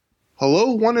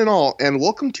Hello, one and all, and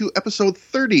welcome to episode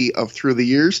 30 of Through the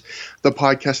Years, the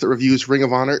podcast that reviews Ring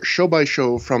of Honor show by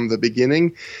show from the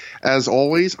beginning. As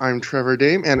always, I'm Trevor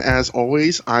Dame, and as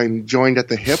always, I'm joined at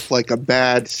the hip like a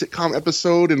bad sitcom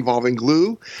episode involving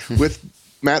glue with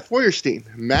Matt Feuerstein.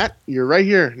 Matt, you're right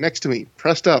here next to me,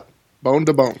 pressed up, bone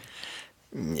to bone.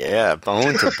 Yeah,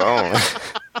 bone to bone.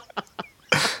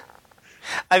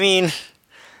 I mean,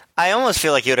 I almost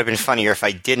feel like it would have been funnier if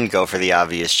I didn't go for the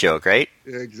obvious joke, right?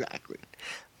 Exactly.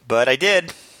 But I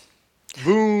did.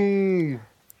 Boom.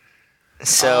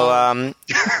 So,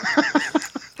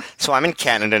 so I'm in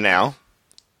Canada now,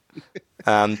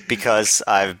 because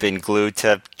I've been glued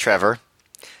to Trevor.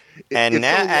 And it's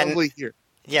now, so lovely here.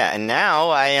 Yeah, and now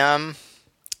I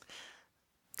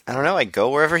don't know. I go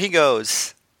wherever he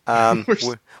goes. Where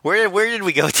did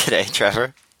we go today,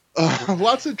 Trevor?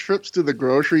 Lots of trips to the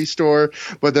grocery store,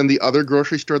 but then the other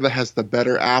grocery store that has the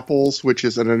better apples, which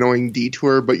is an annoying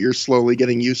detour, but you're slowly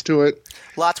getting used to it.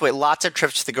 Lots of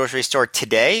trips to the grocery store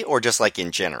today, or just like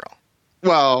in general?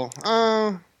 Well,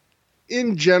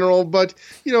 in general, but,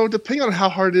 you know, depending on how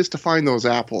hard it is to find those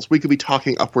apples, we could be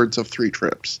talking upwards of 3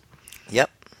 trips. Yep.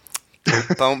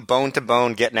 Bone to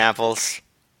bone, getting apples.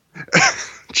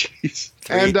 Jeez.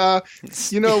 And,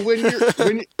 you know, when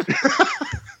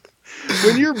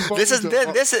you're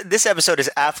this episode is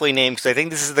aptly named because I think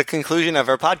this is the conclusion of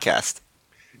our podcast.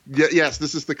 Yes,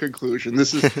 this is the conclusion.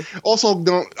 This is also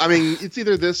it's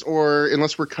either this or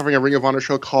unless we're covering a Ring of Honor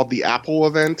show called the Apple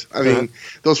Event. I mean,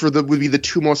 those would be the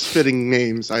 2 most fitting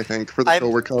names, I think, for the show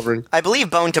we're covering. I believe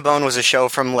Bone to Bone was a show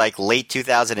from like late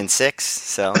 2006.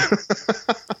 So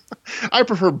I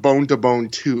prefer Bone to Bone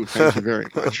 2. Thank you very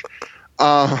much.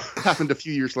 Happened a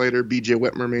few years later. BJ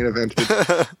Whitmer main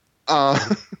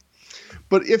evented.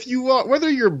 But if you whether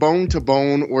you're bone to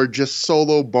bone or just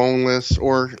solo boneless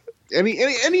or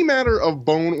any matter of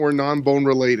bone or non-bone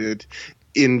related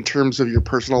in terms of your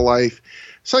personal life,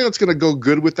 something that's going to go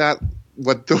good with that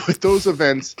with those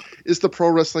events is the Pro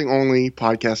Wrestling Only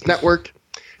Podcast Network.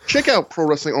 Check out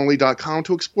ProWrestlingOnly.com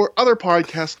to explore other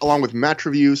podcasts along with match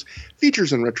reviews,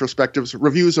 features and retrospectives,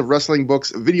 reviews of wrestling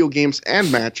books, video games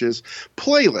and matches,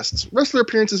 playlists, wrestler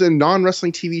appearances in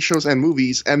non-wrestling TV shows and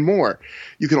movies, and more.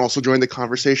 You can also join the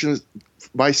conversations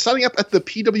by signing up at the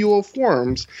PWO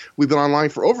forums. We've been online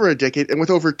for over a decade, and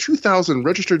with over 2,000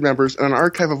 registered members and an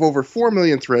archive of over 4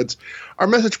 million threads, our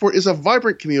message board is a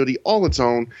vibrant community all its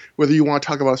own. Whether you want to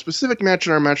talk about a specific match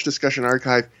in our match discussion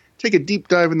archive, take a deep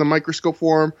dive in the Microscope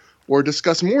Forum, or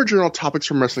discuss more general topics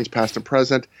from wrestling's past and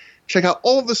present, check out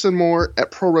all of this and more at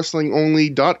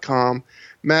ProWrestlingOnly.com.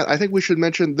 Matt, I think we should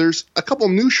mention there's a couple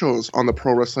new shows on the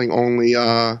Pro Wrestling Only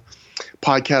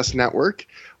podcast network.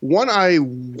 One I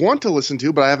want to listen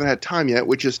to, but I haven't had time yet,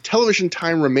 which is Television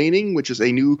Time Remaining, which is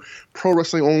a new Pro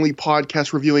Wrestling Only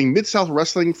podcast reviewing Mid-South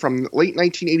Wrestling from late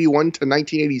 1981 to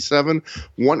 1987,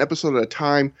 one episode at a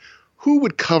time. Who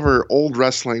would cover old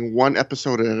wrestling one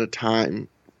episode at a time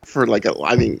for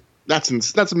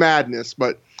that's madness,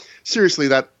 but seriously,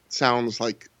 that sounds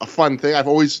like a fun thing.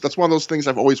 That's one of those things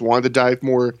I've always wanted to dive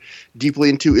more deeply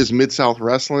into is Mid-South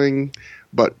Wrestling,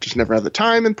 but just never had the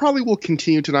time and probably will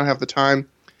continue to not have the time.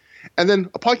 And then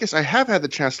a podcast I have had the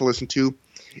chance to listen to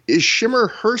is Shimmer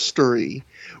Her Story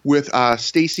with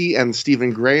Stacy and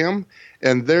Stephen Graham.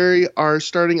 And they are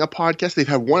starting a podcast. They've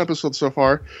had 1 episode so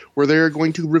far where they're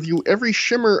going to review every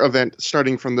Shimmer event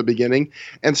starting from the beginning.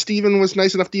 And Stephen was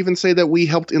nice enough to even say that we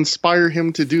helped inspire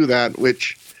him to do that,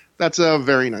 which that's a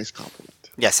very nice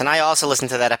compliment. Yes, and I also listened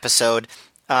to that episode.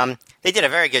 They did a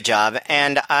very good job,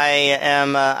 and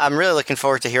I'm really looking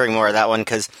forward to hearing more of that one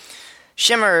because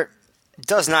Shimmer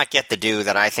does not get the due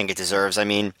that I think it deserves. I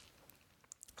mean,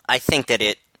 I think that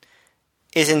it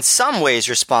is in some ways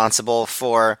responsible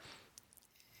for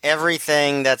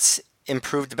everything that's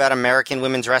improved about American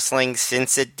women's wrestling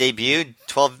since it debuted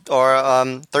 12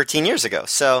 or 13 years ago.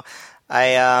 So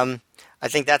I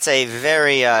think that's a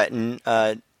very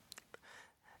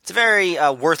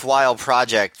worthwhile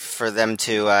project for them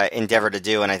to endeavor to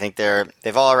do, and I think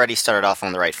they've already started off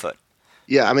on the right foot.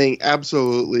 Yeah, I mean,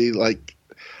 absolutely. Like,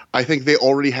 I think they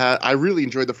already had – I really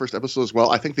enjoyed the first episode as well.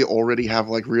 I think they already have,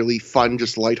 like, really fun,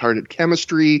 just lighthearted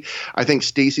chemistry. I think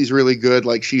Stacy's really good.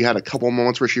 Like, she had a couple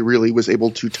moments where she really was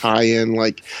able to tie in,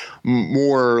 like,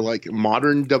 more, like,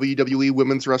 modern WWE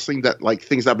women's wrestling that, like,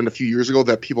 things that happened a few years ago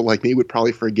that people like me would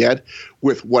probably forget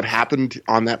with what happened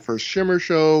on that first Shimmer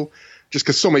show, just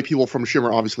because so many people from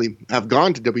Shimmer obviously have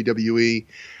gone to WWE.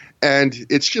 And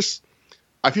it's just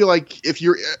 – I feel like if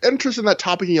you're interested in that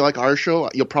topic and you like our show,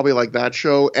 you'll probably like that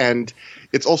show. And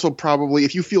it's also probably,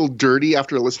 if you feel dirty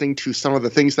after listening to some of the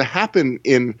things that happen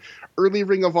in early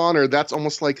Ring of Honor, that's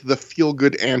almost like the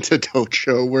feel-good antidote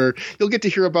show where you'll get to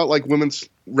hear about like women's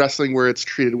wrestling where it's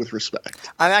treated with respect.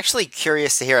 I'm actually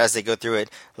curious to hear as they go through it,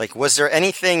 like, was there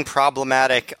anything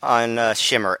problematic on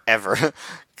Shimmer ever?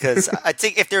 Because I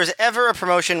think if there's ever a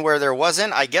promotion where there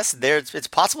wasn't, I guess it's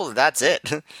possible that that's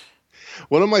it.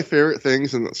 One of my favorite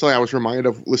things, and something I was reminded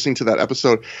of listening to that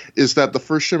episode, is that the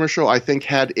first Shimmer show, I think,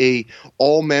 had a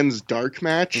all-men's dark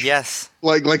match. Yes.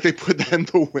 Like they put that in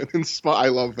the women's spot. I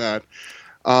love that.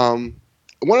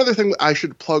 One other thing I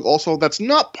should plug also that's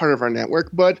not part of our network,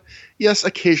 but yes,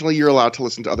 occasionally you're allowed to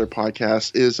listen to other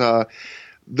podcasts, is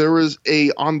there was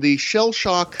on the Shell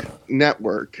Shock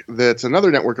network, that's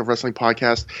another network of wrestling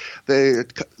podcasts, they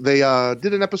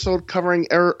did an episode covering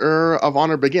Era of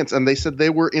Honor Begins, and they said they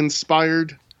were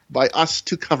inspired by us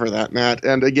to cover that, Matt.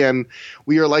 And again,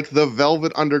 we are like the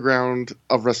Velvet Underground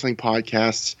of wrestling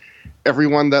podcasts.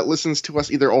 Everyone that listens to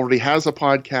us either already has a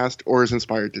podcast or is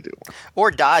inspired to do one.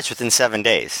 Or dodge within 7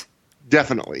 days.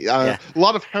 Definitely. A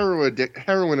lot of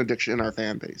heroin addiction in our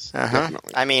fan base.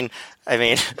 Definitely. I mean,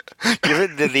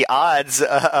 given the odds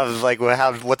of like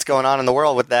what's going on in the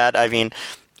world with that, I mean,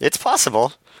 it's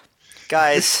possible.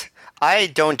 Guys, I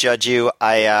don't judge you.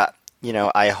 I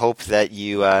hope that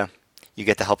you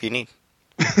get the help you need.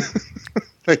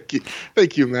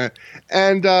 Thank you, Matt.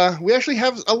 And we actually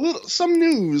have some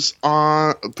news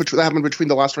that happened between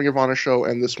the last Ring of Honor show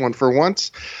and this one for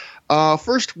once.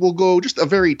 First, we'll go just a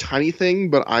very tiny thing,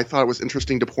 but I thought it was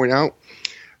interesting to point out.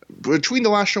 Between the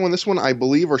last show and this one, I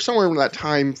believe, or somewhere in that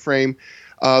time frame,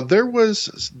 there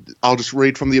was, I'll just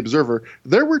read from the Observer,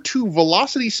 there were 2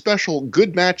 Velocity Special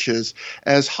good matches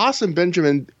as Haas and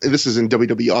Benjamin, this is in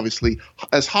WWE obviously,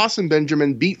 as Haas and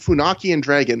Benjamin beat Funaki and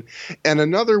Dragon, and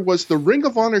another was the Ring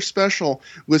of Honor Special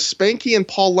with Spanky and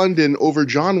Paul London over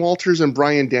John Walters and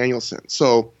Bryan Danielson.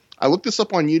 So I looked this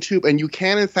up on YouTube, and you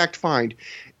can in fact find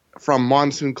from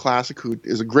Monsoon Classic, who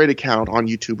is a great account on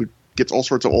YouTube, who gets all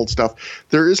sorts of old stuff.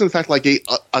 There is in fact like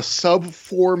a sub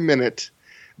 4 minute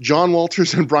John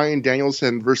Walters and Bryan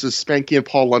Danielson versus Spanky and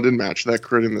Paul London match that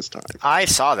occurred in this time. I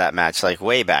saw that match like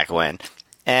way back when.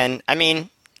 And I mean,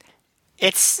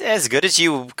 it's as good as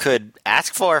you could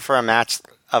ask for a match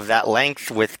of that length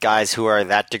with guys who are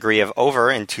that degree of over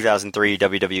in 2003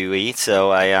 WWE.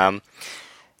 So I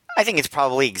think it's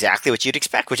probably exactly what you'd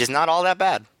expect, which is not all that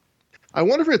bad. I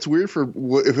wonder if it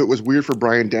was weird for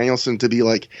Bryan Danielson to be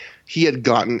like he had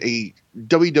gotten a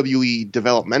WWE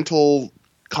developmental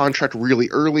contract really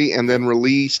early and then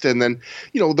released, and then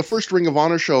the first Ring of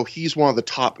Honor show he's one of the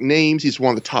top names. He's one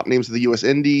of the top names of the U.S.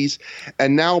 Indies,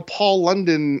 and now Paul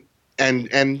London and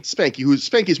Spanky,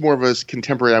 Spanky's more of a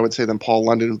contemporary, I would say, than Paul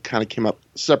London, who kind of came up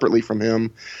separately from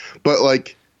him, but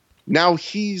like now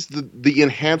he's the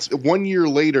enhanced 1 year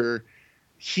later.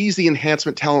 He's the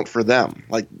enhancement talent for them.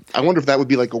 Like, I wonder if that would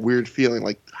be like a weird feeling.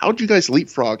 Like, how'd you guys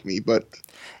leapfrog me? But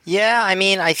yeah, I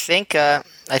mean, I think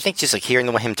just like hearing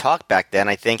him talk back then,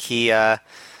 I think he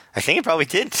probably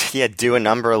did. Do a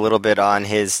number a little bit on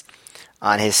his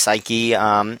psyche.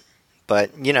 But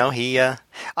he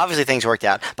obviously things worked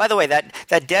out. By the way,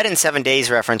 that Dead in 7 Days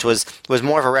reference was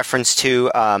more of a reference to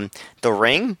The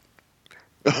Ring.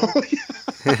 Oh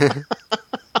yeah.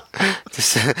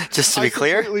 Just to be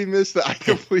clear, I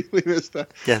completely missed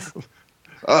that. Yes.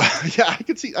 Yeah, I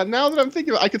could see. Now that I'm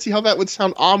thinking, I could see how that would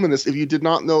sound ominous if you did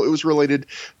not know it was related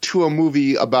to a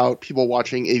movie about people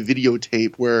watching a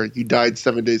videotape where you died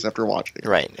 7 days after watching.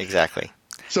 Right. Exactly.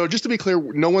 So just to be clear,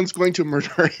 no one's going to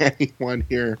murder anyone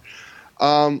here.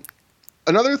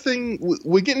 Another thing,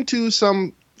 we get into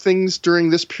some things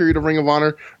during this period of Ring of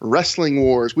Honor, wrestling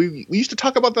wars. We used to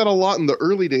talk about that a lot in the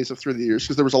early days of Through the Years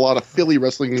because there was a lot of Philly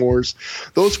wrestling wars.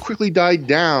 Those quickly died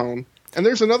down. And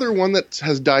there's another one that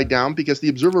has died down because the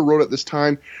Observer wrote at this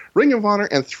time, Ring of Honor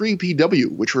and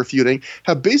 3PW, which we're feuding,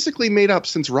 have basically made up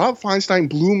since Rob Feinstein,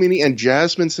 Blue Meanie, and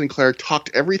Jasmine Sinclair talked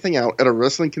everything out at a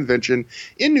wrestling convention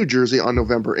in New Jersey on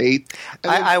November 8th.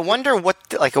 I wonder what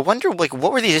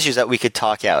were these issues that we could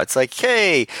talk out? It's like,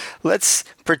 hey, let's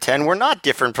pretend we're not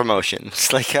different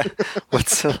promotions. Like,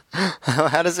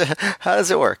 how does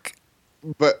it work?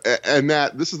 And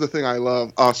Matt, this is the thing I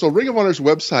love. So Ring of Honor's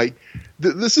website,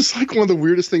 this is like one of the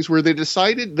weirdest things where they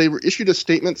decided they issued a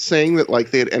statement saying that like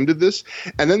they had ended this,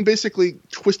 and then basically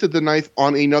twisted the knife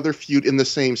on another feud in the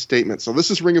same statement. So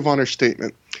this is Ring of Honor's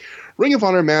statement. Ring of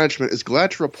Honor management is glad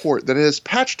to report that it has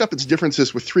patched up its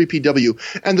differences with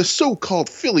 3PW, and the so-called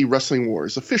Philly Wrestling War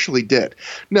is officially dead.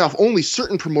 Now, if only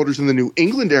certain promoters in the New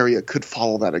England area could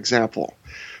follow that example.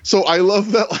 So I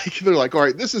love that, like, they're like, all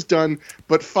right, this is done,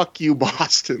 but fuck you,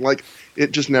 Boston. Like,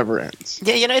 it just never ends.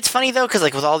 Yeah, it's funny, though, because,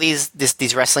 like, with all these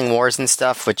these wrestling wars and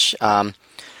stuff, which, and,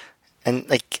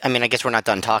 like, I mean, I guess we're not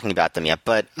done talking about them yet,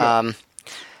 but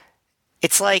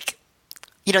it's like,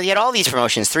 you had all these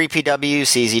promotions, 3PW,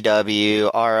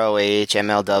 CZW, ROH,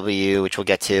 MLW, which we'll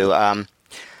get to.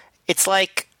 It's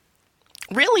like,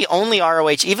 really only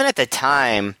ROH, even at the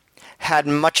time, had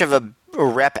much of a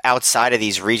rep outside of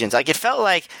these regions. Like, it felt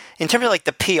like, in terms of, like,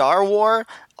 the PR war,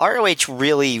 ROH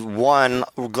really won,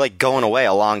 like, going away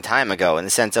a long time ago, in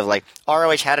the sense of, like,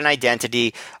 ROH had an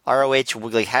identity, ROH,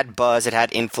 like, had buzz, it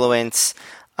had influence.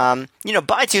 By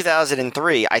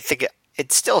 2003, I think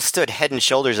it still stood head and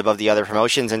shoulders above the other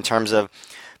promotions in terms of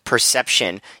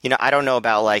perception. I don't know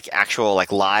about, like, actual,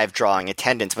 like, live drawing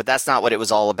attendance, but that's not what it was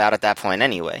all about at that point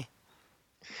anyway.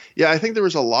 Yeah, I think there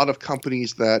was a lot of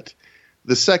companies that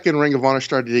the second Ring of Honor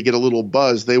started to get a little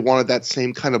buzz, they wanted that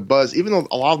same kind of buzz, even though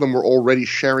a lot of them were already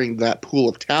sharing that pool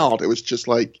of talent. It was just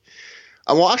like,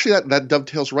 well, actually, that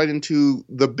dovetails right into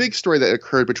the big story that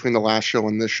occurred between the last show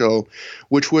and this show,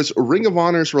 which was Ring of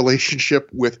Honor's relationship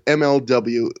with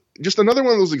MLW. Just another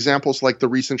one of those examples, like the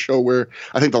recent show where,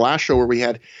 I think the last show where we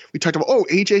talked about,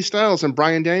 AJ Styles and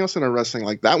Bryan Danielson are wrestling.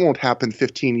 Like, that won't happen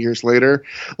 15 years later.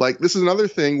 Like, this is another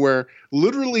thing where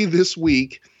literally this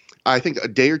week, I think a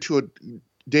day or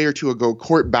two ago,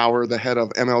 Court Bauer, the head of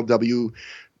MLW,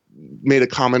 made a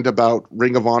comment about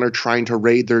Ring of Honor trying to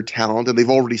raid their talent, and they've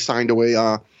already signed away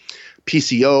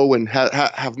PCO and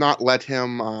have not let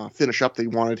him finish up. They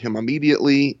wanted him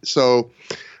immediately. So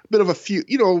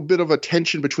a bit of a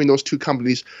tension between those two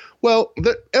companies. Well,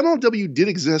 the MLW did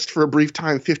exist for a brief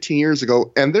time 15 years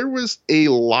ago, and there was a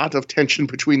lot of tension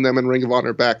between them and Ring of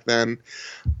Honor back then.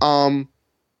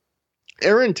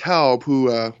 Aaron Taub,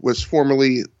 who was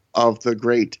formerly of the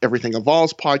great Everything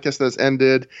Evolves podcast that has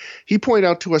ended, he pointed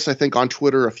out to us, I think, on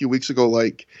Twitter a few weeks ago,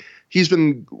 like, he's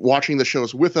been watching the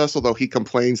shows with us, although he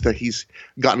complains that he's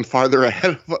gotten farther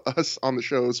ahead of us on the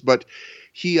shows. But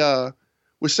he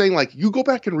was saying, like, you go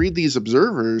back and read these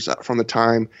observers from the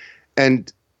time,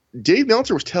 and Dave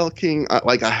Meltzer was talking,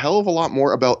 like, a hell of a lot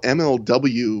more about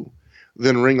MLW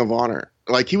than Ring of Honor.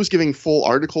 Like, he was giving full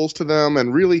articles to them,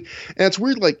 and it's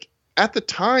weird, like, at the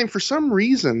time, for some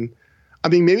reason, I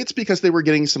mean, maybe it's because they were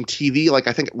getting some TV. Like,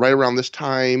 I think right around this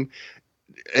time,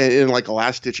 in like a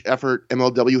last-ditch effort,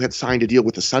 MLW had signed a deal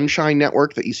with the Sunshine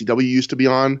Network that ECW used to be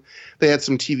on. They had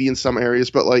some TV in some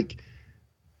areas, but like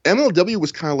MLW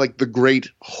was kind of like the great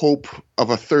hope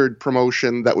of a third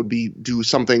promotion that would do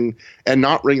something, and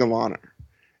not Ring of Honor.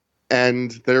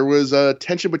 And there was a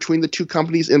tension between the two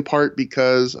companies, in part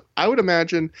because I would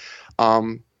imagine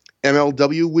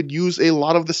MLW would use a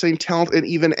lot of the same talent and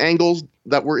even angles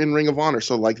that were in Ring of Honor.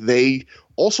 So, like, they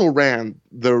also ran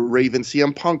the Raven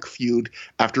CM Punk feud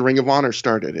after Ring of Honor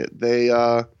started it.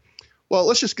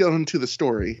 Let's just get into the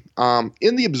story.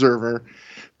 In The Observer,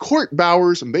 Court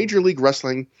Bauer's Major League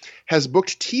Wrestling has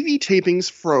booked TV tapings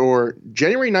for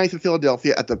January 9th in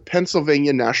Philadelphia at the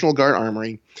Pennsylvania National Guard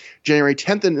Armory, January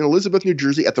 10th in Elizabeth, New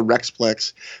Jersey at the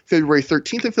Rexplex, February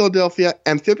 13th in Philadelphia,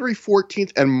 and February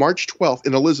 14th and March 12th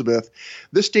in Elizabeth.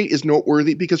 This date is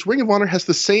noteworthy because Ring of Honor has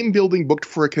the same building booked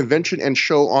for a convention and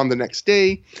show on the next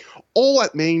day, all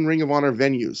at main Ring of Honor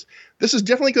venues. This is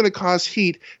definitely going to cause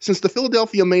heat since the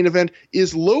Philadelphia main event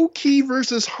is Low Ki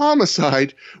versus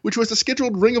Homicide, which was the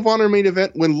scheduled Ring of Honor main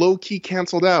event when Low Ki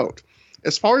canceled out.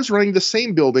 As far as running the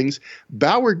same buildings,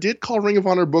 Bauer did call Ring of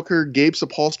Honor booker Gabe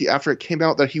Sapolsky after it came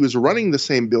out that he was running the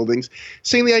same buildings,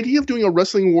 saying the idea of doing a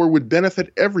wrestling war would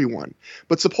benefit everyone.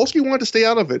 But Sapolsky wanted to stay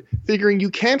out of it, figuring you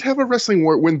can't have a wrestling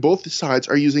war when both sides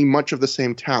are using much of the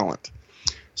same talent.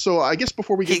 So I guess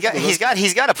before we get he's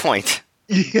got a point.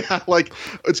 Yeah, like,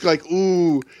 it's like,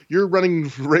 ooh, you're running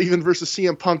Raven versus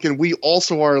CM Punk, and we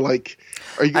also are, like,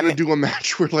 are you going to do a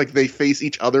match where, like, they face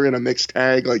each other in a mixed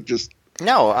tag? Like, just...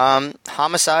 No,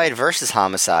 Homicide versus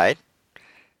Homicide.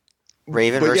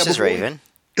 Raven versus Raven.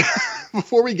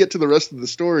 Before we get to the rest of the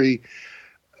story,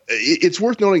 it's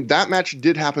worth noting that match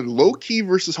did happen. Low Ki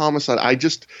versus Homicide. I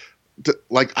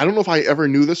don't know if I ever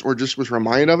knew this or just was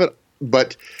reminded of it,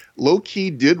 but Low Ki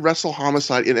did wrestle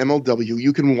Homicide in MLW.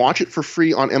 You can watch it for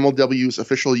free on MLW's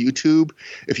official YouTube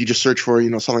if you just search for,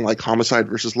 something like Homicide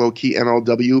versus Low Ki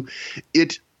MLW.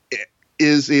 It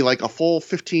is a full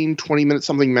 15, 20 minute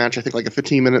something match. I think like a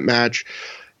 15-minute match.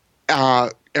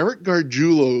 Eric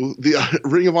Gargiulo, the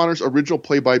Ring of Honor's original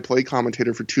play-by-play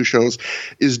commentator for two shows,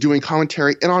 is doing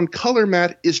commentary, and on color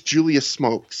mat is Julius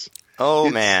Smokes. Oh,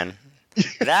 man.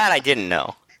 That I didn't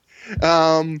know.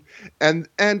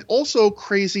 And also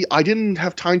crazy, I didn't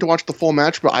have time to watch the full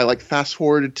match, but I fast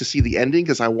forwarded to see the ending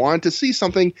because I wanted to see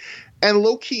something. And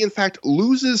Low-Ki, in fact,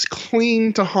 loses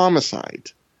clean to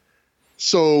Homicide.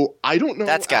 So I don't know.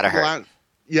 That's gotta hurt.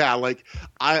 Yeah,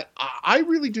 I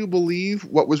really do believe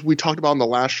we talked about in the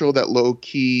last show, that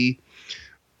Low-Ki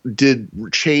did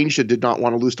change and did not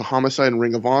want to lose to Homicide and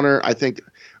Ring of Honor. I think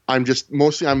I'm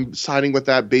siding with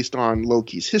that based on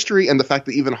Low-Ki's history and the fact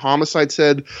that even Homicide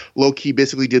said Low-Ki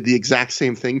basically did the exact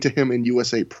same thing to him in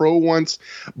USA Pro once.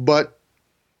 But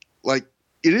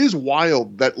it is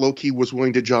wild that Low-Ki was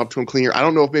willing to job to him cleaner. I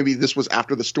don't know if maybe this was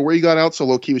after the story got out, so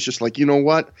Low-Ki was just like, you know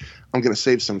what? I'm going to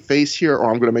save some face here, or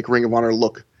I'm going to make Ring of Honor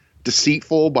look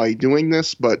deceitful by doing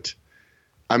this. But,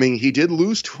 I mean, he did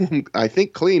lose to him, I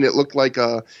think, clean. It looked like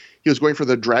he was going for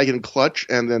the Dragon Clutch,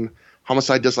 and then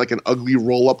Homicide does an ugly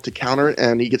roll-up to counter it,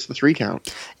 and he gets the 3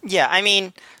 count. Yeah, I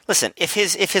mean, listen, if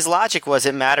his logic was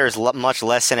it matters much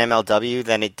less in MLW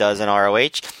than it does in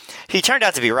ROH, he turned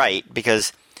out to be right,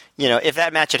 because if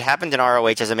that match had happened in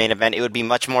ROH as a main event, it would be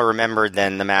much more remembered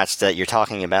than the match that you're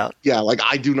talking about. Yeah,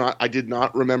 I did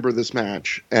not remember this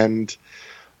match. And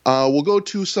we'll go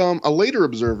to a later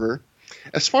observer.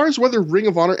 As far as whether Ring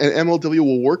of Honor and MLW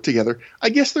will work together, I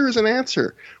guess there is an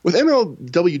answer. With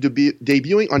MLW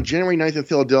debuting on January 9th in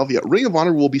Philadelphia, Ring of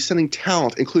Honor will be sending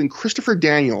talent, including Christopher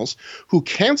Daniels, who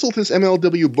canceled his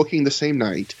MLW booking the same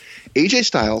night, AJ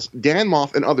Styles, Dan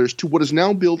Moff, and others, to what is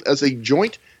now billed as a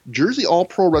joint Jersey All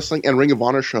Pro Wrestling and Ring of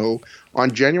Honor show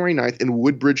on January 9th in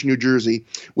Woodbridge, New Jersey,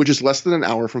 which is less than an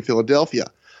hour from Philadelphia.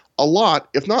 A lot,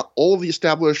 if not all of the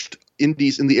established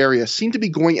indies in the area seem to be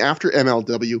going after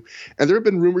MLW, and there have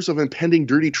been rumors of impending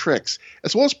dirty tricks,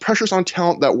 as well as pressures on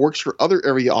talent that works for other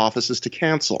area offices to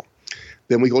cancel.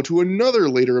 Then we go to another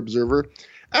later observer.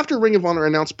 After Ring of Honor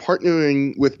announced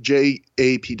partnering with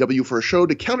JAPW for a show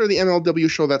to counter the MLW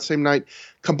show that same night,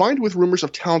 combined with rumors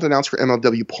of talent announced for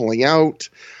MLW pulling out,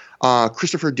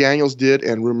 Christopher Daniels did,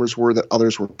 and rumors were that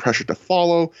others were pressured to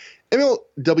follow,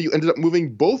 MLW ended up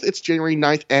moving both its January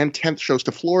 9th and 10th shows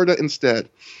to Florida instead.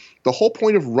 The whole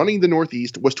point of running the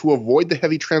Northeast was to avoid the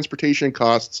heavy transportation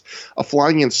costs of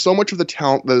flying in so much of the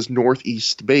talent that is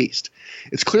Northeast-based.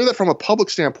 It's clear that from a public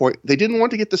standpoint, they didn't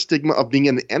want to get the stigma of being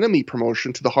an enemy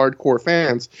promotion to the hardcore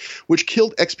fans, which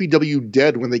killed XPW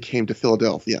dead when they came to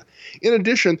Philadelphia. In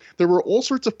addition, there were all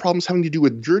sorts of problems having to do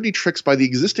with dirty tricks by the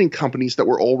existing companies that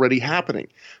were already happening.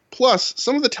 Plus,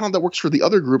 some of the talent that works for the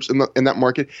other groups in that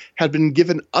market had been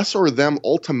given us or them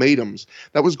ultimatums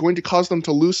that was going to cause them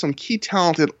to lose some key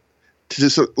talent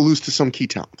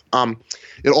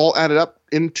It all added up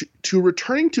to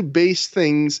returning to base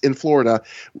things in Florida,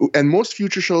 and most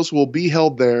future shows will be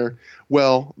held there.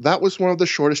 Well, that was one of the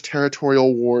shortest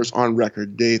territorial wars on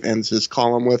record, Dave ends his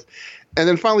column with. And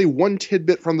then finally, one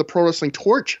tidbit from the Pro Wrestling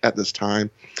Torch at this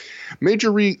time. Major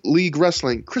League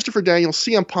Wrestling, Christopher Daniels,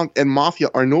 CM Punk, and Mafia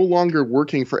are no longer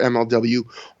working for MLW.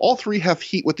 All three have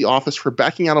heat with the office for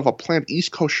backing out of a planned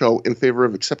East Coast show in favor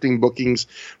of accepting bookings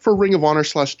for Ring of Honor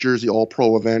 / Jersey All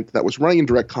Pro event that was running in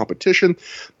direct competition.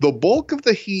 The bulk of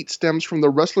the heat stems from the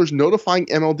wrestlers notifying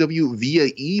MLW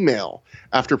via email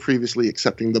after previously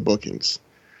accepting the bookings.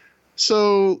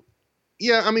 So,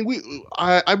 yeah, I mean,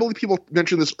 I believe people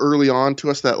mentioned this early on to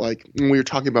us that, when we were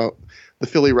talking about the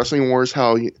Philly Wrestling Wars,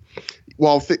 how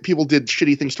while people did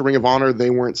shitty things to Ring of Honor,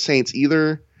 they weren't saints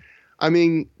either. I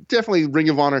mean, definitely Ring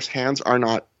of Honor's hands are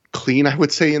not clean, I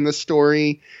would say, in this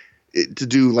story. To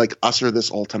do, us or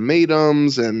this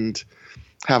ultimatums and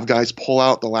have guys pull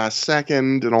out the last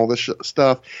second and all this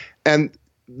stuff. And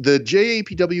the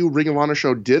JAPW Ring of Honor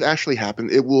show did actually happen.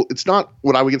 It's not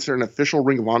what I would consider an official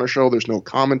Ring of Honor show. There's no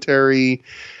commentary.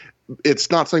 It's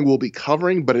not something we'll be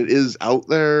covering, but it is out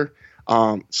there.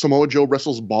 Samoa Joe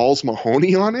wrestles Balls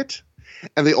Mahoney on it.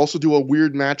 And they also do a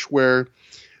weird match where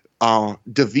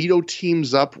DeVito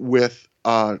teams up with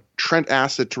Trent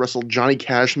Acid to wrestle Johnny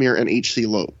Cashmere and HC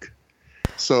Loke.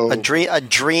 So a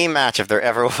dream match if there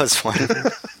ever was one.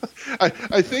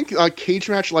 I think Cage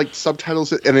Match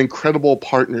subtitles it an incredible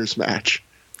partners match.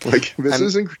 I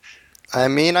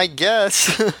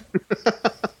guess.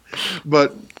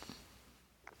 But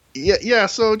yeah.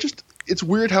 So just it's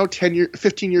weird how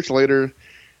 15 years later,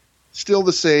 still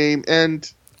the same.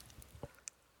 And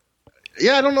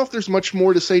yeah, I don't know if there's much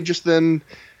more to say. Just then,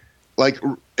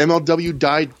 MLW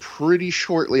died pretty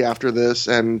shortly after this,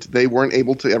 and they weren't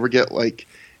able to ever get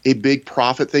a big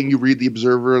profit thing. You read the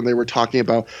Observer, and they were talking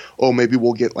about, maybe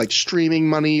we'll get streaming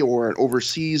money or an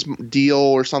overseas deal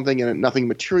or something, and nothing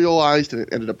materialized, and it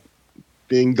ended up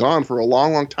being gone for a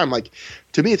long, long time.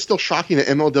 To me, it's still shocking that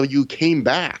MLW came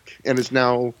back and is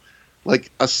now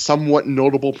like a somewhat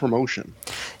notable promotion.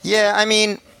 Yeah, I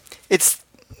mean, it's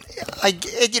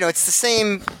the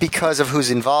same because of who's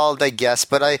involved, I guess,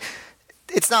 but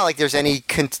it's not like there's any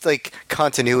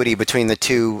continuity between the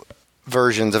two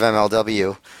versions of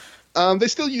MLW. They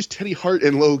still use Teddy Hart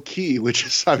and Low Ki, which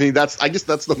is, I guess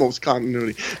that's the most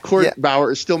continuity. Court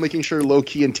Bauer is still making sure Low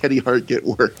Ki and Teddy Hart get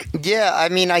work. Yeah, I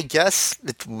mean, I guess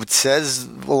it says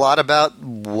a lot about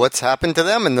what's happened to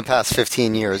them in the past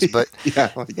 15 years, but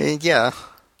yeah.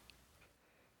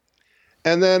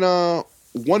 And then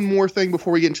one more thing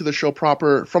before we get into the show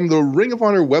proper. From the Ring of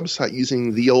Honor website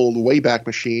using the old Wayback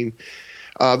Machine,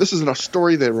 this is a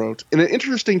story they wrote. In an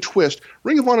interesting twist,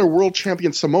 Ring of Honor World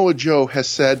Champion Samoa Joe has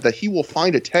said that he will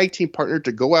find a tag team partner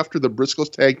to go after the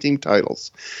Briscoes tag team titles.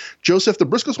 Joe said if the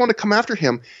Briscoes want to come after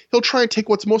him, he'll try and take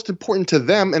what's most important to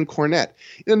them and Cornette.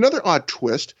 In another odd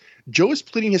twist, Joe is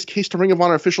pleading his case to Ring of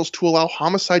Honor officials to allow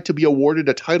Homicide to be awarded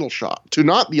a title shot, to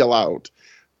not be allowed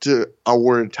to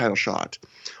award a title shot.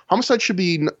 Homicide should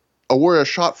be awarded a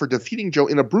shot for defeating Joe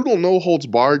in a brutal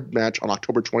no-holds-barred match on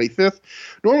October 25th.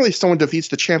 Normally, if someone defeats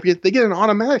the champion, they get an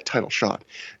automatic title shot.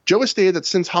 Joe has stated that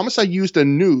since Homicide used a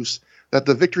noose, that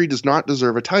the victory does not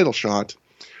deserve a title shot.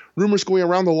 Rumors going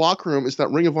around the locker room is that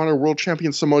Ring of Honor World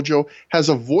Champion Samoa Joe has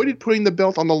avoided putting the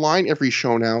belt on the line every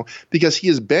show now because he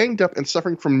is banged up and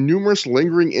suffering from numerous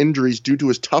lingering injuries due to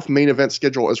his tough main event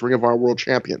schedule as Ring of Honor World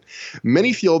Champion.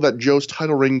 Many feel that Joe's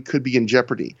title reign could be in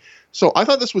jeopardy. So I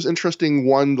thought this was interesting,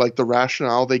 one, like the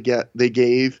rationale they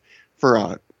gave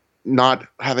for not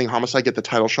having Homicide get the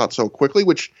title shot so quickly,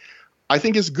 which I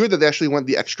think is good that they actually went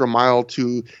the extra mile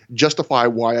to justify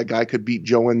why a guy could beat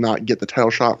Joe and not get the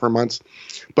title shot for months.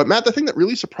 But Matt, the thing that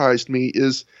really surprised me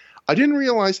is I didn't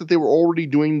realize that they were already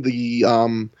doing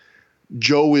the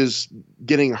Joe is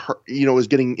getting hurt, is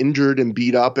getting injured and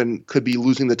beat up and could be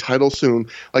losing the title soon.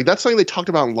 Like that's something they talked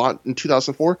about a lot in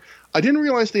 2004. I didn't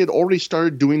realize they had already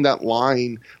started doing that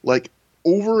line like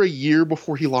over a year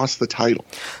before he lost the title.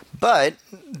 But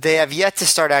they have yet to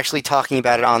start actually talking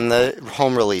about it on the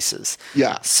home releases.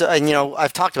 Yeah. So, and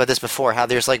I've talked about this before, how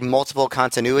there's like multiple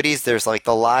continuities. There's like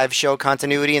the live show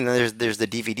continuity, and then there's the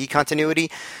DVD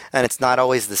continuity, and it's not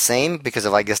always the same because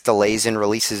of, I guess, delays in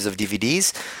releases of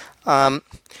DVDs.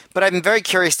 But I'm very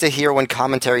curious to hear when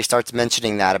commentary starts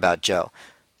mentioning that about Joe.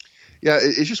 Yeah,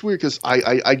 it's just weird because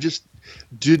I just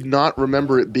did not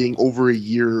remember it being over a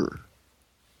year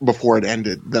before it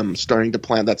ended, them starting to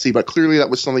plant that seed. But clearly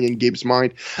that was something in Gabe's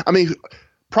mind. I mean,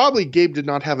 probably Gabe did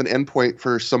not have an endpoint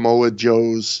for Samoa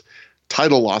Joe's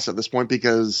title loss at this point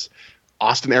because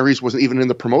Austin Aries wasn't even in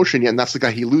the promotion yet, and that's the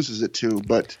guy he loses it to.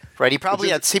 But right, he probably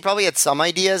had some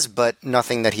ideas, but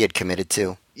nothing that he had committed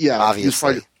to. Yeah,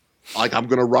 obviously. Like, I'm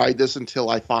going to ride this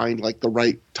until I find like the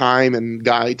right time and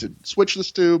guy to switch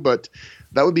this to, but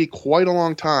that would be quite a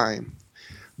long time.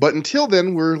 But until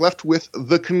then, we're left with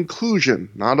the conclusion,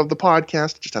 not of the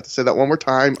podcast. Just have to say that one more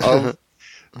time.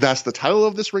 That's the title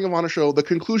of this Ring of Honor show. The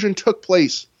conclusion took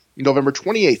place November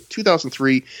 28th,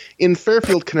 2003, in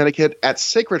Fairfield, Connecticut, at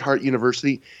Sacred Heart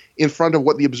University, in front of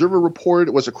what the Observer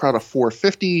reported was a crowd of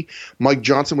 450. Mike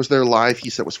Johnson was there live.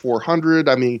 He said it was 400.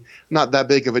 I mean, not that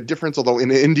big of a difference, although in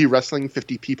indie wrestling,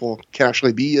 50 people can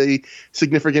actually be a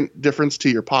significant difference to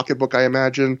your pocketbook, I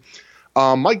imagine.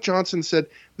 Mike Johnson said,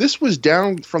 "This was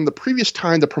down from the previous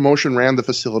time the promotion ran the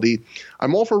facility.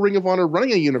 I'm all for Ring of Honor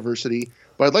running a university,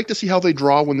 but I'd like to see how they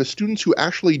draw when the students who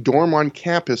actually dorm on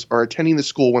campus are attending the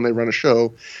school when they run a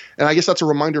show." And I guess that's a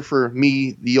reminder for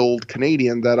me, the old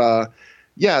Canadian, that,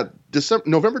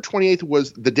 November 28th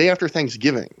was the day after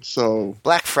Thanksgiving. So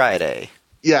Black Friday.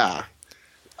 Yeah.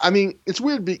 I mean, it's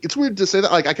weird to say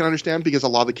that. Like, I can understand because a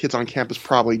lot of the kids on campus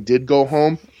probably did go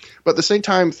home. But at the same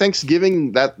time,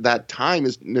 Thanksgiving, that time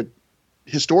has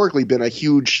historically been a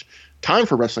huge time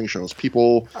for wrestling shows.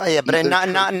 People. Oh yeah, but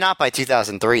not by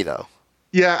 2003 though.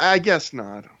 Yeah, I guess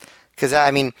not. Because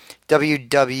I mean,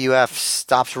 WWF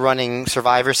stopped running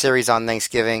Survivor Series on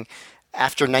Thanksgiving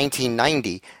after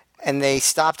 1990, and they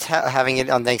stopped having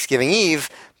it on Thanksgiving Eve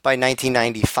by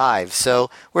 1995. So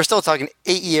we're still talking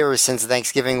 8 years since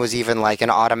Thanksgiving was even like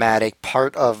an automatic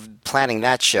part of planning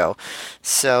that show.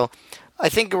 So I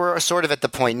think we're sort of at the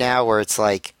point now where it's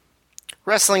like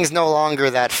wrestling is no longer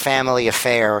that family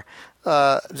affair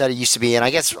that it used to be, and I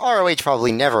guess ROH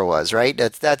probably never was, right?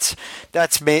 That's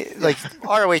like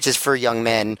ROH is for young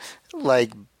men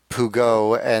like who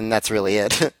go, and that's really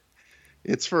it.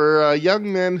 It's for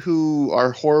young men who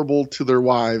are horrible to their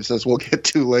wives, as we'll get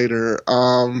to later.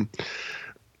 Well,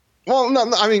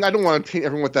 no, I mean, I don't want to paint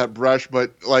everyone with that brush,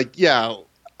 but like, yeah.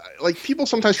 Like, people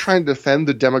sometimes try and defend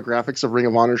the demographics of Ring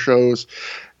of Honor shows,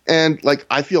 and like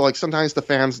I feel like sometimes the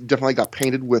fans definitely got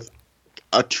painted with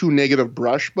a too negative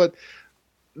brush, but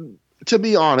to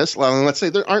be honest, let's say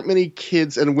there aren't many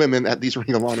kids and women at these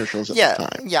Ring of Honor shows at the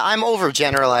time. Yeah, I'm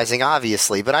overgeneralizing,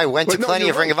 obviously, but I went to plenty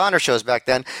of Ring of Honor shows back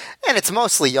then, and it's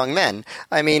mostly young men.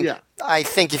 I mean, I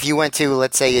think if you went to,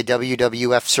 let's say, a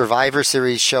WWF Survivor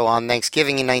Series show on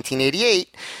Thanksgiving in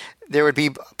 1988, there would be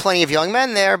plenty of young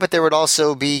men there, but there would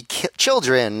also be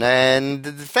children and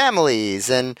families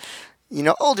and,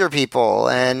 older people.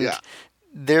 And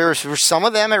there were some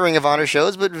of them at Ring of Honor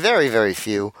shows, but very, very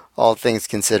few, all things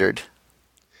considered.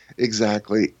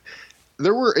 Exactly.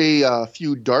 There were a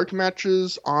few dark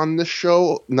matches on this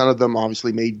show. None of them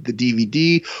obviously made the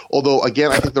DVD, although,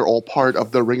 again, I think they're all part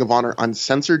of the Ring of Honor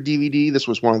Uncensored DVD. This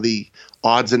was one of the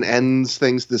odds and ends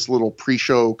things, this little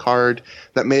pre-show card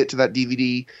that made it to that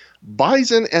DVD.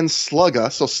 Bison and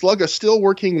Slugga, so Slugga still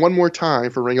working one more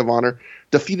time for Ring of Honor,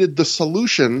 defeated the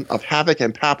Solution of Havoc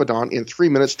and Papadon in 3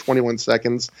 minutes, 21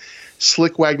 seconds.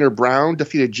 Slick Wagner Brown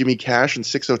defeated Jimmy Cash in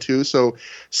 6:02. So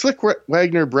Slick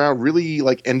Wagner Brown really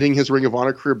ending his Ring of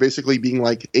Honor career, basically being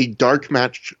a dark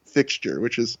match fixture,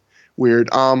 which is weird.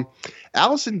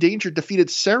 Allison Danger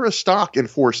defeated Sarah Stock in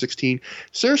 4:16.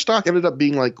 Sarah Stock ended up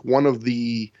being one of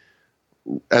the,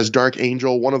 as Dark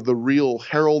Angel, one of the real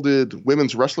heralded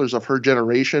women's wrestlers of her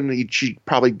generation. She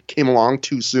probably came along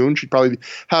too soon. She'd probably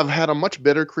have had a much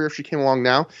better career if she came along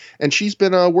now. And she's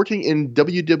been working in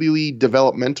WWE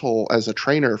developmental as a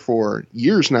trainer for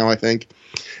years now, I think.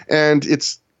 And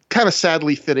it's kind of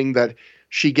sadly fitting that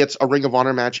she gets a Ring of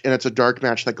Honor match, and it's a dark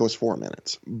match that goes 4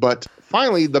 minutes. But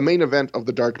finally, the main event of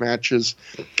the dark match is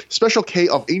Special K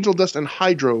of Angel Dust and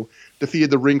Hydro defeated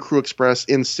the Ring Crew Express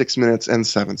in 6 minutes and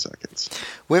 7 seconds.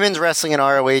 Women's wrestling in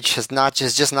ROH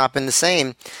has just not been the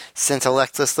same since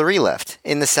Alexis Lurie left,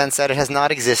 in the sense that it has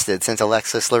not existed since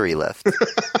Alexis Lurie left.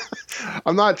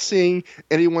 I'm not seeing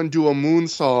anyone do a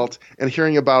moonsault and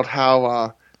hearing about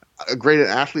how great an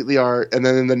athlete they are, and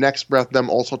then in the next breath, them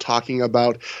also talking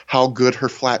about how good her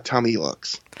flat tummy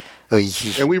looks.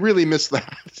 And we really miss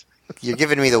that. You're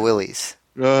giving me the willies.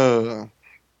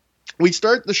 We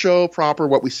start the show proper,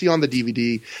 what we see on the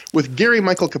DVD, with Gary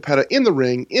Michael Capetta in the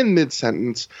ring in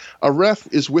mid-sentence. A ref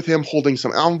is with him holding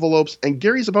some envelopes, and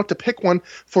Gary's about to pick one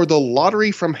for the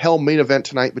Lottery from Hell main event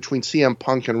tonight between CM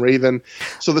Punk and Raven.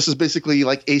 So this is basically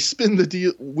a spin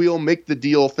the wheel, make the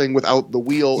deal thing without the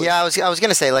wheel. Yeah, I was going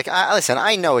to say, listen,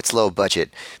 I know it's low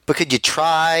budget, but could you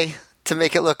try to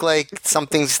make it look like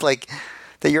something's that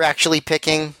you're actually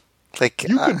picking? You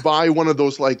could buy one of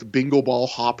those bingo ball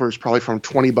hoppers probably from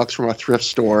 $20 from a thrift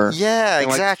store. Yeah, and,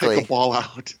 exactly. Pick a ball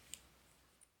out.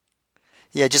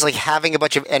 Yeah, just having a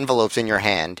bunch of envelopes in your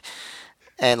hand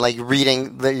and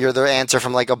reading the answer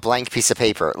from a blank piece of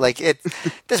paper.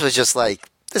 This was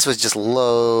just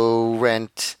low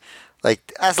rent.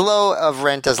 As low of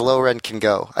rent as low rent can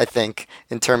go, I think,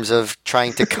 in terms of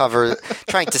trying to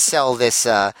sell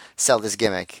this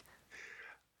gimmick.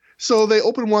 So they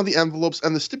open one of the envelopes,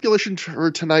 and the stipulation for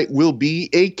tonight will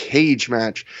be a cage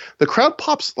match. The crowd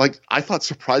pops, I thought,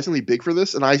 surprisingly big for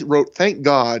this, and I wrote, thank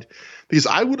God, because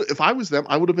if I was them,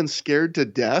 I would have been scared to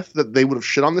death that they would have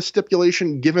shit on the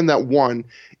stipulation, given that, one,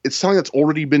 it's something that's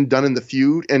already been done in the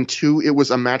feud, and two, it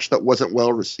was a match that wasn't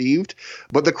well received.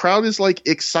 But the crowd is,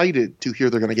 excited to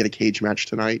hear they're going to get a cage match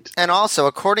tonight. And also,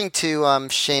 according to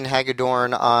Shane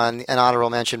Hagedorn on an Honorable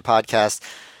Mention podcast,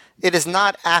 it is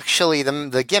not actually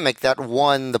the gimmick that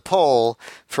won the poll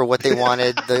for what they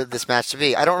wanted this match to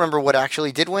be. I don't remember what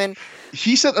actually did win.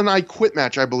 He said an I Quit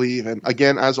match, I believe. And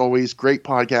again, as always, great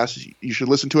podcast. You should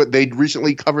listen to it. They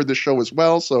recently covered the show as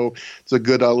well, so it's a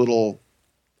good little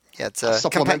it's a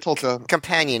supplemental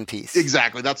companion piece.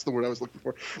 Exactly. That's the word I was looking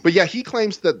for. But yeah, he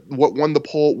claims that what won the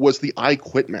poll was the I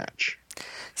Quit match.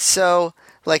 So...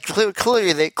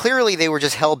 clearly they were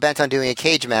just hell-bent on doing a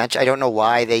cage match. I don't know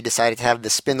why they decided to have the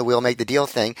spin the wheel, make the deal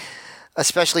thing,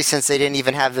 especially since they didn't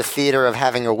even have the theater of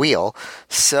having a wheel.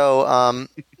 So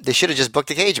they should have just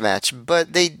booked a cage match. But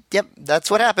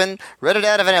that's what happened. Read it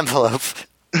out of an envelope.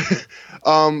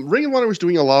 Ring of Honor was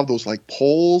doing a lot of those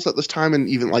polls at this time, and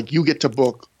even you get to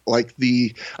book I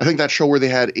think that show where they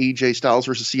had AJ Styles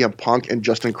versus CM Punk and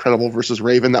Just Incredible versus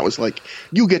Raven, that was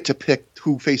you get to pick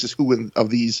who faces who of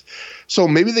these. So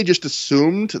maybe they just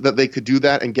assumed that they could do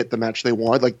that and get the match they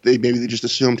wanted. Maybe they just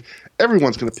assumed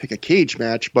everyone's going to pick a cage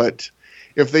match. But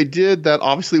if they did, that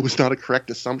obviously was not a correct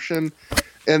assumption.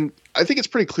 And I think it's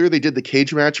pretty clear they did the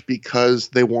cage match because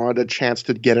they wanted a chance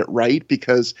to get it right.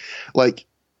 Because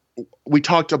we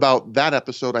talked about that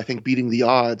episode, I think, Beating the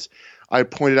Odds. I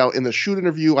pointed out in the shoot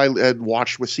interview I had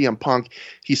watched with CM Punk,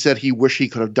 he said he wished he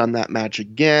could have done that match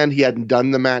again. He hadn't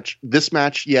done this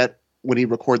match yet when he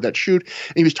recorded that shoot.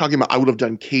 And he was talking about, I would have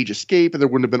done cage escape and there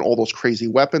wouldn't have been all those crazy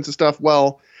weapons and stuff.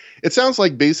 Well, it sounds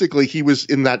like basically he was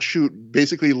in that shoot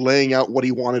basically laying out what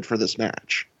he wanted for this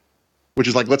match, which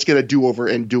is like, let's get a do-over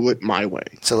and do it my way.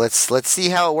 So let's see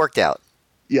how it worked out.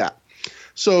 Yeah.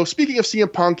 So speaking of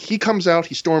CM Punk, he comes out,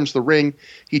 he storms the ring,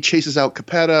 he chases out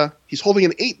Capetta, he's holding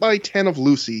an 8x10 of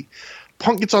Lucy.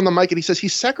 Punk gets on the mic and he says he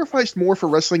sacrificed more for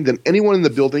wrestling than anyone in the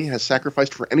building has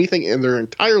sacrificed for anything in their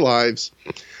entire lives.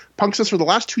 Punk says for the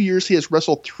last 2 years he has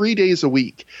wrestled 3 days a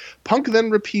week. Punk then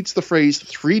repeats the phrase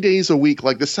 3 days a week.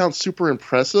 Like, this sounds super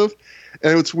impressive.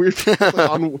 And it's weird.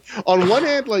 on one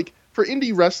hand, like, for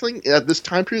indie wrestling at this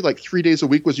time period, like 3 days a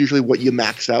week was usually what you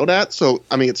max out at. So,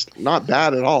 I mean, it's not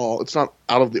bad at all. It's not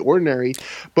out of the ordinary.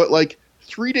 But, like,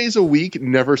 3 days a week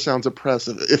never sounds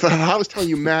impressive. If I was telling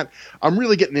you, Matt, I'm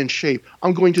really getting in shape,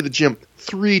 I'm going to the gym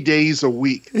 3 days a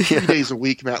week. 3 days a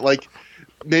week, Matt. Like,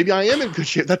 maybe I am in good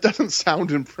shape. That doesn't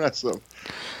sound impressive.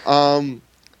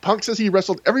 Punk says he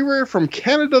wrestled everywhere from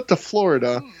Canada to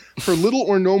Florida for little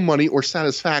or no money or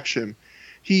satisfaction.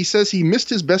 He says he missed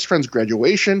his best friend's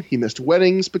graduation. He missed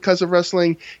weddings because of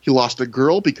wrestling. He lost a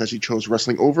girl because he chose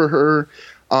wrestling over her.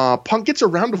 Punk gets a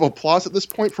round of applause at this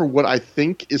point for what I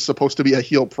think is supposed to be a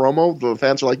heel promo. The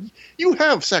fans are like, you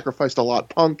have sacrificed a lot,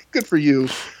 Punk. Good for you.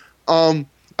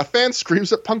 A fan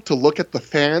screams at Punk to look at the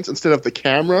fans instead of the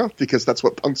camera because that's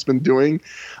what Punk's been doing.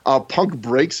 Punk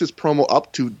breaks his promo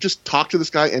up to just talk to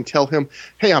this guy and tell him,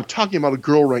 hey, I'm talking about a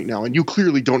girl right now, and you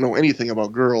clearly don't know anything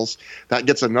about girls. That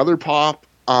gets another pop.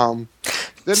 Then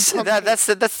that's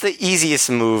the easiest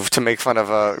move to make fun of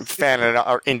a fan in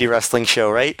our indie wrestling show,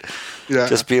 right? Yeah.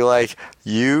 Just be like,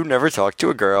 you never talked to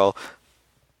a girl.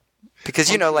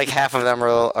 Because, like half of them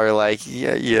are like,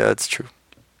 yeah, it's true.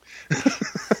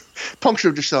 Punk should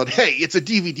have just said, hey, it's a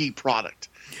DVD product.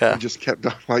 Yeah. And just kept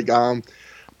on like,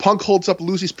 Punk holds up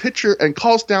Lucy's picture and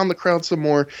calls down the crowd some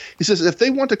more. He says, if they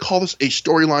want to call this a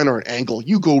storyline or an angle,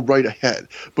 you go right ahead.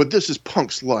 But this is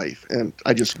Punk's life. And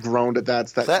I just groaned at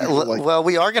that. Well,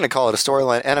 we are going to call it a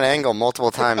storyline and an angle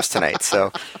multiple times tonight.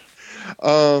 So,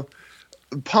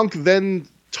 Punk then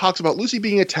talks about Lucy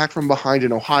being attacked from behind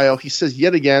in Ohio. He says,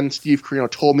 yet again, Steve Corino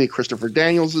told me Christopher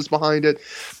Daniels is behind it.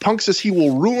 Punk says he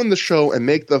will ruin the show and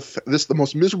make this the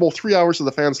most miserable 3 hours of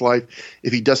the fan's life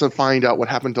if he doesn't find out what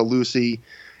happened to Lucy.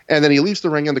 And then he leaves the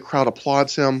ring and the crowd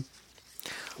applauds him.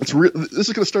 This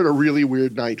is going to start a really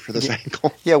weird night for this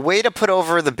angle. Yeah, way to put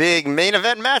over the big main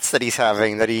event match that he's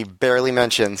having that he barely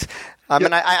mentions.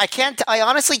 And I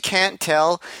honestly can't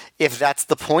tell if that's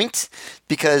the point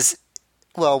because,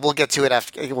 well, we'll get to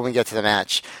it when we get to the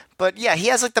match. But yeah, he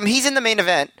has he's in the main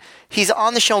event. He's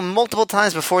on the show multiple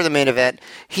times before the main event.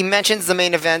 He mentions the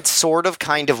main event sort of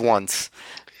kind of once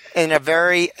in a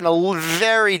very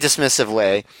dismissive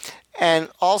way. And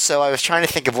also, I was trying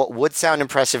to think of what would sound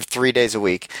impressive 3 days a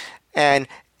week. And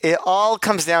it all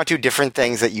comes down to different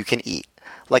things that you can eat.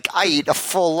 Like, I eat a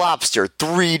full lobster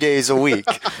 3 days a week.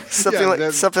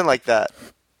 Something like that.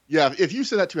 Yeah, if you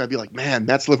said that to me, I'd be like, man,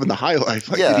 that's living the high life.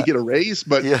 Like, did he get a raise?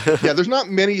 But yeah, there's not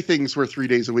many things where 3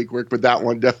 days a week work, but that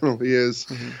one definitely is.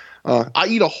 Mm-hmm. I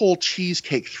eat a whole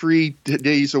cheesecake 3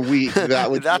 days a week.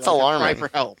 That's alarming. For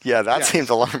help. Yeah, that seems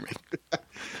alarming.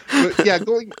 But yeah,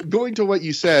 going to what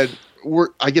you said,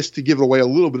 I guess to give away a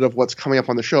little bit of what's coming up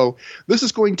on the show, this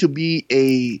is going to be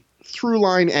a through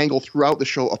line angle throughout the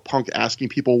show of Punk asking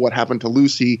people what happened to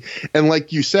Lucy. And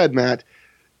like you said, Matt,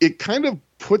 it kind of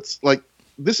puts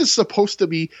this is supposed to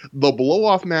be the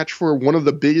blow-off match for one of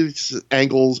the biggest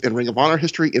angles in Ring of Honor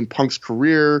history in Punk's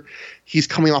career. He's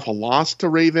coming off a loss to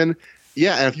Raven.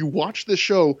 Yeah, and if you watch this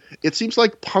show, it seems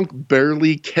like Punk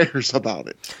barely cares about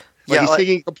it. He's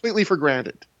taking it completely for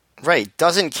granted. Right,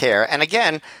 doesn't care. And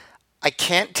again, I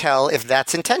can't tell if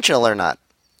that's intentional or not.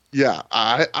 Yeah,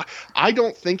 I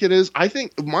don't think it is. I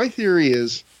think my theory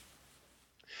is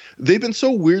they've been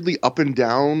so weirdly up and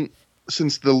down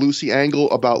since the Lucy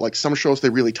angle about some shows they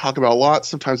really talk about a lot.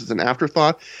 Sometimes it's an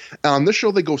afterthought. On this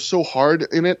show, they go so hard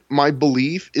in it. My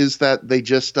belief is that they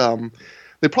just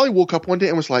they probably woke up one day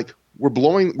and was like, we're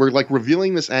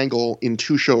revealing this angle in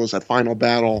 2 shows at Final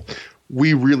Battle.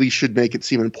 We really should make it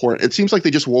seem important. It seems like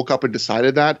they just woke up and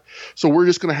decided that. So we're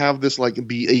just going to have this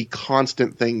be a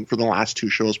constant thing for the last 2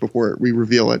 shows before we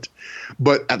reveal it.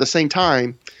 But at the same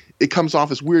time, it comes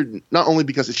off as weird, not only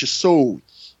because it's just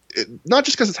not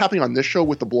just because it's happening on this show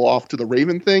with the blow off to the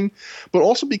Raven thing, but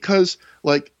also because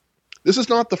this is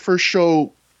not the first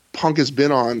show Punk has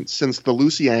been on since the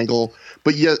Lucy angle,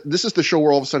 but yet this is the show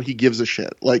where all of a sudden he gives a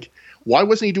shit. Why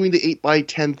wasn't he doing the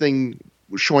 8x10 thing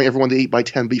showing everyone the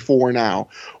 8x10 before now?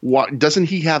 What doesn't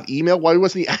he have email? Why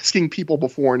wasn't he asking people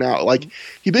before now? Like,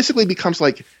 he basically becomes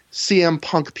like CM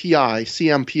Punk PI,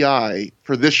 CMPI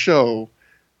for this show,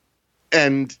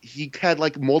 and he had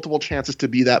like multiple chances to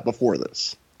be that before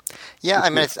this. Yeah, I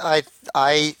mean,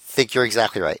 I think you're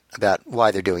exactly right about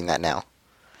why they're doing that now.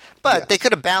 But they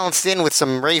could have balanced in with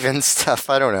some Raven stuff.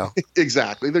 I don't know.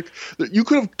 Exactly. You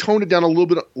could have toned it down a little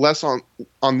bit less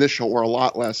on this show, or a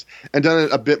lot less, and done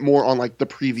it a bit more on like the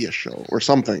previous show or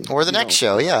something, or the next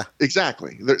show. Yeah,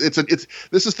 exactly. This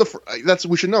is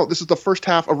we should know this is the first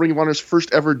half of Ring of Honor's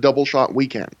first ever double shot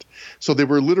weekend. So they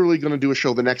were literally going to do a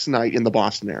show the next night in the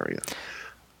Boston area.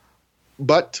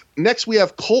 But next we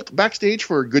have Colt backstage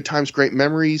for Good Times, Great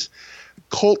Memories.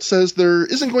 Colt says there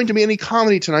isn't going to be any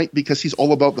comedy tonight because he's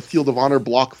all about the Field of Honor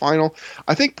block final.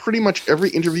 I think pretty much every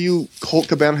interview Colt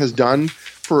Cabana has done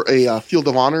for a Field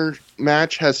of Honor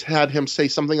match has had him say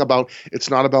something about it's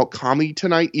not about comedy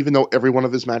tonight, even though every one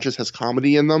of his matches has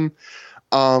comedy in them.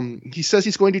 He says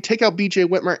he's going to take out BJ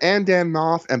Whitmer and Dan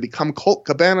Maff and become Colt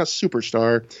Cabana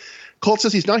superstar. Colt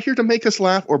says he's not here to make us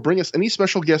laugh or bring us any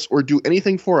special guests or do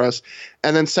anything for us.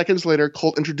 And then seconds later,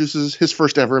 Colt introduces his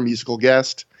first ever musical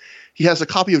guest. He has a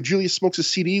copy of Julius Smokes'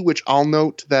 CD, which I'll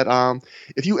note that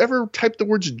if you ever type the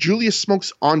words Julius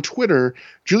Smokes on Twitter,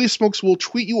 Julius Smokes will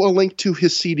tweet you a link to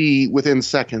his CD within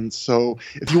seconds. So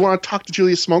if you want to talk to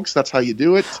Julius Smokes, that's how you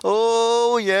do it.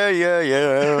 Oh,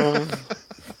 yeah.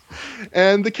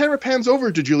 And the camera pans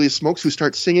over to Julius Smokes, who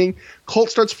starts singing. Colt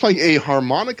starts playing a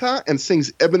harmonica and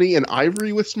sings Ebony and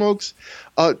Ivory with Smokes.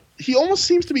 He almost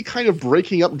seems to be kind of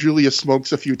breaking up Julius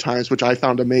Smokes a few times, which I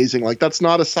found amazing. Like, that's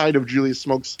not a side of Julius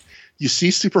Smokes you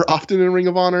see super often in Ring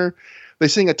of Honor. They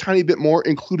sing a tiny bit more,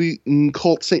 including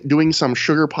Colt doing some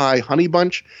Sugar Pie Honey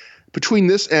Bunch. Between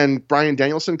this and Bryan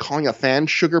Danielson calling a fan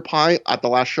Sugar Pie at the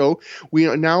last show, we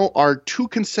now are 2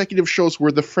 consecutive shows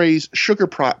where the phrase Sugar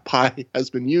Pie has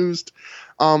been used.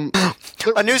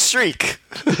 A new streak.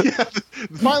 Yeah,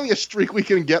 finally a streak we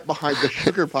can get behind, the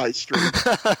Sugar Pie streak.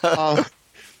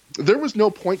 There was no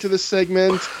point to this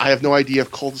segment. I have no idea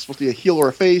if Colt is supposed to be a heel or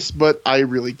a face, but I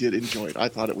really did enjoy it. I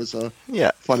thought it was a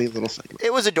funny little segment.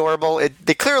 It was adorable.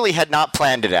 They clearly had not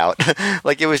planned it out.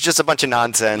 Like, it was just a bunch of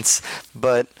nonsense.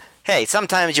 But hey,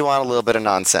 sometimes you want a little bit of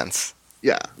nonsense.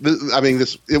 Yeah,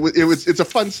 it's a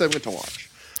fun segment to watch.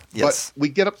 Yes. But we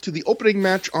get up to the opening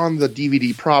match on the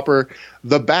DVD proper.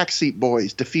 The Backseat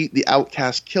Boys defeat the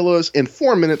Outcast Killers in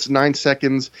 4 minutes 9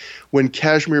 seconds when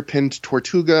Kashmir pinned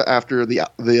Tortuga after the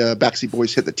Backseat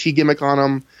Boys hit the T gimmick on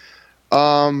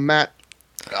him. Matt,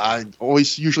 I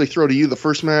always usually throw to you the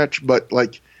first match, but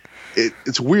like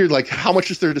it's weird. Like, how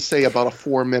much is there to say about a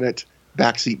 4-minute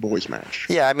Backseat Boys match?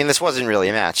 Yeah, I mean, this wasn't really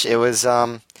a match. It was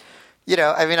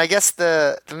I guess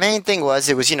the main thing was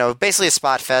it was, basically a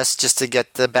spot fest just to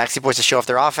get the Backseat Boys to show off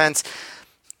their offense.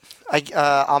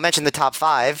 I'll mention the top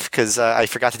 5 because I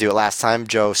forgot to do it last time.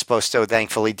 Joe Sposto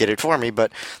thankfully did it for me,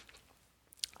 but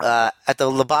at the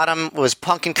bottom was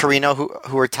Punk and Carino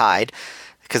who were tied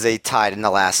because they tied in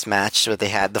the last match. So they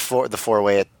had the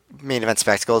four-way at Main Event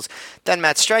Spectacles. Then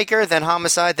Matt Striker, then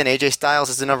Homicide, then AJ Styles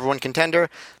is the number 1 contender.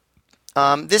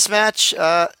 This match,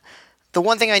 the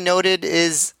one thing I noted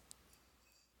is,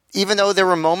 even though there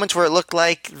were moments where it looked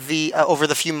like over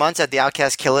the few months that the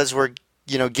Outcast Killers were,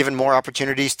 given more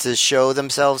opportunities to show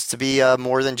themselves to be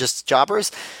more than just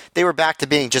jobbers, they were back to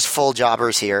being just full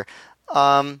jobbers here.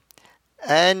 And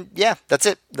yeah, that's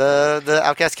it. The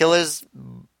Outcast Killers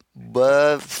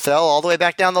fell all the way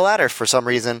back down the ladder for some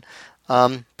reason.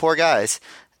 Poor guys.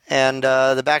 And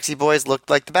the Backseat Boys looked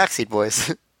like the Backseat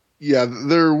Boys. Yeah,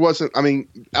 there wasn't. I mean,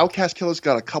 Outcast Killers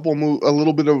got a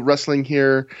little bit of wrestling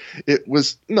here. It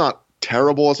was not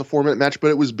terrible as a 4-minute match,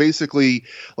 but it was basically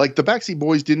like the Backseat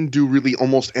Boys didn't do really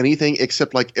almost anything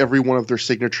except like every one of their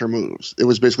signature moves. It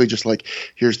was basically just like,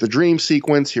 here's the dream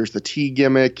sequence, here's the T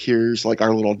gimmick, here's like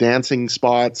our little dancing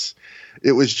spots.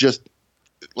 It was just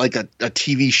like a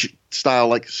TV style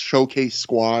like showcase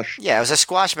squash. Yeah, it was a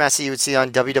squash match that you would see on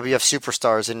WWF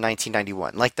Superstars in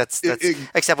 1991. Like that's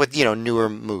except with newer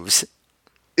moves.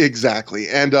 Exactly,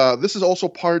 and this is also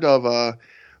part of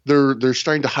they're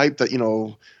starting to hype that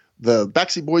the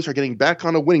Backseat Boys are getting back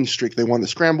on a winning streak. They won the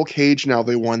Scramble Cage, now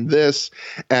they won this,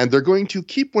 and they're going to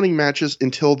keep winning matches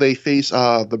until they face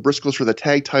the Briscoes for the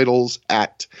tag titles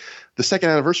at the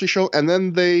 2nd anniversary show, and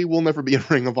then they will never be in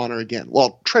Ring of Honor again.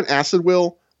 Well, Trent Acid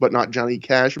will, but not Johnny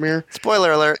Kashmere.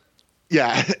 Spoiler alert.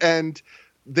 Yeah, and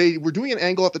they were doing an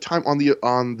angle at the time on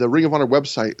the Ring of Honor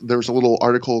website. There was a little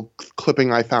article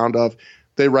clipping I found of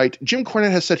They write, Jim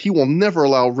Cornette has said he will never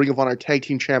allow Ring of Honor Tag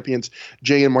Team Champions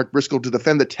Jay and Mark Briscoe to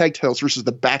defend the tag titles versus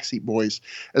the Backseat Boys,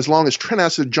 as long as Trent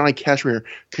Acid and Johnny Cashmere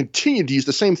continue to use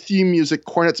the same theme music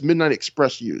Cornette's Midnight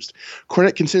Express used.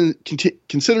 Cornette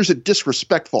considers it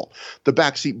disrespectful. The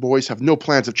Backseat Boys have no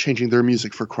plans of changing their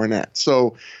music for Cornette.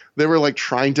 So they were like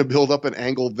trying to build up an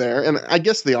angle there, and I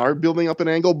guess they are building up an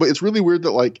angle, but it's really weird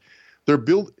that like they're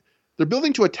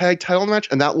building to a tag title match,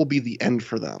 and that will be the end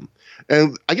for them.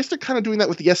 And I guess they're kind of doing that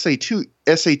with the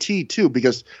SAT too,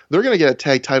 because they're going to get a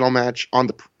tag title match on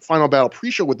the Final Battle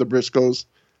pre-show with the Briscoes,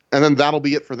 and then that'll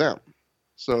be it for them.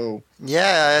 So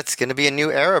yeah, it's going to be a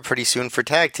new era pretty soon for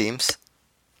tag teams.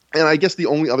 And I guess the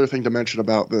only other thing to mention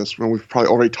about this, when we've probably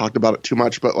already talked about it too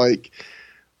much, but like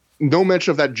no mention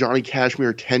of that Johnny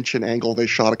Cashmere tension angle they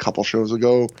shot a couple shows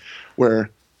ago, where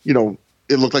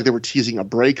it looked like they were teasing a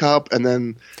breakup, and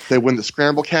then they win the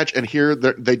scramble catch, and here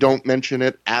they don't mention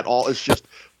it at all. It's just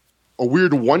a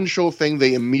weird one-show thing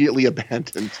they immediately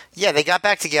abandoned. Yeah, they got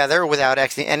back together without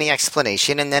any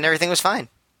explanation, and then everything was fine.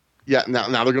 Yeah, now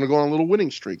they're going to go on a little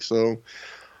winning streak. So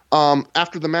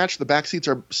after the match, the Backseats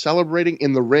are celebrating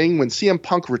in the ring when CM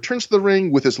Punk returns to the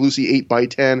ring with his Lucy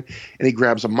 8x10, and he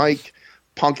grabs a mic.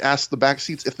 Punk asks the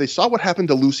Backseats if they saw what happened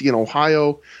to Lucy in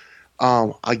Ohio.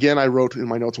 Again, I wrote in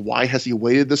my notes, why has he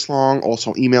waited this long?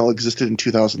 Also, email existed in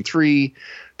 2003.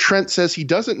 Trent says he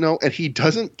doesn't know and he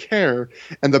doesn't care,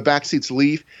 and the Backseats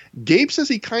leave. Gabe says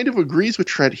he kind of agrees with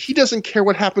Trent. He doesn't care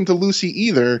what happened to Lucy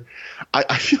either.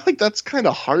 I feel like that's kind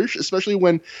of harsh, especially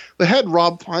when they had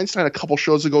Rob Feinstein a couple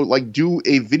shows ago like do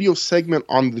a video segment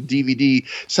on the DVD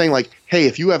saying like, hey,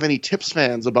 if you have any tips,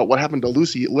 fans, about what happened to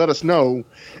Lucy, let us know.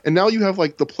 And now you have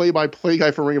like the play-by-play guy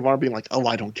for Ring of Honor being like, oh,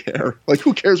 I don't care. Like,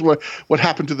 who cares what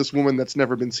happened to this woman that's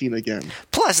never been seen again?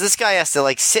 Plus, this guy has to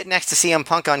like sit next to CM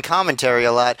Punk on commentary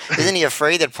a lot. Isn't he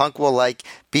afraid that Punk will like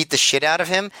beat the shit out of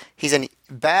him? He's a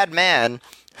bad man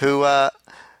who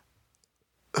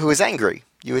is angry,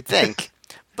 you would think.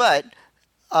 But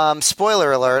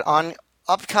spoiler alert, on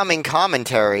upcoming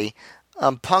commentary,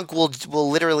 Punk will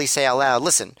literally say out loud,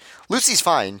 "Listen, Lucy's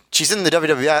fine. She's in the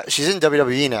WWE. She's in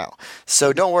WWE now,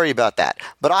 so don't worry about that.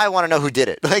 But I want to know who did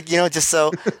it. Like, just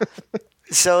so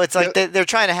it's like they're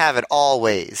trying to have it all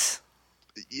ways."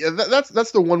 Yeah,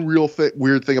 that's the one real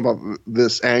weird thing about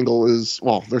this angle is,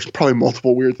 well, there's probably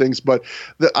multiple weird things, but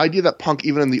the idea that Punk,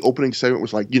 even in the opening segment,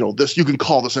 was like, this, you can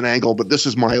call this an angle, but this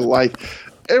is my life.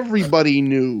 Everybody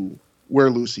knew where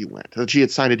Lucy went, that she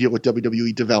had signed a deal with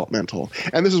WWE Developmental.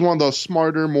 And this is one of those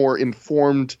smarter, more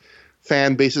informed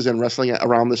fan bases in wrestling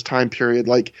around this time period.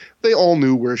 Like, they all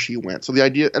knew where she went. So the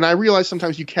idea, and I realize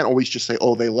sometimes you can't always just say,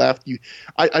 oh, they left.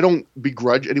 I don't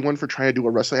begrudge anyone for trying to do a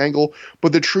wrestling angle,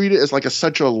 but to treat it as like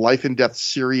such a life and death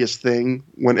serious thing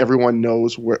when everyone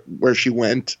knows where she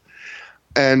went.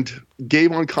 And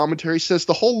Gabe on commentary says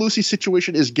the whole Lucy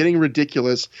situation is getting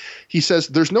ridiculous. He says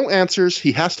there's no answers.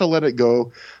 He has to let it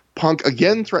go. Punk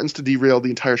again threatens to derail the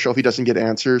entire show if he doesn't get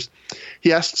answers.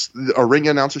 He asks a ring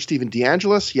announcer, Steven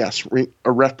DeAngelis. He asks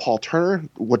a ref, Paul Turner.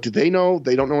 What do they know?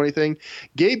 They don't know anything.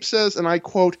 Gabe says, and I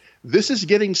quote, "This is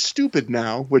getting stupid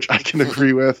now," which I can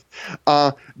agree with.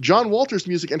 John Walters'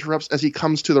 music interrupts as he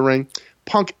comes to the ring.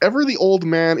 Punk, ever the old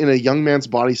man in a young man's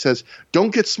body, says,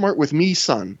 "Don't get smart with me,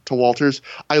 son," to Walters.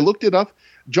 I looked it up.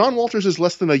 John Walters is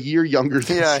less than a year younger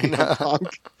than CM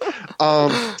Punk.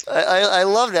 I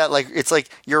love that. Like, it's like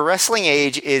your wrestling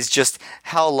age is just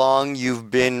how long you've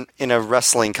been in a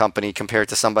wrestling company compared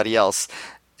to somebody else.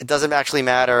 It doesn't actually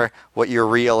matter what your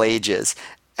real age is.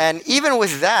 And even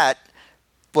with that,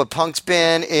 Punk's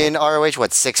been in ROH,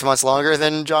 6 months longer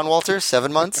than John Walters?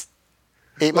 7 months?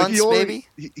 8 months, maybe?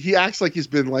 He acts like he's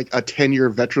been like a 10-year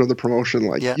veteran of the promotion.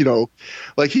 Like,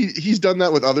 like he's done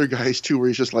that with other guys too, where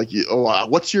he's just like,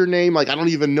 what's your name? Like, I don't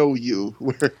even know you.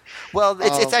 Well,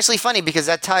 it's actually funny because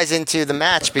that ties into the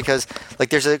match because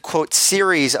like there's a quote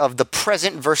series of the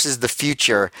present versus the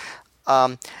future.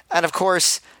 And of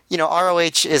course,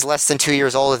 ROH is less than 2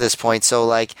 years old at this point. So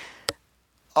like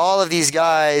all of these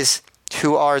guys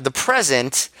who are the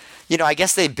present, I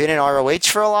guess they've been in ROH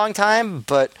for a long time,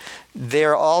 but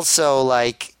they're also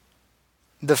like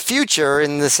the future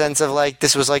in the sense of like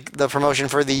this was like the promotion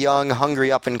for the young,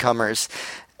 hungry up and comers.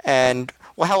 And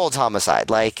how old's Homicide?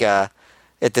 Like at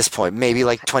this point, maybe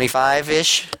like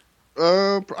 25-ish.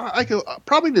 I could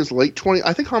probably in his late 20s.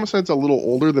 I think Homicide's a little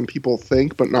older than people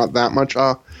think, but not that much.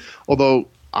 Although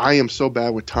I am so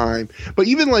bad with time. But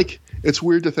even like it's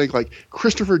weird to think like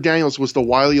Christopher Daniels was the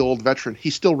wily old veteran.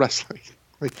 He's still wrestling.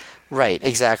 Right,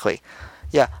 exactly.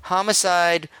 Yeah,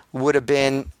 Homicide would have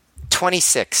been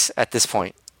 26 at this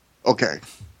point. Okay.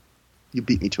 You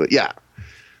beat me to it. Yeah.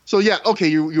 So yeah, okay,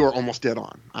 you are almost dead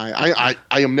on. I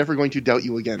am never going to doubt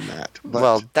you again, Matt. But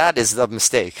Well, that is the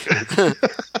mistake.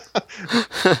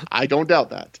 I don't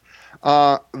doubt that.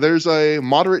 There's a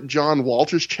moderate John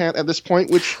Walters chant at this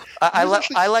point, which I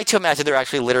like to imagine they're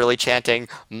actually literally chanting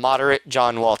moderate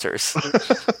John Walters.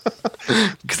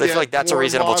 Because I feel like that's a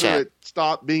reasonable chant.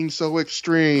 Stop being so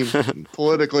extreme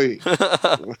politically.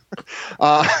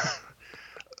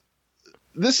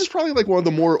 This is probably like one of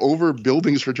the more over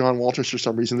buildings for John Walters for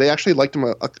some reason. They actually liked him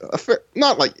a fair,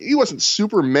 not like he wasn't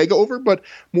super mega over, but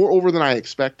more over than I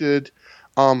expected.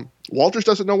 Walters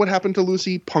doesn't know what happened to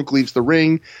Lucy. Punk leaves the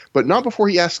ring, but not before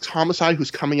he asks Homicide,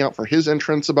 who's coming out for his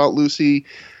entrance, about Lucy.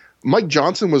 Mike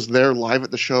Johnson was there live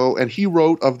at the show, and he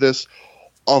wrote of this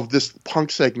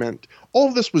Punk segment. All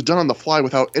of this was done on the fly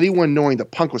without anyone knowing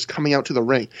that Punk was coming out to the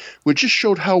ring, which just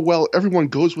showed how well everyone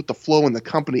goes with the flow in the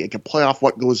company and can play off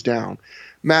what goes down.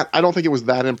 Matt, I don't think it was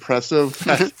that impressive.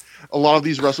 A lot of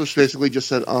these wrestlers basically just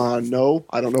said, no,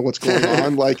 I don't know what's going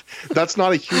on. Like, that's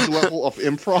not a huge level of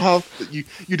improv.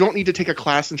 You don't need to take a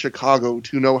class in Chicago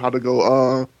to know how to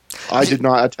go, I did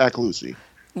not attack Lucy.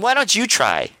 Why don't you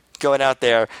try going out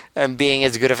there and being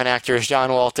as good of an actor as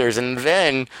John Walters, and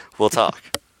then we'll talk.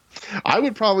 I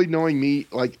would probably, knowing me,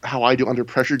 like how I do under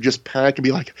pressure, just panic and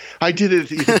be like, I did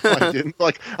it, even if I didn't.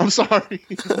 Like, I'm sorry.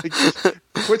 Like, just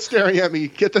quit staring at me.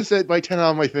 Get this 8x10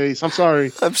 out of my face. I'm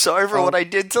sorry. I'm sorry for what I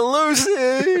did to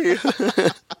Lucy.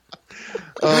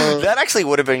 That actually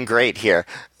would have been great here.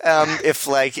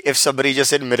 If somebody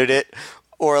just admitted it,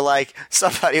 or like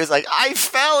somebody was like, I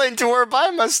fell into her by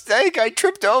mistake. I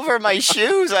tripped over my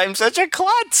shoes. I'm such a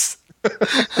klutz.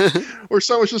 Or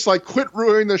someone's just like, quit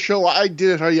ruining the show. I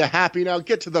did it. Are you happy now?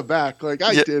 Get to the back. Like,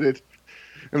 I did it.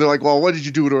 And they're like, well, what did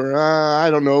you do to her?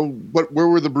 I don't know. Where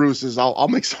were the bruises? I'll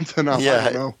make something up. Yeah. I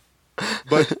don't know.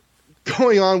 But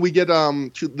going on, we get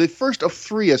to the first of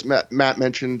three, as Matt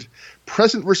mentioned,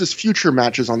 present versus future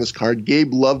matches on this card.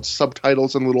 Gabe loved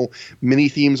subtitles and little mini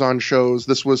themes on shows.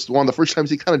 This was one of the first times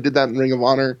he kind of did that in Ring of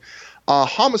Honor.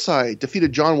 Homicide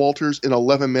defeated John Walters in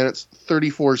 11 minutes,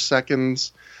 34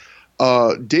 seconds.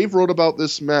 Dave wrote about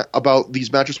about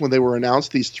these matches when they were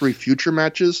announced, these three future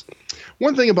matches.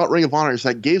 One thing about Ring of Honor is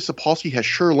that Gabe Sapolsky has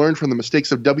sure learned from the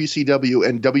mistakes of WCW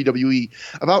and WWE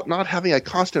about not having a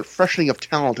constant freshening of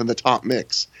talent in the top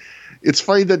mix. It's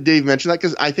funny that Dave mentioned that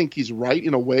because I think he's right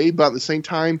in a way, but at the same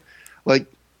time, like,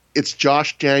 it's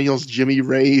Josh Daniels, Jimmy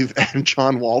Rave, and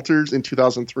John Walters in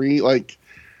 2003. Like,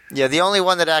 yeah, the only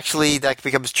one that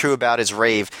becomes true about is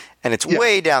Rave, and it's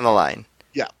way down the line.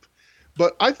 Yeah.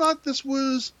 But I thought this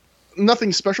was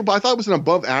nothing special, but I thought it was an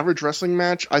above-average wrestling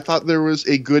match. I thought there was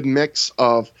a good mix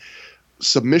of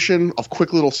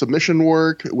quick little submission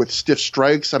work with stiff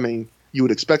strikes. I mean, you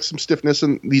would expect some stiffness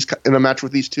in a match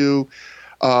with these two.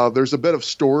 There's a bit of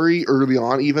story early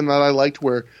on even that I liked,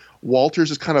 where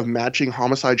Walters is kind of matching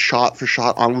Homicide shot for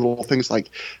shot on little things like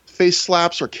face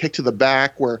slaps or kick to the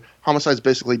back, where Homicide's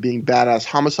basically being badass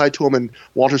Homicide to him, and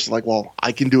Walters is like, well,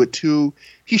 I can do it too.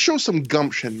 He shows some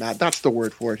gumption, Matt. That's the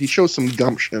word for it. He shows some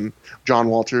gumption, John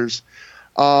Walters.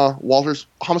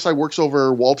 Homicide works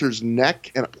over Walters'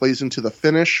 neck, and it plays into the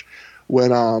finish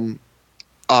when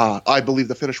I believe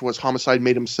the finish was Homicide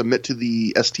made him submit to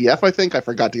the STF, I think. I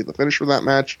forgot to get the finish for that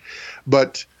match.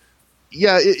 But,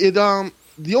 yeah,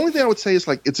 the only thing I would say is,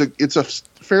 like, it's a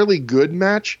fairly good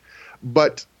match,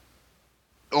 but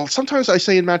sometimes I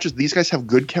say in matches these guys have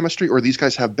good chemistry or these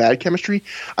guys have bad chemistry.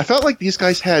 I felt like these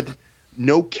guys had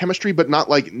no chemistry, but not,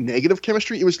 like, negative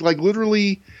chemistry. It was, like,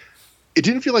 literally... It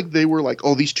didn't feel like they were like,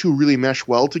 oh, these two really mesh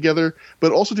well together, but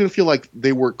it also didn't feel like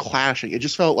they were clashing. It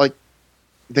just felt like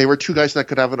they were two guys that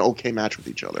could have an okay match with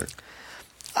each other.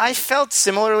 I felt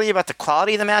similarly about the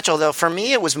quality of the match, although for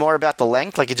me it was more about the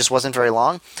length, like it just wasn't very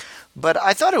long. But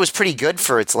I thought it was pretty good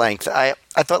for its length. I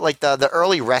thought like the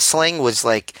early wrestling was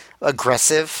like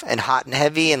aggressive and hot and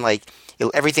heavy, and like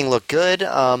everything looked good.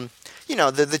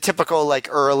 The typical like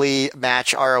early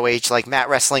match ROH like mat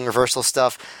wrestling reversal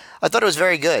stuff. I thought it was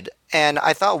very good, and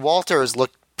I thought Walters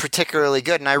looked particularly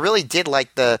good, and I really did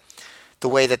like the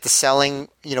way that the selling,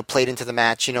 played into the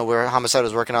match, where Homicide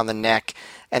was working on the neck,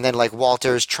 and then like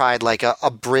Walters tried like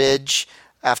a bridge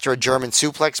after a German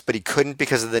suplex, but he couldn't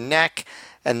because of the neck,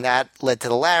 and that led to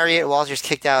the lariat. Walters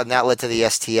kicked out, and that led to the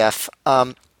STF.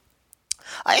 I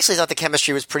actually thought the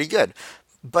chemistry was pretty good,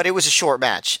 but it was a short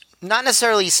match. Not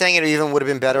necessarily saying it even would have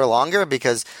been better longer,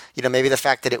 because maybe the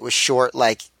fact that it was short,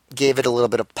 like, gave it a little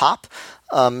bit of pop,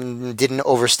 didn't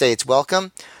overstay its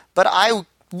welcome. But I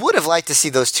would have liked to see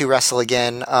those two wrestle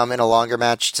again in a longer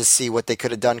match to see what they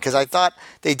could have done, because I thought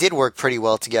they did work pretty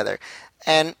well together.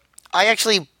 And I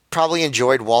actually probably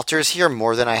enjoyed Walters here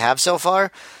more than I have so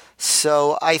far.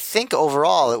 So I think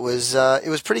overall it was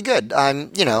pretty good.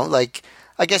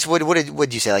 I guess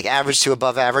would you say, like average to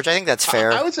above average? I think that's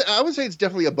fair. I would say it's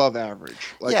definitely above average.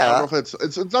 Like, Yeah. I don't know if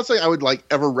it's not something I would like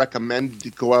ever recommend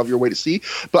to go out of your way to see,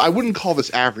 but I wouldn't call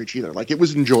this average either. Like, it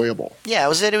was enjoyable. Yeah, it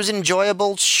was an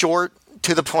enjoyable, short,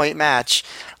 to the point match.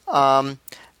 And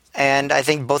I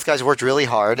think both guys worked really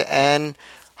hard. And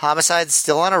Homicide's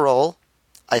still on a roll,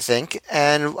 I think.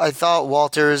 And I thought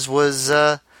Walters was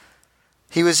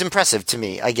he was impressive to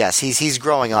me. I guess he's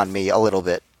growing on me a little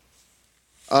bit.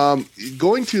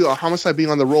 Going to Homicide being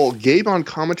on the roll, Gabe on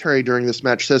commentary during this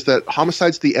match says that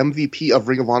Homicide's the MVP of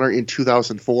Ring of Honor in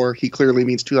 2004. He clearly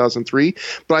means 2003,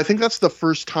 but I think that's the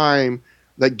first time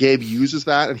that Gabe uses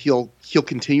that, and he'll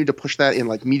continue to push that in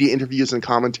like media interviews and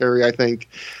commentary. I think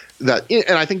that,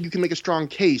 and I think you can make a strong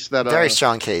case that Very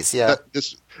strong case, yeah.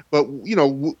 But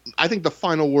I think the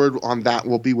final word on that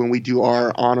will be when we do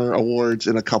our honor awards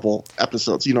in a couple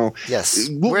episodes. Yes,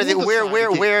 we're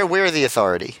the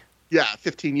authority. Yeah,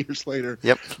 15 years later.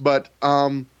 Yep. But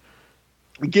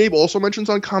Gabe also mentions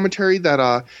on commentary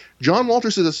that John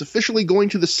Walters is officially going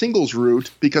to the singles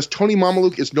route because Tony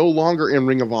Mamaluke is no longer in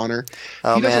Ring of Honor.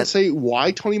 He doesn't say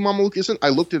why Tony Mamaluke isn't. I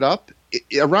looked it up.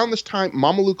 Around this time,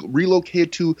 Mamaluke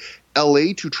relocated to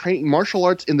L.A. to train martial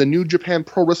arts in the New Japan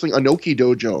Pro Wrestling Anoki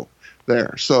Dojo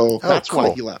there. So that's why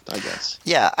he left, I guess.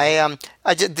 Yeah,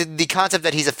 the concept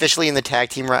that he's officially in the tag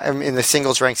team in the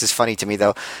singles ranks is funny to me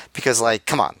though, because like,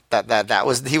 come on,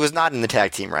 he was not in the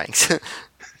tag team ranks.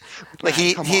 Like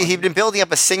he'd been building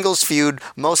up a singles feud,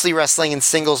 mostly wrestling in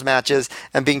singles matches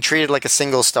and being treated like a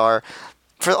single star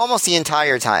for almost the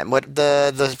entire time. What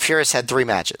the Purists had 3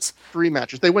 matches. 3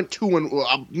 matches. They went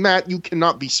 2-1. Matt, you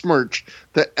cannot besmirch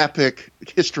the epic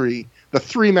history. The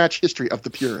 3-match history of the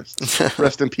Purists.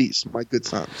 Rest in peace, my good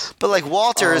sons. But like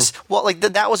Walters,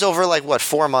 that was over like what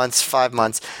 4 months, 5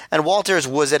 months, and Walters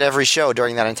was at every show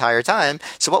during that entire time.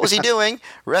 So what was he doing?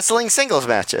 Wrestling singles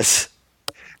matches.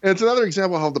 And it's another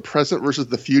example of how the present versus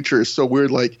the future is so weird.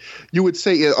 Like you would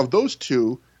say of those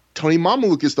two, Tony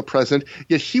Mamaluke is the present,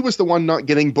 yet he was the one not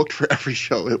getting booked for every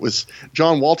show. It was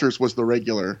John Walters was the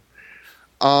regular.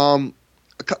 The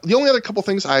only other couple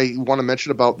things I want to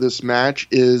mention about this match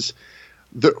is.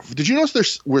 Did you notice there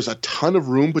was a ton of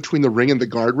room between the ring and the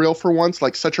guardrail for once?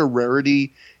 Like such a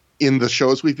rarity in the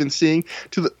shows we've been seeing.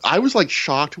 I was like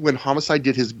shocked when Homicide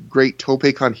did his great tope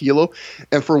con hilo,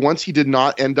 and for once he did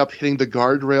not end up hitting the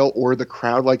guardrail or the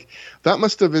crowd. Like that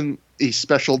must have been a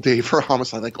special day for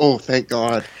Homicide. Like, oh, thank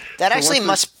God. That actually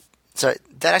must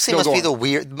be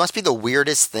the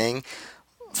weirdest thing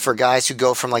for guys who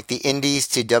go from like the indies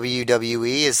to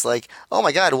WWE. Is like, oh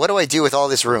my God, what do I do with all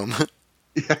this room?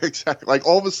 Yeah, exactly. Like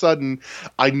all of a sudden,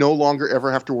 I no longer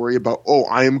ever have to worry about,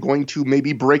 I am going to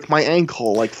maybe break my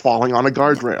ankle, like falling on a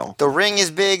guardrail. The ring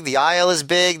is big, the aisle is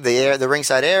big, the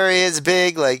ringside area is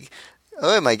big. Like,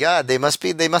 oh my God, they must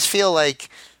feel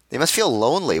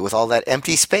lonely with all that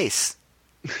empty space.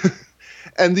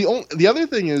 And the other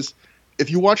thing is,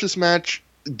 if you watch this match,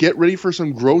 get ready for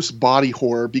some gross body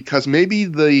horror because maybe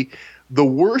the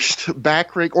worst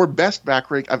back rake or best back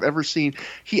rake I've ever seen,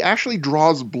 he actually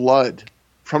draws blood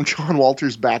from John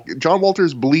Walters' back. John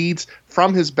Walters bleeds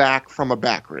from his back from a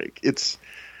back rake.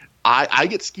 I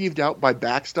get skeeved out by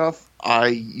back stuff. I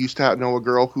used to know a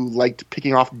girl who liked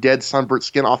picking off dead sunburnt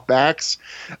skin off backs.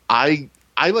 I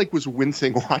was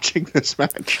wincing watching this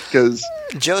match because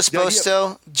Joe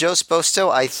Sposto.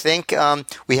 I think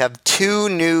we have 2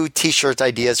 new T-shirt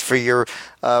ideas for your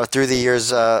through the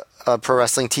years Pro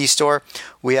Wrestling Tee Store.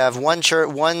 We have one shirt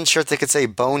that could say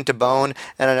 "Bone to Bone,"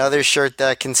 and another shirt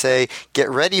that can say "Get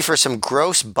ready for some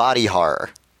gross body horror."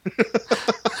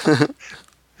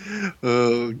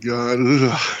 Oh God,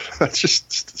 that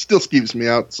just still skeeves me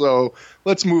out. So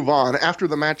let's move on. After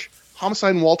the match,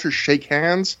 Homicide and Walters shake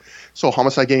hands. So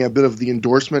Homicide getting a bit of the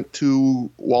endorsement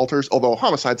to Walters, although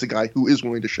Homicide's a guy who is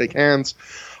willing to shake hands.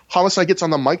 Homicide gets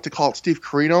on the mic to call out Steve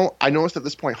Corino. I noticed at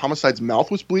this point Homicide's mouth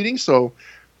was bleeding, so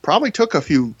probably took a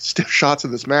few stiff shots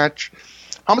in this match.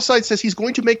 Homicide says he's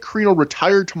going to make Corino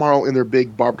retire tomorrow in their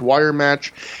big barbed wire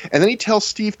match, and then he tells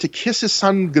Steve to kiss his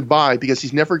son goodbye because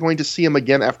he's never going to see him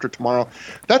again after tomorrow.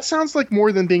 That sounds like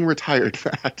more than being retired,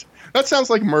 Matt. That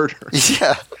sounds like murder.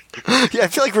 Yeah, I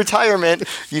feel like retirement.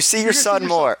 You see your son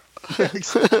more. Yeah,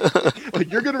 exactly.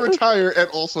 Like you're going to retire, and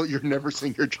also you're never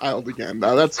seeing your child again.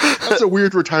 Now that's a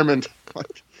weird retirement.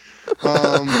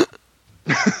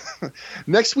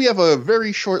 Next, we have a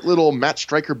very short little Matt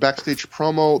Striker backstage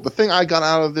promo. The thing I got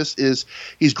out of this is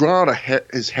he's grown out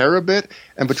his hair a bit,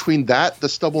 and between that, the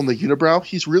stubble, and the unibrow,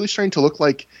 he's really starting to look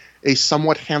like a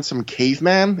somewhat handsome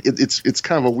caveman. It's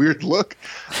kind of a weird look.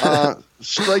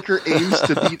 Stryker aims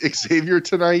to beat Xavier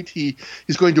tonight.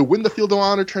 He's going to win the Field of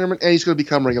Honor tournament, and he's going to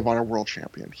become Ring of Honor World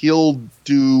Champion. He'll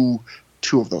do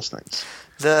two of those things.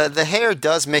 The hair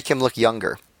does make him look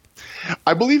younger.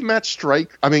 I believe I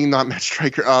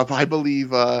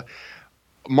believe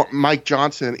Mike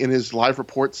Johnson in his live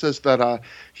report says that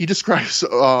he describes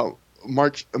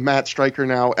Matt Stryker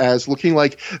now as looking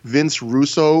like Vince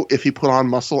Russo if he put on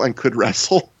muscle and could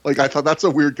wrestle. Like, I thought that's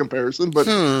a weird comparison, but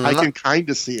I can kind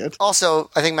of see it. Also,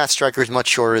 I think Matt Stryker is much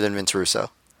shorter than Vince Russo.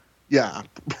 Yeah,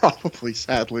 probably,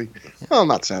 sadly. Well,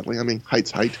 not sadly. I mean, height's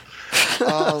height.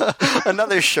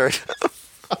 Another shirt.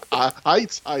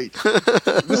 Height's height.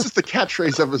 This is the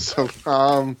catchphrase episode.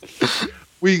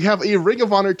 We have a Ring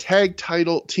of Honor tag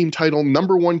team title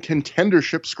 #1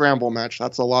 contendership scramble match.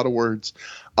 That's a lot of words.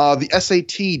 The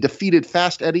SAT defeated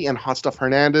Fast Eddie and Hot Stuff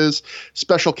Hernandez,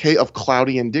 Special K of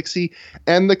Cloudy and Dixie,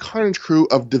 and the Carnage Crew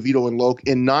of DeVito and Loke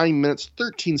in 9 minutes,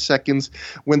 13 seconds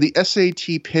when the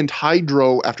SAT pinned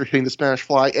Hydro after hitting the Spanish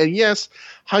Fly. And yes,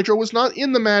 Hydro was not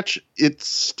in the match. It's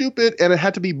stupid, and it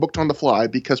had to be booked on the fly,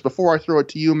 because before I throw it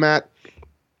to you, Matt,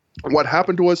 what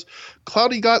happened was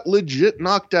Cloudy got legit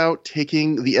knocked out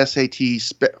taking the SAT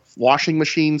washing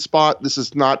machine spot. This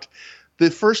is not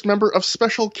the first member of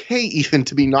Special K even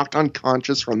to be knocked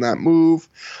unconscious from that move.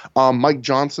 Mike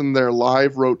Johnson there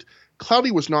live wrote,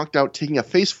 Cloudy was knocked out taking a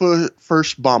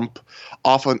face-first bump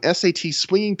off an SAT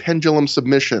swinging pendulum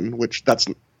submission, which that's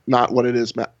not what it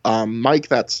is, Mike.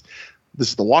 This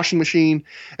is the washing machine.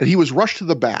 And he was rushed to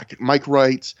the back. Mike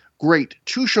writes, great.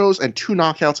 2 shows and 2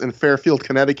 knockouts in Fairfield,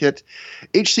 Connecticut.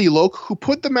 H.C. Loke, who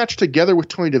put the match together with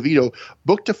Tony DeVito,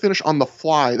 booked a finish on the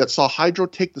fly that saw Hydro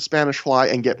take the Spanish Fly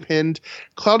and get pinned.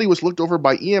 Cloudy was looked over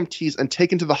by EMTs and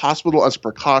taken to the hospital as a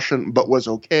precaution, but was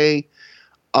okay.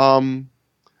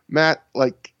 Matt,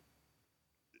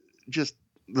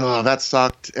 that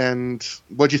sucked. And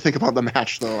what'd you think about the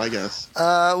match, though, I guess?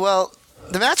 Well,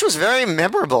 the match was very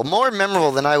memorable. More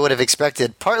memorable than I would have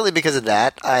expected, partly because of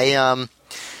that.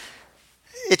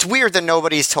 It's weird that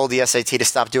nobody's told the SAT to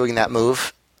stop doing that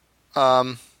move.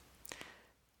 It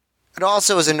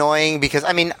also is annoying because,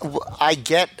 I mean, I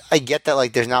get that,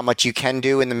 there's not much you can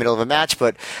do in the middle of a match,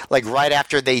 but, right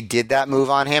after they did that move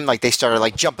on him, they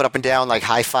started, jumping up and down,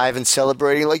 high-fiving,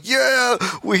 celebrating, yeah,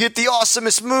 we hit the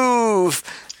awesomest move!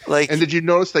 And did you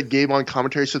notice that Gabe on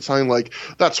commentary said something like,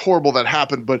 that's horrible that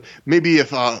happened, but maybe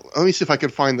if, let me see if I can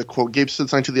find the quote. Gabe said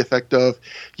something to the effect of,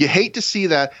 you hate to see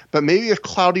that, but maybe if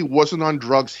Cloudy wasn't on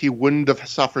drugs, he wouldn't have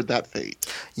suffered that fate.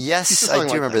 Yes, I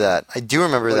do remember that. I do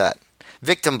remember that.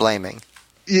 Victim blaming.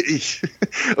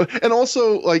 And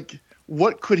also,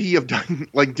 what could he have done,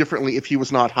 differently if he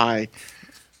was not high?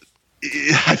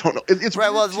 I don't know. It's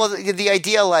right. Well, the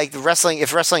idea, wrestling.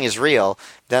 If wrestling is real,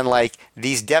 then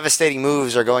these devastating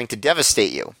moves are going to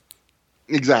devastate you.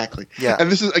 Exactly. Yeah.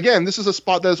 And this is a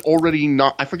spot that is already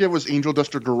not. I forget if it was Angel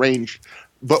Dust or Deranged,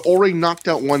 but already knocked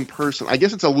out one person. I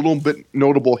guess it's a little bit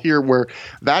notable here, where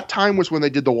that time was when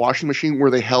they did the washing machine, where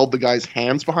they held the guy's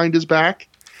hands behind his back.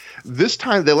 This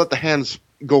time they let the hands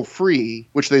go free,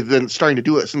 which they've been starting to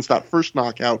do it since that first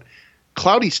knockout.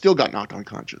 Cloudy still got knocked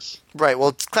unconscious. Right.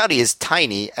 Well, Cloudy is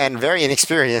tiny and very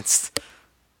inexperienced.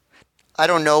 I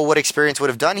don't know what experience would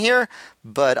have done here,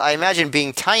 but I imagine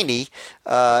being tiny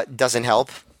doesn't help.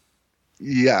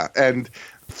 Yeah, and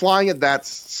flying at that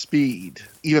speed,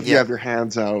 even if you have your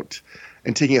hands out,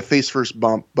 and taking a face-first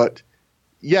bump. But,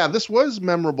 yeah, this was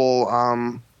memorable.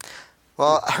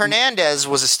 Well, Hernandez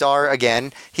was a star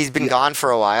again. He's been gone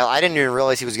for a while. I didn't even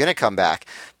realize he was going to come back.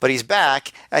 But he's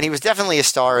back, and he was definitely a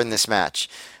star in this match.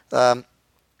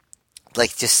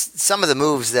 Just some of the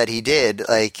moves that he did,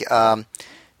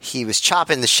 he was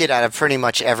chopping the shit out of pretty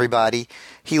much everybody.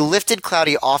 He lifted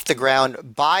Cloudy off the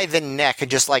ground by the neck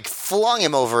and just, flung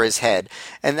him over his head.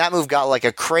 And that move got,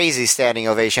 a crazy standing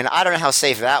ovation. I don't know how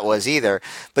safe that was either.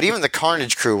 But even the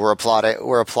Carnage Crew were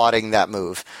applauding that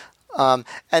move. And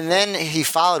then he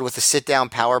followed with a sit-down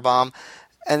powerbomb.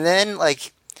 And then,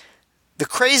 the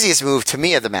craziest move to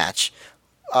me of the match,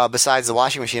 besides the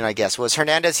washing machine, I guess, was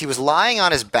Hernandez. He was lying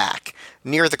on his back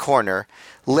near the corner,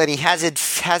 and he has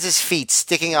his feet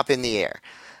sticking up in the air.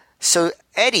 So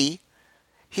Eddie,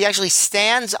 he actually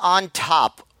stands on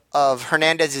top of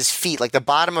Hernandez's feet, the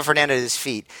bottom of Hernandez's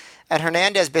feet. And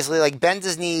Hernandez basically, bends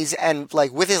his knees and,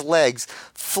 with his legs,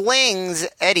 flings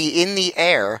Eddie in the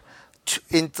air,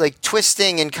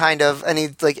 twisting and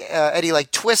Eddie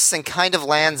twists and kind of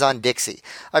lands on Dixie.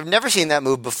 I've never seen that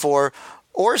move before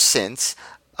or since.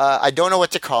 I don't know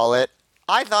what to call it.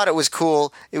 I thought it was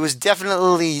cool. It was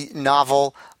definitely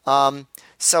novel.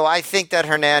 So I think that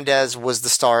Hernandez was the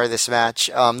star of this match.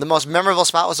 The most memorable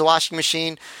spot was the washing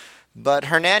machine, But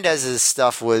Hernandez's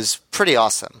stuff was pretty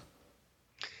awesome.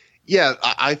 Yeah,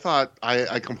 I thought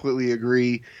I completely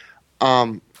agree.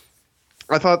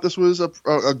 I thought this was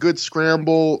a good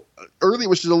scramble. Early it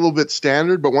was just a little bit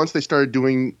standard, but once they started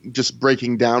doing just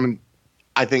breaking down,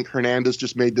 I think Hernandez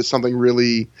just made this something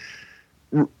really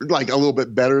like a little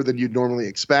bit better than you'd normally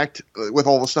expect with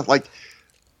all the stuff. Like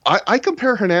I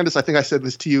compare Hernandez. I think I said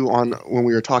this to you on when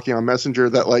we were talking on Messenger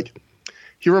that like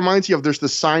he reminds you of there's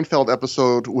this Seinfeld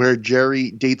episode where Jerry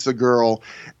dates a girl,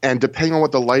 and depending on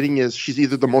what the lighting is, she's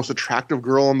either the most attractive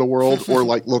girl in the world or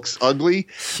like looks ugly.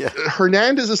 Yeah.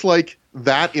 Hernandez is like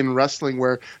that in wrestling,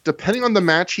 where depending on the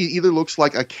match, he either looks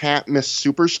like a can't miss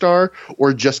superstar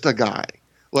or just a guy.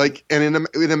 Like, and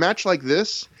in a match like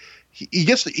this,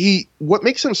 what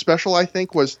makes him special, I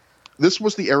think, was this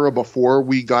was the era before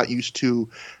we got used to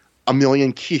a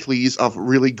million Keith Lees of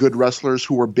really good wrestlers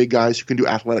who were big guys who can do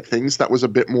athletic things. That was a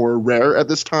bit more rare at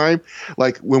this time.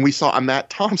 Like when we saw a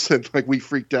Matt Thompson, like we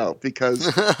freaked out because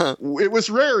it was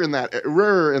rare in that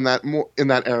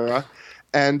era.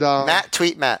 And Matt,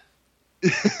 tweet Matt.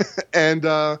 And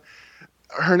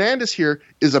Hernandez here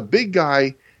is a big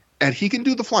guy, and he can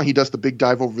do the flying. He does the big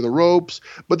dive over the ropes,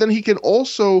 but then he can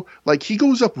also like he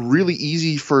goes up really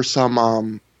easy for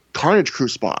some Carnage Crew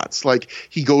spots. Like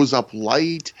he goes up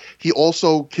light. He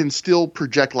also can still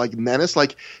project like menace.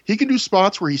 Like he can do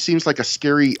spots where he seems like a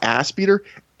scary ass beater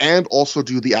and also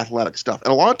do the athletic stuff.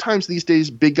 And a lot of times these days,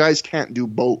 big guys can't do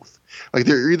both. Like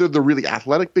they're either the really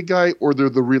athletic big guy or they're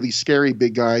the really scary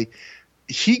big guy.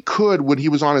 He could, when he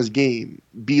was on his game,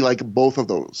 be like both of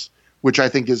those, which I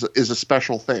think is a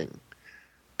special thing.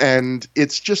 And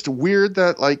it's just weird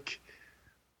that like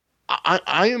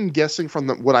I am guessing from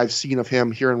what I've seen of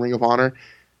him here in Ring of Honor,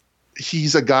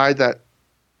 he's a guy that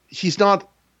he's not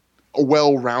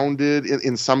well-rounded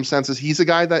in some senses. He's a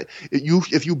guy that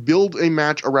if you build a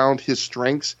match around his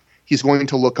strengths, he's going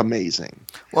to look amazing.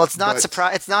 Well, it's not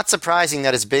surprising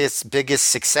that his biggest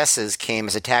successes came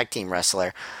as a tag team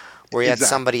wrestler, where he had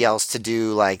somebody else to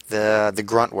do like the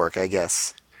grunt work, I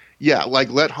guess. Yeah, like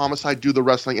let Homicide do the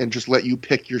wrestling and just let you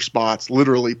pick your spots,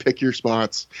 literally pick your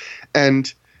spots.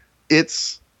 And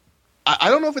I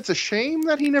don't know if it's a shame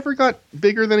that he never got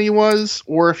bigger than he was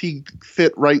or if he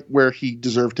fit right where he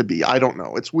deserved to be. I don't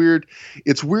know. It's weird.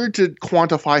 It's weird to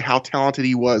quantify how talented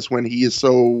he was when he is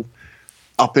so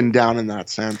up and down in that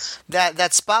sense.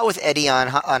 That spot with Eddie on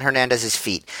Hernandez's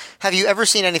feet. Have you ever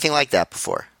seen anything like that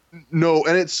before? No,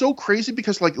 and it's so crazy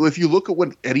because like if you look at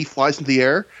when Eddie flies into the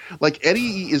air, like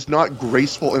Eddie is not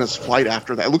graceful in his flight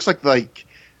after that. It looks like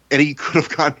Eddie could have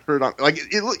gotten hurt on like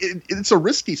it's a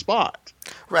risky spot.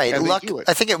 Right.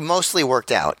 I think it mostly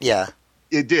worked out. Yeah.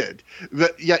 It did.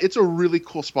 But yeah, it's a really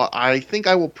cool spot. I think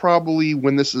I will probably,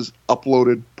 when this is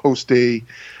uploaded, post a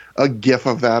GIF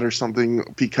of that or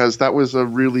something because that was a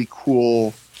really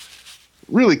cool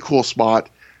spot.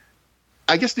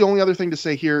 I guess the only other thing to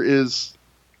say here is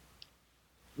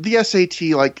the SAT,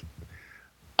 like,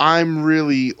 I'm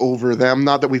really over them.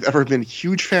 Not that we've ever been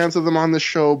huge fans of them on this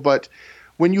show, but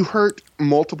when you hurt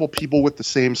multiple people with the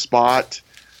same spot,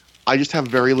 I just have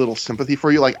very little sympathy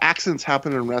for you. Like, accidents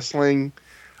happen in wrestling,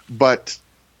 but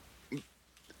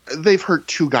they've hurt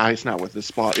two guys now with this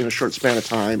spot in a short span of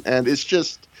time, and it's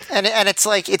just... And it's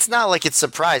like, it's not like it's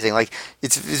surprising. Like,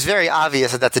 it's very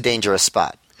obvious that that's a dangerous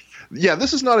spot. Yeah,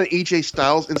 this is not an AJ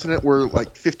Styles incident where,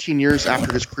 like, 15 years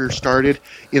after his career started,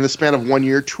 in the span of 1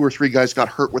 year, 2 or 3 guys got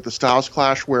hurt with the Styles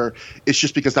Clash, where it's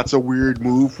just because that's a weird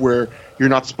move where you're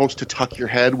not supposed to tuck your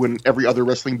head when every other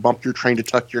wrestling bump you're trained to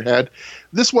tuck your head.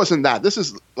 This wasn't that. This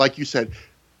is, like you said,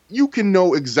 you can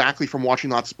know exactly from watching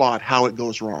that spot how it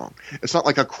goes wrong. It's not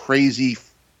like a crazy,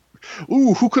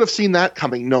 ooh, who could have seen that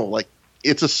coming? No, like,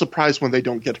 it's a surprise when they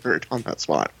don't get hurt on that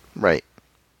spot. Right.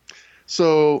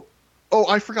 So... Oh,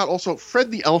 I forgot also,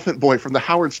 Fred the Elephant Boy from the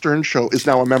Howard Stern Show is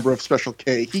now a member of Special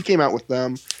K. He came out with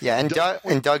them. Yeah,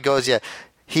 and Doug goes, yeah,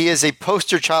 he is a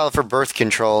poster child for birth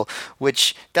control,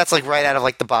 which that's like right out of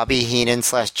like the Bobby Heenan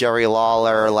 / Jerry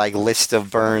Lawler like list of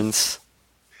burns.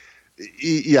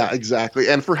 Yeah, exactly.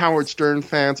 And for Howard Stern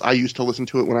fans, I used to listen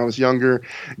to it when I was younger.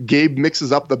 Gabe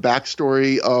mixes up the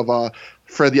backstory of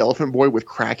Fred the Elephant Boy with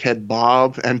Crackhead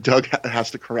Bob, and Doug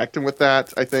has to correct him with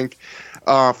that, I think.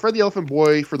 Fred the Elephant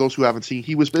Boy, for those who haven't seen,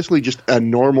 he was basically just a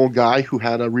normal guy who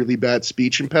had a really bad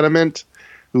speech impediment,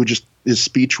 who just, his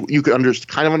speech, you could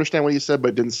kind of understand what he said, but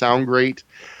it didn't sound great.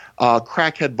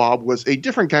 Crackhead Bob was a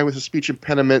different guy with a speech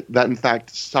impediment that, in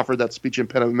fact, suffered that speech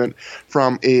impediment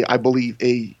from I believe,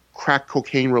 a crack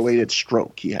cocaine-related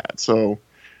stroke he had. So,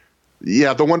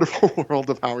 yeah, the wonderful world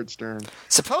of Howard Stern.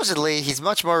 Supposedly, he's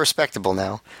much more respectable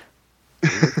now.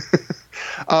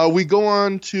 We go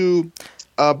on to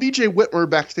BJ Whitmer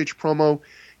backstage promo.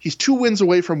 He's 2 wins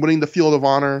away from winning the Field of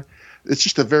Honor. It's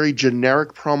just a very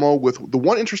generic promo with the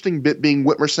one interesting bit being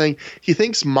Whitmer saying he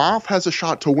thinks Moff has a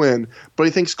shot to win, but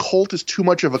he thinks Colt is too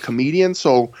much of a comedian.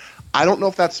 So I don't know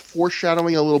if that's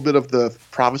foreshadowing a little bit of the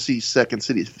Prophecy Second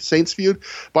City Saints feud,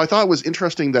 but I thought it was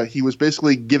interesting that he was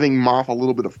basically giving Moff a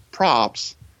little bit of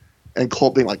props and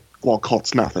Colt being like, well,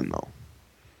 Colt's nothing though.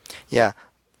 Yeah.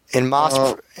 In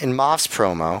Moff's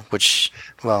promo, which,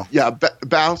 well... Yeah,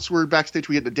 we're backstage,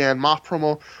 we get the Dan Moff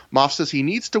promo. Moff says he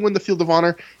needs to win the Field of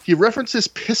Honor. He references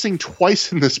pissing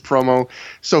twice in this promo,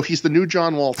 so he's the new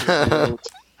John Walton.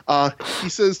 He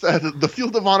says that the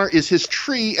Field of Honor is his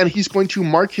tree, and he's going to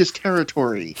mark his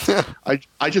territory.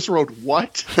 I just wrote,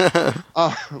 what?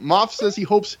 Moff says he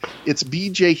hopes it's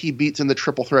BJ he beats in the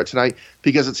triple threat tonight,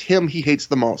 because it's him he hates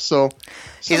the most. So,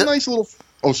 nice little...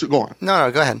 Oh, so go on. No,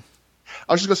 go ahead.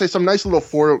 I was just going to say some nice little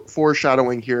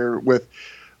foreshadowing here with,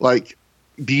 like,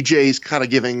 BJ's kind of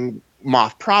giving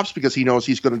Moff props because he knows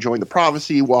he's going to join the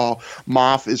Prophecy, while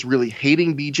Moff is really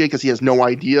hating BJ because he has no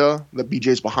idea that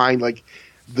BJ's behind, like,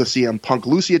 the CM Punk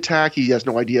Lucy attack. He has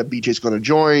no idea BJ's going to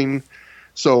join.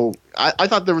 So I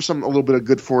thought there was a little bit of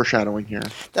good foreshadowing here.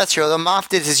 That's true. The Moff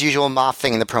did his usual Moff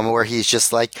thing in the promo where he's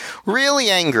just, like, really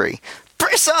angry.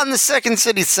 Press on the Second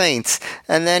City Saints!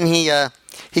 And then he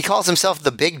calls himself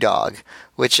the Big Dog,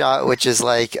 which is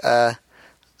like I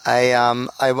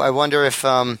wonder if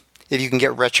you can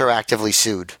get retroactively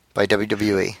sued by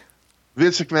WWE.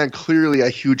 Vince McMahon clearly a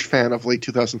huge fan of late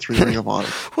 2003 Ring of Honor.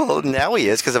 Well, now he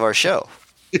is because of our show.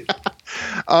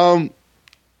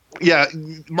 Yeah,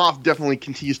 Moff definitely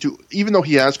continues to, even though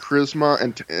he has charisma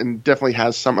and definitely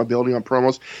has some ability on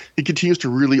promos, he continues to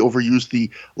really overuse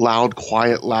the loud,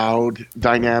 quiet, loud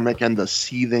dynamic and the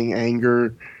seething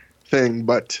anger thing.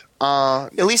 But at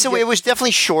least it was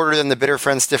definitely shorter than the Bitter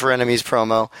Friends, Stiffer Enemies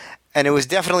promo, and it was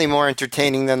definitely more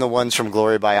entertaining than the ones from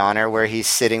Glory by Honor where he's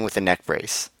sitting with a neck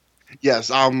brace. Yes,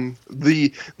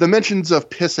 the mentions of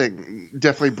pissing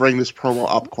definitely bring this promo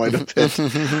up quite a bit.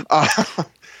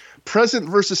 Present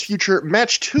versus future,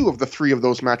 match 2 of the 3 of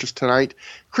those matches tonight.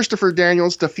 Christopher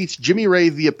Daniels defeats Jimmy Ray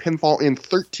via pinfall in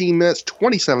 13 minutes,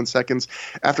 27 seconds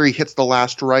after he hits the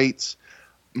last rights.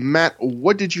 Matt,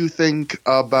 what did you think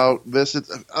about this?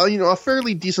 It's a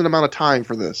fairly decent amount of time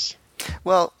for this.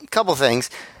 Well, a couple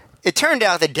things. It turned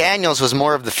out that Daniels was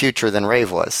more of the future than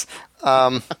Rave was.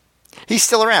 He's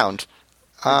still around.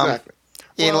 Exactly.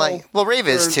 Rave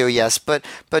is too, yes, but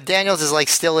Daniels is like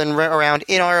still around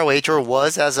in ROH, or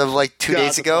was as of like 2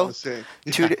 days ago.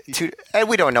 And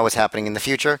we don't know what's happening in the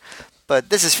future,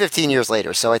 but this is 15 years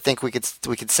later, so I think we could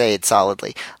say it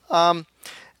solidly.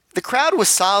 The crowd was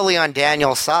solidly on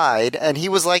Daniel's side, and he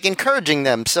was like encouraging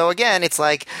them. So again, it's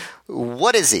like,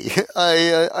 what is he?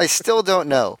 I still don't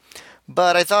know,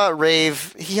 but I thought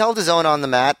Rave, he held his own on the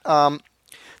mat.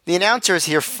 The announcers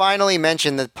here finally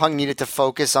mentioned that Punk needed to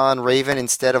focus on Raven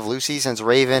instead of Lucy, since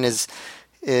Raven is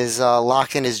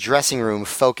locked in his dressing room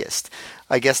focused.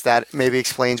 I guess that maybe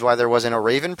explains why there wasn't a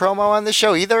Raven promo on the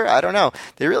show either. I don't know.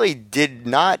 They really did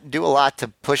not do a lot to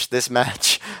push this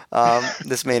match,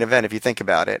 this main event, if you think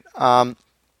about it.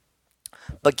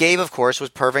 But Gabe, of course,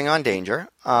 was perving on Danger.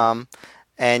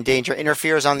 And Danger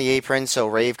interferes on the apron, so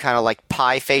Rave kind of like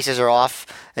pie faces her off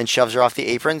and shoves her off the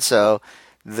apron, so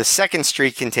the second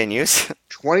streak continues.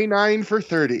 29 for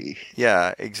 30.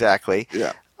 Yeah, exactly.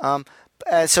 Yeah.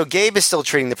 So Gabe is still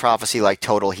treating the Prophecy like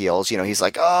total heels. He's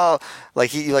like, oh,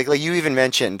 like you even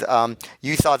mentioned,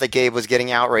 you thought that Gabe was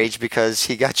getting outraged because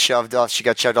he got shoved off. She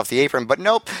got shoved off the apron, but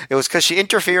nope, it was because she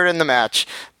interfered in the match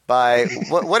by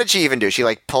what did she even do? She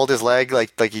like pulled his leg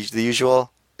like the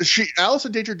usual.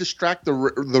 Allison Danger distract the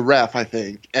ref, I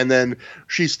think, and then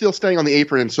she's still staying on the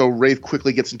apron, and so Rave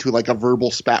quickly gets into like a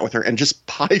verbal spat with her and just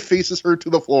pie faces her to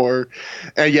the floor.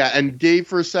 And Gabe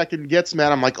for a second gets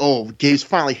mad. I'm like, oh, Gabe's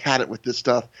finally had it with this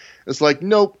stuff. It's like,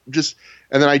 nope, just.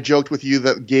 And then I joked with you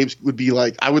that Gabe would be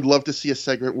like, I would love to see a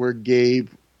segment where Gabe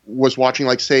was watching,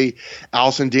 like, say,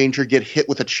 Allison Danger get hit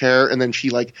with a chair, and then she,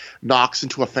 like, knocks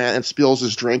into a fan and spills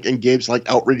his drink, and Gabe's, like,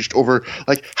 outraged over,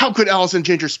 like, how could Allison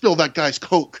Danger spill that guy's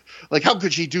Coke? Like, how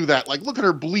could she do that? Like, look at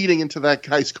her bleeding into that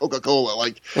guy's Coca-Cola.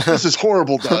 Like, this is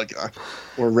horrible, Doug.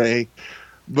 Or Ray.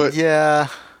 But yeah,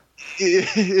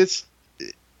 this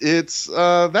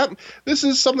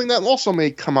is something that also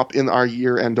may come up in our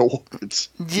year-end awards.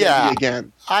 Yeah, maybe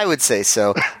again. I would say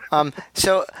so.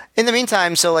 So in the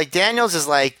meantime, like Daniels is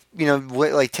like,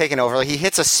 like taking over. Like he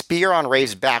hits a spear on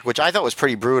Rave's back, which I thought was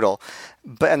pretty brutal.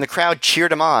 And the crowd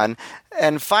cheered him on.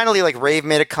 And finally, like Rave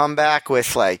made a comeback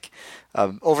with like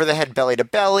over the head belly to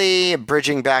belly,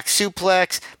 bridging back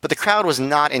suplex. But the crowd was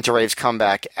not into Rave's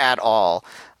comeback at all.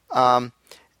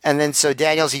 And then so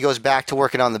Daniels, he goes back to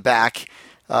working on the back,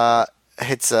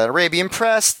 hits an Arabian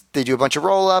press. They do a bunch of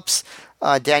roll-ups.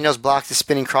 Daniels blocks the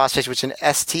spinning crossface, which is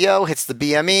an STO, hits the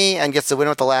BME, and gets the win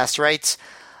with the last rights.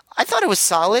 I thought it was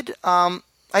solid. I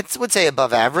would say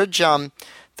above average.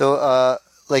 Though,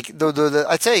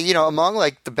 I'd say, among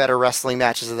like the better wrestling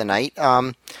matches of the night.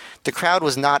 The crowd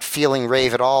was not feeling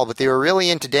Rave at all, but they were really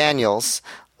into Daniels.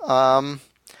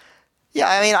 Yeah,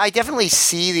 I mean, I definitely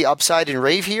see the upside in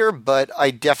Rave here, but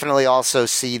I definitely also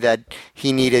see that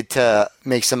he needed to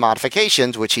make some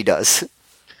modifications, which he does.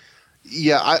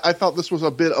 Yeah, I felt this was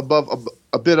a bit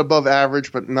above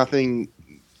average, but nothing,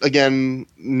 again,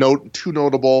 too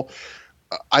notable.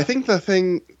 I think the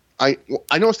thing I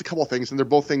noticed a couple of things, and they're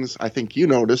both things I think you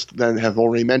noticed that have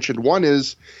already mentioned. One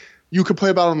is you could play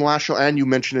about it on the last show, and you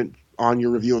mentioned it on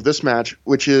your review of this match,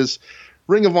 which is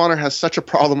Ring of Honor has such a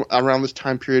problem around this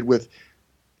time period with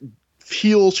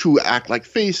heels who act like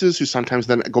faces, who sometimes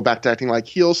then go back to acting like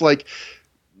heels. Like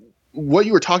what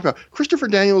you were talking about, Christopher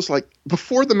Daniels, like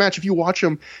before the match, if you watch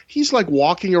him, he's like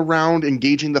walking around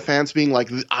engaging the fans, being like,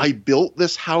 I built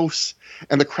this house,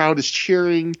 and the crowd is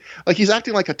cheering. Like he's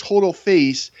acting like a total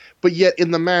face, but yet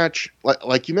in the match,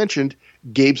 like you mentioned,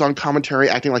 Gabe's on commentary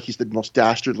acting like he's the most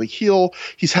dastardly heel.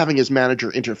 He's having his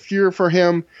manager interfere for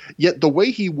him. Yet the way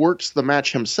he works the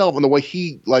match himself and the way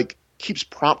he like keeps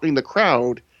prompting the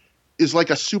crowd is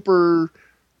like a super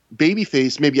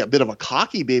babyface, maybe a bit of a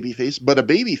cocky babyface, but a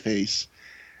babyface.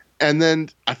 And then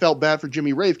I felt bad for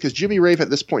Jimmy Rave because Jimmy Rave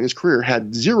at this point in his career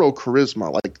had zero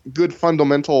charisma, like good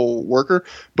fundamental worker,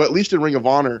 but at least in Ring of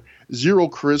Honor, zero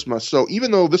charisma. So even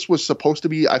though this was supposed to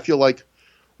be, I feel like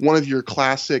one of your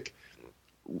classic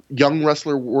young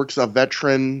wrestler works a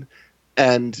veteran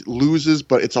and loses,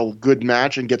 but it's a good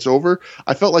match and gets over.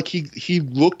 I felt like he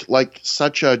looked like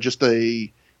such just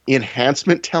a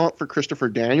enhancement talent for Christopher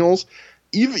Daniels.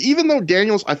 Even though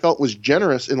Daniels, I felt, was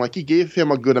generous and like he gave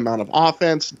him a good amount of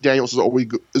offense. Daniels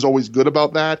is always good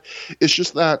about that. It's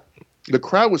just that the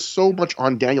crowd was so much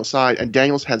on Daniels' side, and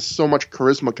Daniels had so much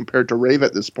charisma compared to Rave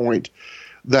at this point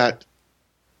that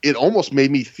it almost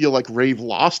made me feel like Rave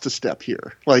lost a step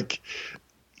here. Like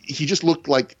he just looked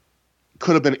like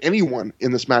could have been anyone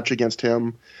in this match against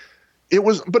him.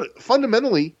 But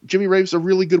fundamentally, Jimmy Rave's a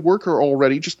really good worker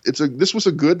already. This was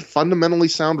a good, fundamentally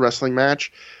sound wrestling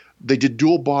match. They did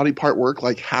dual body part work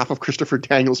like half of Christopher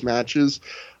Daniels' matches.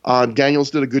 Daniels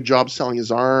did a good job selling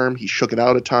his arm. He shook it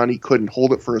out a ton. He couldn't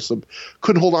hold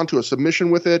on to a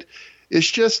submission with it. It's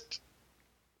just,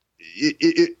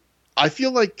 I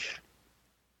feel like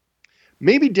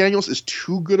maybe Daniels is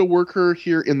too good a worker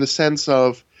here in the sense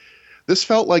of this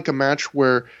felt like a match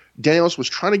where Daniels was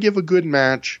trying to give a good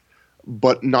match,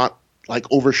 but not like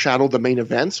overshadow the main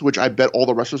events, which I bet all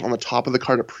the wrestlers on the top of the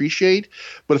card appreciate.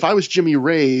 But if I was Jimmy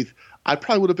Rave, I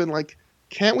probably would have been like,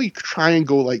 can't we try and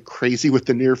go like crazy with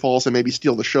the near falls and maybe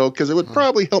steal the show? Because it would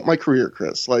probably help my career,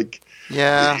 Chris. Like,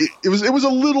 yeah, it was a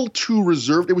little too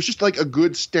reserved. It was just like a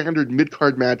good standard mid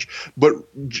card match, but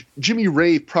Jimmy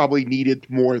Rave probably needed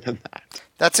more than that.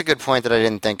 That's a good point that I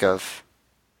didn't think of.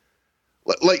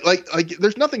 Like,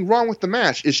 there's nothing wrong with the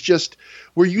match. It's just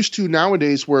we're used to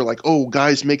nowadays where like, oh,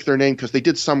 guys make their name because they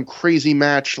did some crazy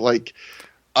match. Like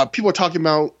people are talking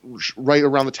about right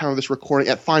around the time of this recording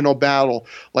at Final Battle,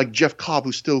 like Jeff Cobb,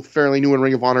 who's still fairly new in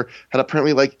Ring of Honor, had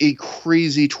apparently like a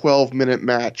crazy 12-minute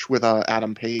match with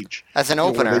Adam Page as an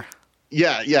opener.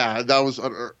 Yeah, that was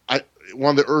one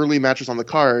of the early matches on the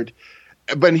card.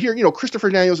 But here, Christopher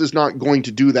Daniels is not going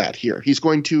to do that here. He's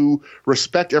going to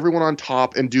respect everyone on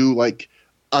top and do like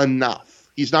enough.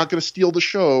 He's not going to steal the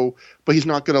show, but he's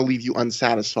not going to leave you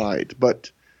unsatisfied.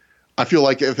 But I feel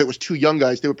like if it was two young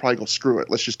guys, they would probably go, screw it,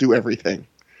 let's just do everything.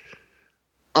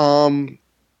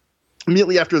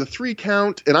 Immediately after the 3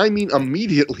 count, and I mean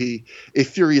immediately, a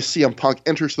furious CM Punk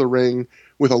enters the ring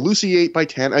with a Lucy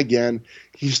 8x10 again.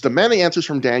 He's demanding answers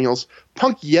from Daniels.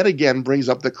 Punk yet again brings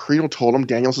up the Creedal Totem.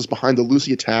 Daniels is behind the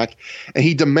Lucy attack, and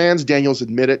he demands Daniels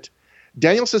admit it.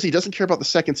 Daniels says he doesn't care about the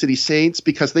Second City Saints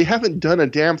because they haven't done a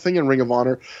damn thing in Ring of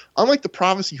Honor, unlike the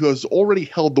Prophecy, who has already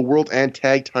held the world and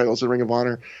tag titles in Ring of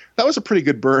Honor. That was a pretty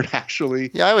good burn,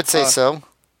 actually. Yeah, I would say so.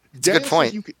 It's a good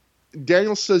point.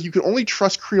 Daniels says you can only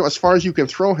trust Creedal as far as you can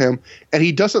throw him, and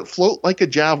he doesn't float like a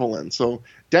javelin. So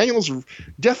Daniels,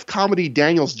 Def Comedy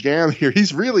Daniels jam here.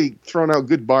 He's really thrown out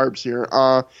good barbs here.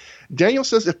 Daniels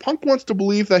says if Punk wants to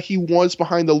believe that he was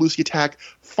behind the Lucy attack,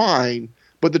 fine,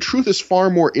 but the truth is far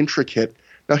more intricate.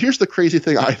 Now here's the crazy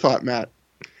thing I thought, Matt.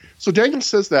 So Daniels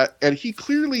says that, and he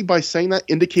clearly, by saying that,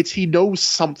 indicates he knows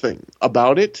something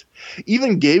about it.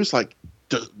 Even Gabe's like,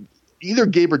 either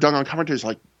Gabe or Doug on commentary is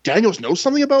like, Daniels knows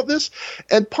something about this?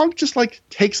 And Punk just like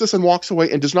takes this and walks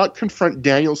away and does not confront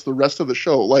Daniels the rest of the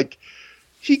show. Like,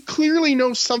 he clearly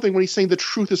knows something when he's saying the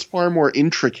truth is far more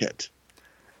intricate.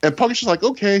 And Punk's just like,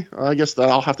 okay, I guess that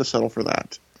I'll have to settle for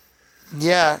that.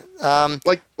 Yeah.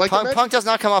 Punk does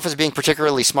not come off as being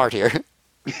particularly smart here.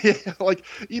 Yeah, like,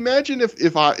 imagine if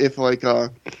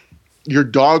your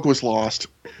dog was lost.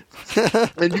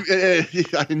 and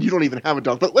you don't even have a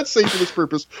dog. But let's say for this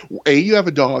purpose, A, you have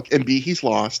a dog, and B, he's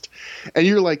lost. And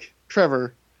you're like,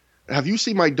 Trevor, have you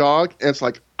seen my dog? And it's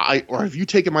like, or have you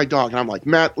taken my dog? And I'm like,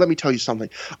 Matt, let me tell you something.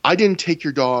 I didn't take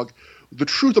your dog. The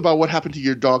truth about what happened to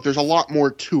your dog, there's a lot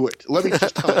more to it. Let me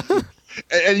just tell you.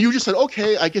 And you just said,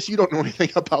 okay, I guess you don't know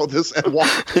anything about this, and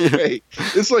walked away.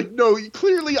 It's like, no,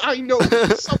 clearly I know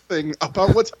something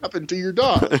about what's happened to your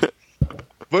dog.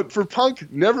 But for Punk,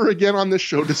 never again on this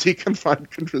show does he confront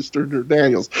Christopher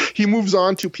Daniels. He moves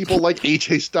on to people like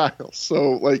AJ Styles.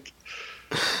 So, like,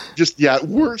 just,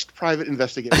 worst private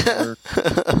investigator.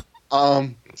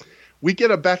 We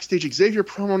get a backstage Xavier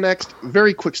promo next.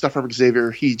 Very quick stuff from Xavier.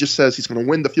 He just says he's going to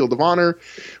win the Field of Honor.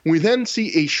 We then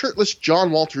see a shirtless John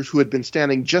Walters, who had been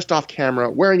standing just off camera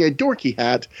wearing a dorky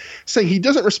hat, saying he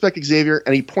doesn't respect Xavier,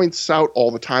 and he points out all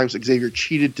the times Xavier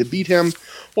cheated to beat him.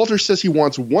 Walters says he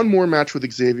wants one more match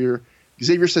with Xavier.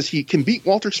 Xavier says he can beat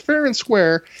Walters fair and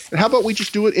square, and how about we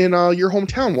just do it in your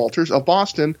hometown, Walters, of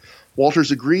Boston.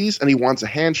 Walters agrees, and he wants a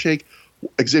handshake.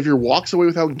 Xavier walks away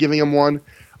without giving him one.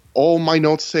 All my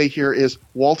notes say here is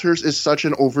Walters is such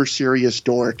an over-serious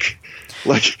dork.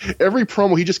 Like, every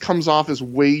promo, he just comes off as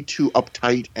way too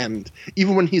uptight, and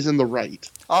even when he's in the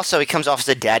right. Also, he comes off as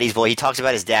a daddy's boy. He talks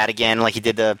about his dad again, like he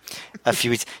did a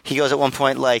few weeks. He goes at one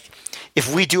point, like,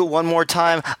 if we do it one more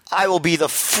time, I will be the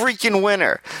freaking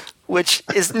winner, which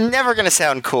is never going to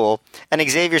sound cool. And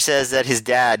Xavier says that his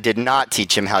dad did not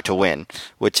teach him how to win,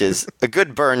 which is a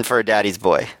good burn for a daddy's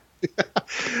boy.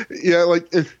 Yeah, like...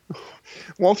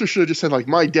 Walter should have just said, like,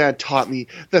 my dad taught me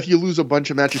that if you lose a bunch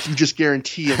of matches, you just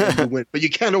guarantee it you win. But you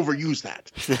can't overuse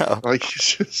that. No. Like,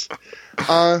 it's just...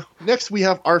 next, we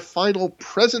have our final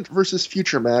present versus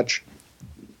future match.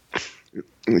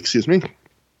 Excuse me.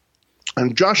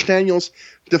 And Josh Daniels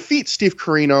defeats Steve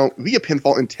Corino via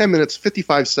pinfall in 10 minutes,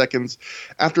 55 seconds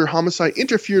after Homicide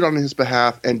interfered on his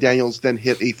behalf, and Daniels then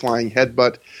hit a flying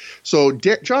headbutt. So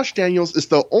Josh Daniels is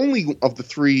the only of the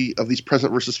three of these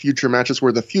present versus future matches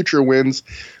where the future wins,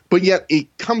 but yet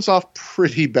it comes off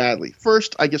pretty badly.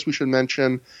 First, I guess we should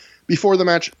mention, before the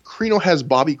match, Corino has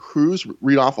Bobby Cruz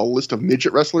read off a list of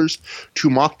midget wrestlers to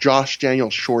mock Josh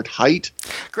Daniels' short height.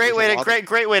 Great way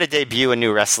to debut a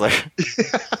new wrestler.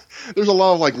 There's a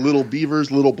lot of like little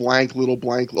beavers, little blank,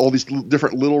 all these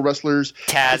different little wrestlers.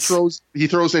 Taz. He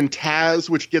throws in Taz,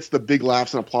 which gets the big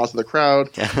laughs and applause of the crowd.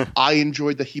 I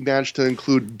enjoyed that he managed to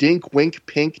include Dink, Wink,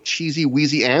 Pink, Cheesy,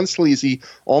 Wheezy, and Sleazy,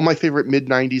 all my favorite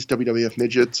mid-90s WWF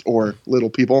midgets or little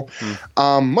people,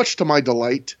 much to my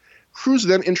delight. Cruz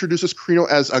then introduces Corino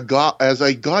as a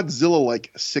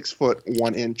Godzilla-like 6 foot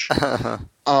 1 inch.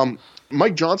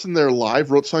 Mike Johnson there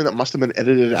live wrote something that must have been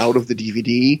edited out of the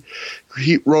DVD.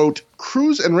 He wrote,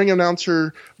 Cruz and ring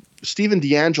announcer Steven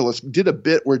DeAngelis did a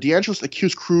bit where DeAngelis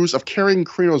accused Cruz of carrying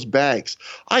Corino's bags.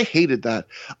 I hated that.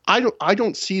 I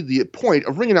don't see the point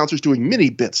of ring announcers doing mini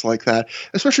bits like that,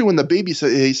 especially when the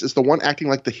babyface is the one acting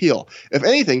like the heel. If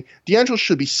anything, DeAngelis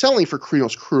should be selling for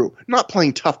Corino's crew, not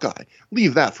playing tough guy.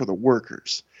 Leave that for the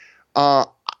workers.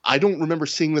 I don't remember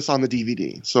seeing this on the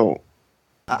DVD, so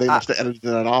they must have edited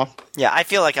that off. Yeah, I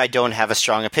feel like I don't have a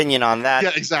strong opinion on that.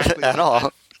 Yeah, exactly. At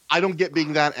all. I don't get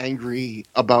being that angry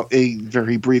about a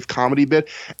very brief comedy bit.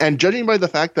 And judging by the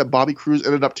fact that Bobby Cruz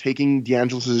ended up taking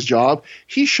DeAngelis' job,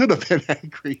 he should have been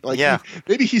angry. Like, yeah.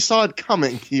 Maybe he saw it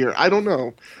coming here. I don't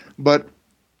know. But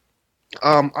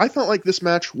I felt like this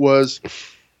match was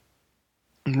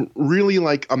really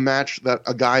like a match that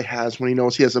a guy has when he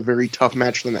knows he has a very tough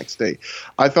match the next day.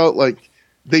 I felt like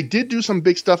they did do some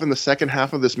big stuff in the second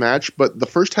half of this match, but the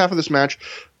first half of this match,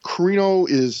 Corino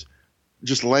is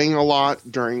just lying down a lot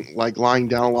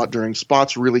during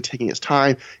spots, really taking his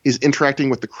time. He's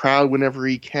interacting with the crowd whenever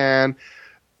he can.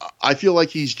 I feel like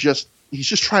he's just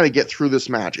trying to get through this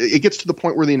match. It gets to the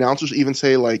point where the announcers even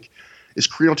say, like, is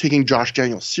Corino taking Josh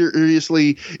Daniels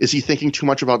seriously? Is he thinking too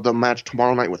much about the match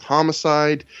tomorrow night with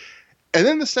Homicide? And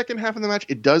then the second half of the match,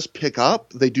 it does pick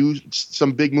up. They do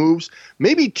some big moves,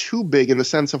 maybe too big in the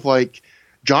sense of like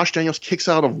Josh Daniels kicks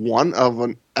out of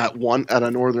at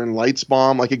a Northern Lights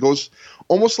bomb. Like it goes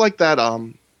almost like that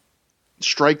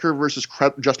Striker versus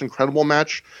Just Incredible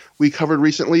match we covered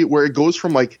recently, where it goes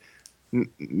from like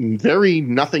very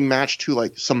nothing match to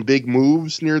like some big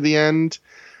moves near the end.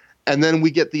 And then we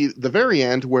get the very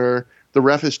end where The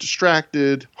ref is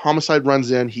distracted. Homicide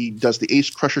runs in. He does the ace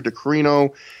crusher to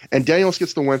Carino, and Daniels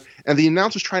gets the win. And the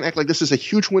announcers try and act like this is a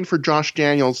huge win for Josh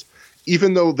Daniels,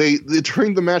 even though they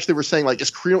during the match they were saying, like, is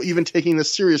Carino even taking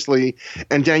this seriously?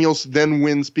 And Daniels then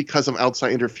wins because of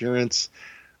outside interference.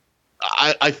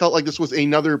 I felt like this was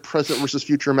another present versus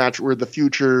future match where the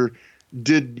future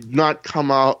did not come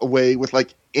out away with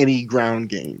like any ground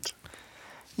gained.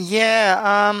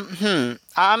 Yeah,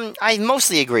 I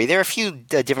mostly agree. There are a few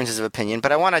differences of opinion,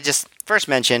 but I want to just first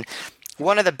mention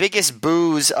one of the biggest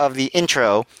boos of the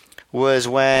intro was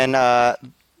when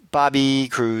Bobby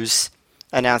Cruz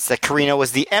announced that Carino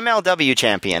was the MLW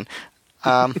champion.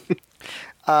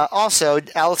 Also,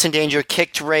 Allison Danger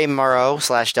kicked Ray Morrow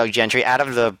 / Doug Gentry out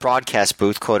of the broadcast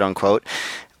booth, quote unquote,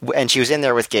 and she was in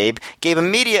there with Gabe. Gabe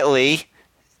immediately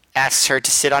asks her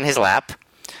to sit on his lap,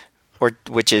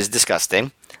 which is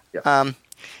disgusting. Yeah.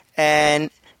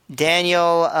 And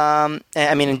Daniel,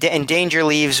 and Danger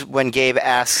leaves when Gabe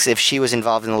asks if she was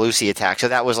involved in the Lucy attack. So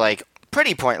that was like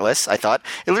pretty pointless, I thought.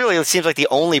 It seems like the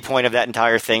only point of that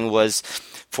entire thing was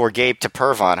for Gabe to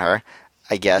perv on her,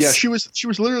 I guess. Yeah, she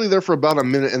was literally there for about a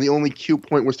minute, and the only cute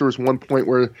point was there was one point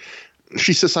where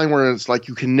she says something where it's like,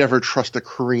 you can never trust a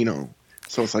Carino.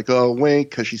 So it's like, oh, wink,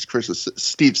 because she's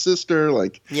Steve's sister.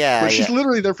 Like, yeah, but she's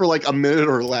literally there for like a minute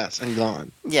or less and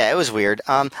gone. Yeah, it was weird.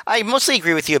 I mostly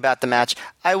agree with you about the match.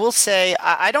 I will say,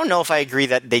 I don't know if I agree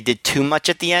that they did too much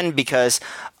at the end, because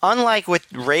unlike with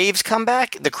Rave's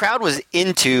comeback, the crowd was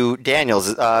into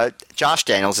Josh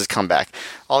Daniels' comeback.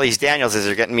 All these Danielses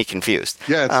are getting me confused.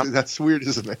 Yeah, that's weird,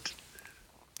 isn't it?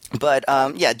 But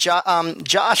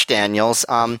Josh Daniels,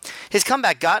 his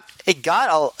comeback got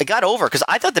over, because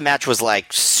I thought the match was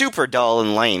like super dull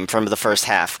and lame from the first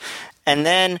half, and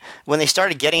then when they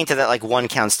started getting into that like 1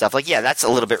 count stuff, like, yeah, that's a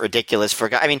little bit ridiculous for a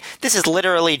guy. I mean, this is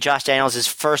literally Josh Daniels'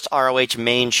 first ROH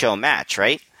main show match,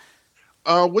 right?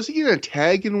 Was he in a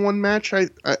tag in one match?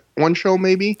 One show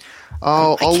maybe.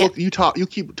 I'll look. You talk. You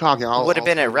keep talking. Would have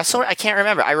been a wrestler. I can't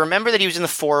remember. I remember that he was in the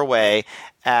 4-way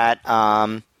at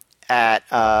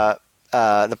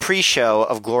the pre-show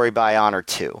of Glory by Honor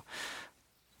 2.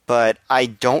 But I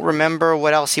don't remember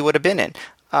what else he would have been in.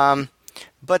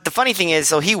 But the funny thing is,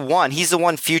 so he won. He's the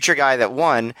one future guy that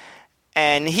won,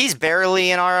 and he's barely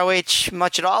in ROH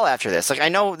much at all after this. Like, I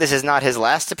know this is not his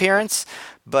last appearance,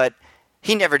 but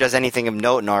he never does anything of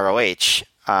note in ROH.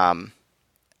 I'm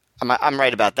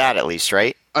right about that, at least,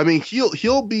 right? I mean,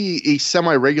 he'll be a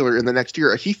semi-regular in the next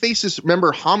year. He faces,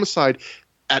 remember, Homicide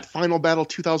at Final Battle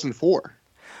 2004.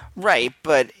 Right,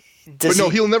 but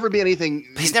he'll never be anything.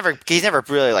 He's never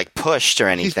really like pushed or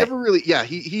anything. He's never really, yeah.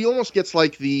 He almost gets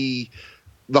like the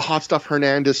Hot Stuff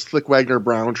Hernandez, Slick Wagner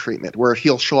Brown treatment, where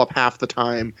he'll show up half the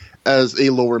time as a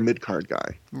lower mid card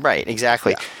guy. Right,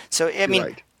 exactly. Yeah. So I mean,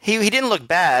 right. He didn't look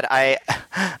bad.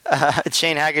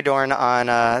 Shane Hagedorn on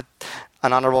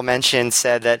an honorable mention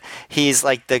said that he's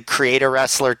like the creator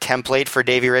wrestler template for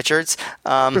Davey Richards.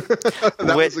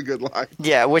 That was a good line.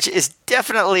 Yeah, which is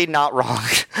definitely not wrong.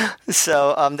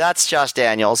 So that's Josh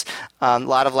Daniels. A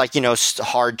lot of like,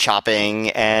 hard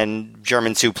chopping and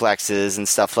German suplexes and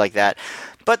stuff like that.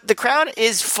 But the crowd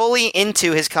is fully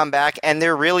into his comeback, and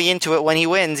they're really into it when he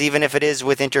wins, even if it is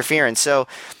with interference. So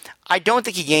I don't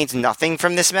think he gains nothing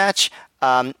from this match.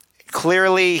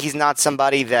 Clearly, he's not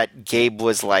somebody that Gabe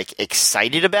was like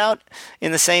excited about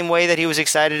in the same way that he was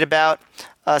excited about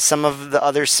some of the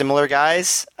other similar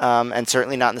guys, and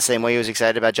certainly not in the same way he was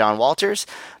excited about John Walters.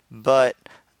 But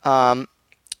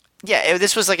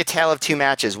this was like a tale of two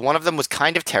matches. One of them was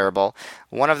kind of terrible.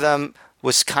 One of them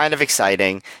was kind of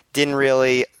exciting. Didn't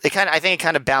really. I think it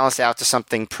kind of balanced out to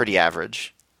something pretty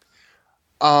average.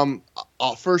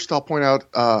 First, I'll point out,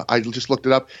 I just looked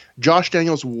it up. Josh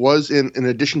Daniels was in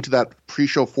addition to that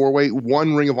pre-show 4-way,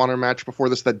 one Ring of Honor match before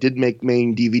this that did make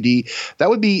main DVD. That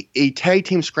would be a tag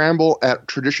team scramble at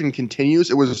Tradition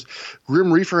Continues. It was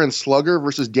Grim Reaper and Slugger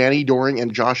versus Danny Doring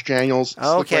and Josh Daniels.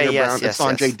 Okay, yes, Brown,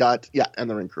 and Sanjay Dutt. Yeah, and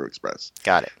the Ring Crew Express.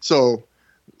 Got it. So,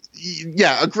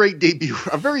 yeah, a great debut,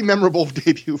 a very memorable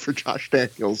debut for Josh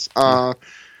Daniels.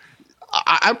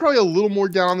 I'm probably a little more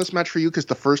down on this match for you because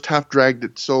the first half dragged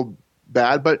it so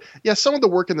bad. But, yeah, some of the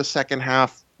work in the second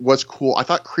half was cool. I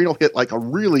thought Carino hit like a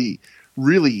really,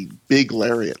 really big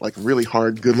lariat, like really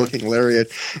hard, good-looking lariat.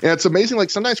 And it's amazing. Like,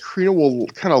 sometimes Carino will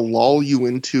kind of lull you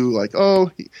into, like,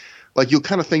 you'll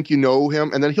kind of think you know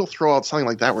him. And then he'll throw out something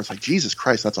like that where it's like, Jesus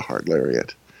Christ, that's a hard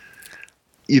lariat.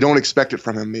 You don't expect it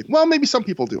from him. Maybe some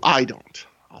people do. I don't.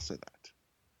 I'll say that.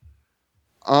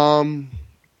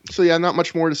 So, yeah, not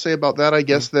much more to say about that, I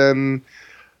guess, then.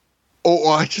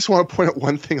 I just want to point out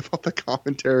one thing about the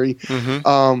commentary.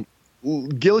 Mm-hmm.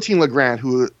 Guillotine LeGrand,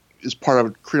 who is part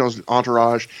of Corino's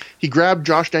entourage. He grabbed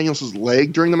Josh Daniels'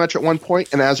 leg during the match at one point,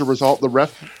 and as a result, the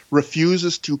ref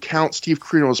refuses to count Steve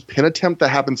Corino's pin attempt that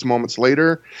happens moments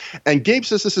later. And Gabe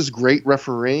says this is great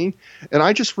refereeing, and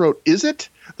I just wrote, is it?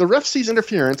 The ref sees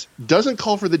interference, doesn't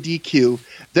call for the DQ,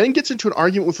 then gets into an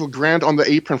argument with LeGrand on the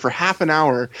apron for half an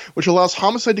hour, which allows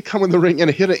Homicide to come in the ring and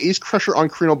hit an ace crusher on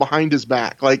Corino behind his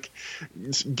back. Like,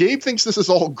 Gabe thinks this is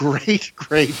all great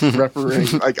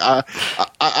refereeing. Like, I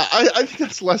think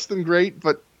that's less than great,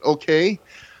 but okay.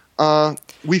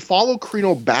 We follow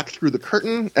Corino back through the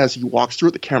curtain as he walks through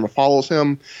it. The camera follows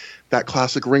him. That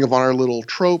classic Ring of Honor little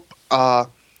trope.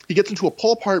 He gets into a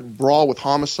pull-apart brawl with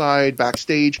Homicide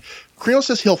backstage. Corino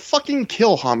says he'll fucking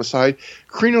kill Homicide.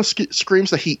 Corino screams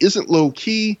that he isn't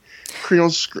low-key.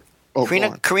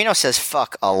 Corino says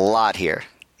fuck a lot here.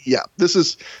 Yeah, this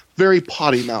is very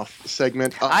potty mouth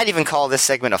segment. I'd even call this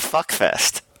segment a fuck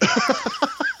fest.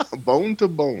 Bone to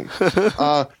bone.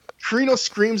 Corino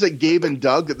screams at Gabe and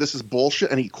Doug that this is bullshit,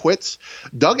 and he quits.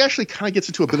 Doug actually kind of gets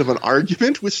into a bit of an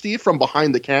argument with Steve from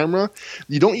behind the camera.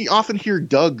 You don't often hear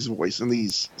Doug's voice in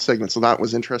these segments, so that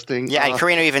was interesting. Yeah, and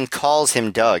Corino even calls him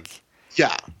Doug.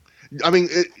 Yeah. I mean,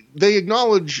 they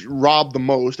acknowledge Rob the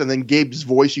most, and then Gabe's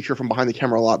voice you hear from behind the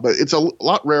camera a lot, but it's a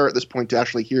lot rare at this point to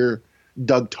actually hear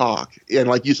Doug talk. And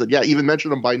like you said, yeah, even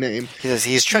mention him by name. He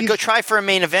says, go try for a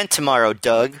main event tomorrow,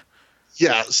 Doug.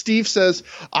 Yeah, Steve says,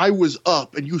 I was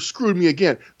up and you screwed me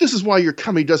again. This is why your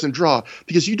company doesn't draw,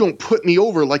 because you don't put me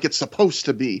over like it's supposed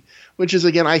to be. Which is,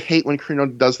 again, I hate when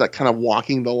Corino does that kind of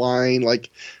walking the line, like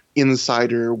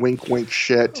insider wink wink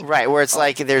shit. Right, where it's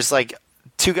like there's like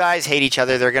two guys hate each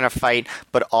other, they're going to fight,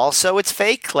 but also it's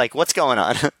fake? Like, what's going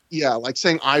on? Yeah, like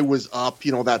saying I was up,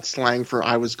 that slang for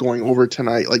I was going over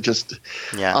tonight. Like, just,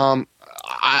 yeah.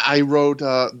 I wrote,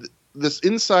 this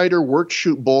insider work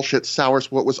shoot bullshit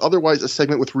sours what was otherwise a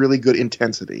segment with really good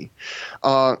intensity.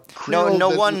 No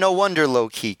wonder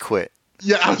low-key quit.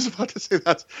 Yeah, I was about to say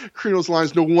that's Corino's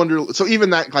lines. No wonder. So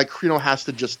even that, like, Corino has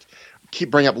to just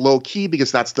bring up low-key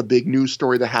because that's the big news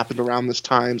story that happened around this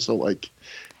time. So, like,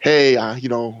 hey,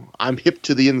 I'm hip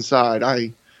to the inside.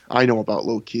 I know about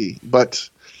low-key. But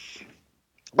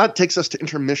that takes us to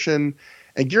intermission.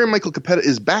 And Gary Michael Capetta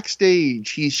is backstage.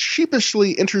 He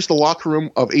sheepishly enters the locker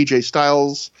room of AJ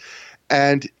Styles,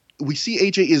 and we see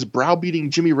AJ is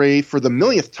browbeating Jimmy Rave for the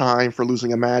millionth time for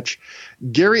losing a match.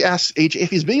 Gary asks AJ if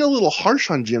he's being a little harsh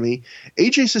on Jimmy.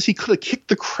 AJ says he could have kicked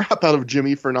the crap out of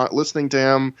Jimmy for not listening to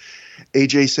him.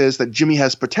 AJ says that Jimmy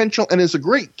has potential and is a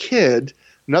great kid.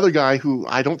 Another guy who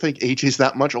I don't think AJ's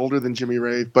that much older than Jimmy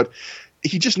Rave, but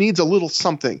he just needs a little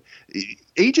something.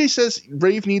 AJ says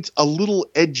Rave needs a little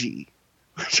edgy,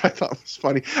 which I thought was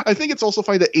funny. I think it's also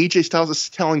funny that AJ Styles is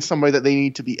telling somebody that they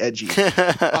need to be edgy.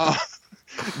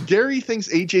 Gary thinks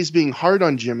AJ's being hard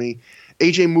on Jimmy.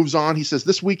 AJ moves on. He says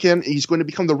this weekend he's going to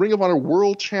become the Ring of Honor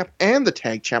World Champ and the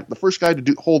Tag Champ, the first guy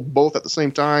to hold both at the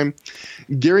same time.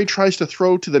 Gary tries to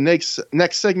throw to the next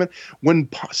segment when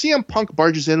CM Punk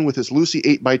barges in with his Lucy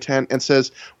 8x10 and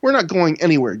says, "We're not going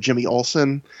anywhere, Jimmy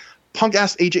Olsen." Punk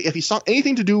asks AJ if he saw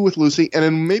anything to do with Lucy, and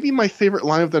in maybe my favorite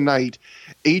line of the night,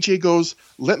 AJ goes,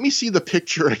 "Let me see the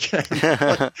picture again."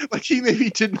 like he maybe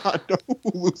did not know who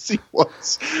Lucy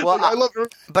was. Well, I love her.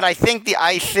 But I think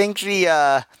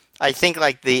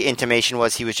like the intimation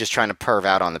was he was just trying to perv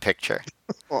out on the picture,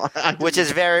 which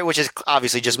is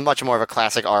obviously just much more of a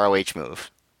classic ROH move.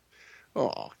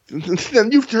 Oh,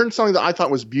 then you've turned something that I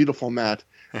thought was beautiful, Matt,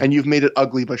 and you've made it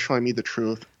ugly by showing me the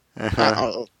truth.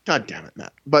 God damn it,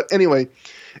 Matt. But anyway,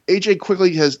 AJ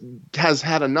quickly has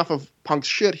had enough of Punk's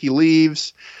shit. He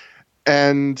leaves.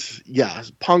 And yeah,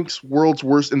 Punk's world's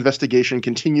worst investigation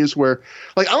continues where,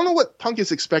 like, I don't know what Punk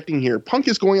is expecting here. Punk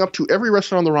is going up to every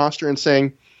wrestler on the roster and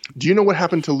saying, "Do you know what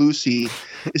happened to Lucy?"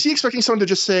 Is he expecting someone to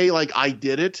just say, like, "I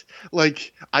did it"?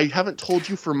 Like, I haven't told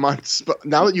you for months, but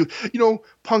now that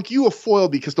Punk, you a foil,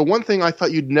 because the one thing I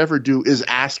thought you'd never do is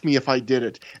ask me if I did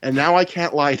it, and now I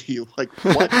can't lie to you. Like,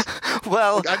 what?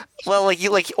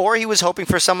 Or he was hoping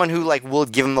for someone who will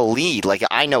give him the lead. Like,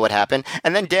 I know what happened,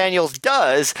 and then Daniels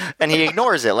does, and he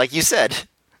ignores it, like you said.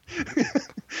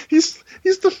 He's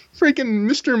the freaking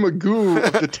Mr. Magoo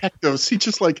of detectives.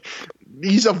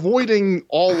 He's avoiding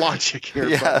all logic here.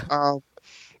 Yeah. But,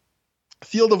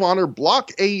 Field of Honor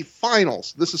Block A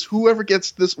Finals. This is whoever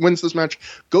wins this match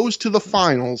goes to the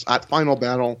finals at Final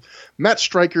Battle. Matt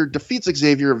Striker defeats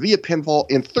Xavier via pinfall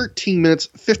in 13 minutes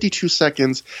 52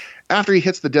 seconds after he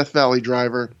hits the Death Valley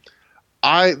driver.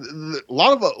 A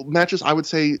lot of matches I would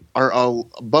say are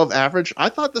above average. I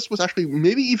thought this was actually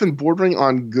maybe even bordering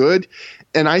on good,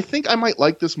 and I think I might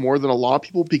like this more than a lot of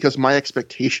people because my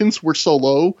expectations were so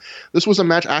low. This was a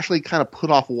match I actually kind of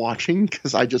put off watching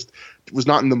because I just was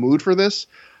not in the mood for this.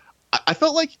 I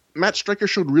felt like Matt Striker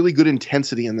showed really good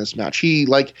intensity in this match. He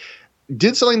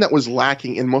did something that was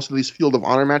lacking in most of these Field of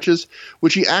Honor matches,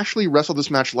 which he actually wrestled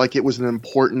this match like it was an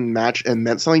important match and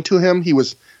meant something to him. He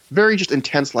was very just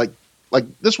intense, like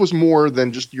this was more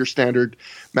than just your standard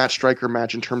Matt Striker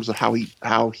match in terms of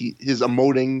his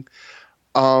emoting.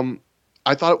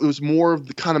 I thought it was more of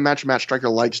the kind of match Matt Striker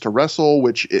likes to wrestle,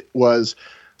 which it was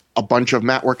a bunch of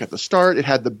mat work at the start. It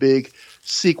had the big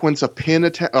sequence of pin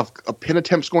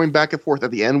attempts going back and forth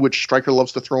at the end, which Striker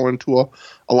loves to throw into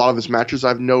a lot of his matches,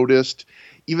 I've noticed.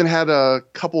 Even had a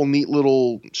couple neat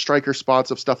little Striker spots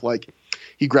of stuff like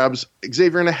he grabs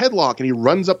Xavier in a headlock and he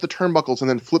runs up the turnbuckles and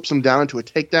then flips him down into a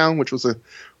takedown, which was a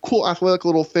cool athletic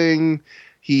little thing.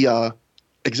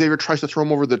 Xavier tries to throw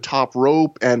him over the top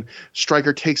rope, and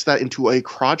Striker takes that into a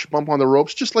crotch bump on the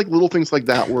ropes. Just like little things like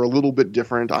that were a little bit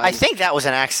different. I think that was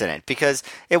an accident because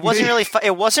it wasn't really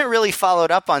it wasn't really followed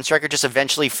up on. Striker just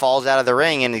eventually falls out of the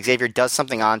ring, and Xavier does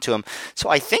something onto him. So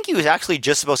I think he was actually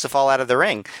just supposed to fall out of the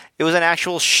ring. It was an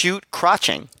actual shoot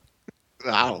crotching.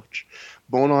 Ouch.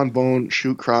 Bone on bone,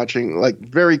 shoot crotching,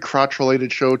 very crotch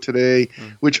related show today,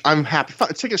 which I'm happy.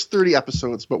 It took us 30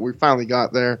 episodes, but we finally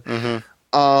got there.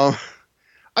 Mm-hmm.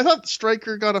 I thought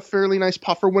Striker got a fairly nice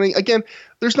pop for winning. Again,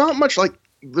 there's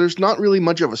not really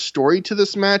much of a story to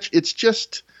this match. It's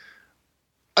just,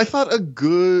 I thought an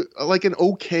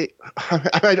okay.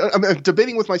 I'm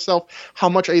debating with myself how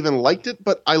much I even liked it,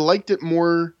 but I liked it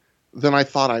more than I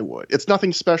thought I would. It's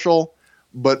nothing special,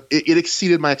 but it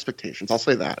exceeded my expectations. I'll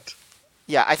say that.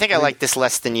 Yeah, I think I liked this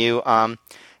less than you.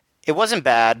 It wasn't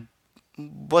bad.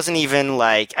 Wasn't even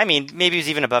maybe it was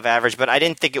even above average, but I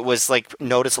didn't think it was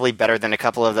noticeably better than a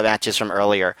couple of the matches from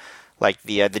earlier, like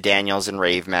the Daniels and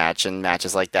Rave match and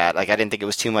matches like that. I didn't think it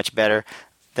was too much better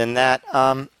than that.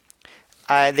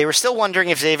 They were still wondering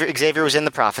if Xavier was in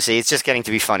the prophecy. It's just getting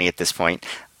to be funny at this point.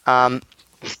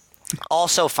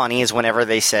 Also funny is whenever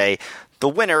they say the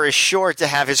winner is sure to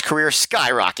have his career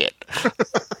skyrocket,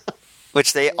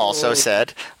 which they also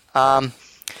said.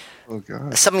 Oh,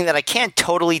 God. Something that I can't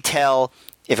totally tell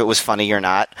if it was funny or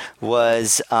not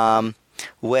was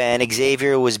when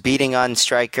Xavier was beating on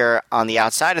Striker on the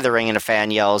outside of the ring and a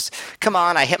fan yells, "Come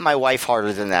on, I hit my wife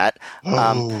harder than that."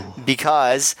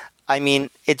 Because,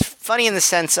 it's funny in the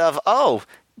sense of,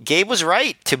 Gabe was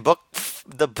right to book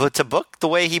the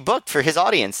way he booked for his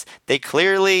audience. They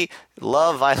clearly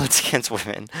love violence against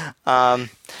women.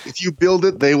 If you build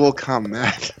it, they will come,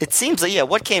 Matt. It seems like,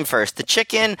 what came first, the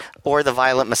chicken or the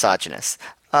violent misogynist?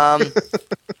 I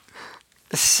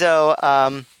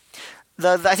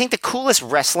think the coolest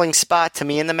wrestling spot to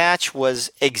me in the match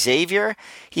was Xavier.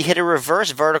 He hit a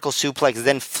reverse vertical suplex,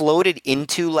 then floated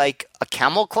into a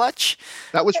camel clutch.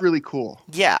 That was really cool.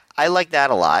 Yeah, I like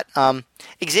that a lot.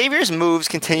 Xavier's moves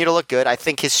continue to look good. I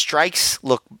think his strikes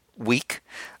look weak.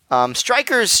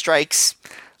 Striker's strikes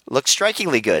look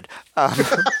strikingly good.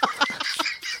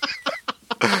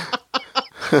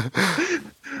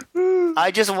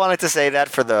 I just wanted to say that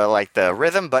for the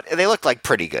rhythm, but they looked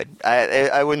pretty good.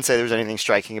 I wouldn't say there was anything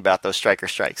striking about those Striker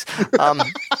strikes.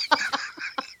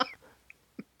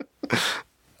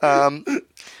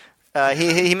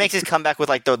 He makes his comeback with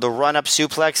the run up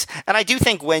suplex, and I do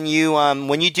think when you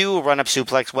do a run up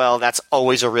suplex, well, that's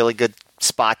always a really good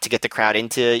spot to get the crowd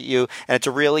into you, and it's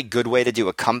a really good way to do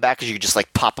a comeback because you just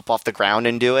pop up off the ground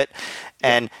and do it.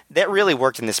 And that really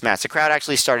worked in this match. The crowd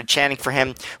actually started chanting for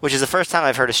him, which is the first time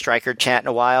I've heard a Striker chant in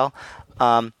a while.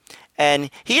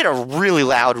 And he had a really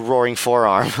loud roaring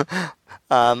forearm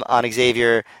on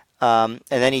Xavier, and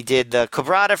then he did the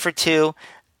Cobrata for 2.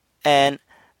 And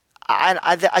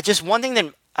I just, one thing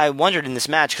that I wondered in this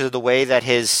match, because of the way that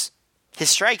his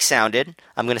strike sounded,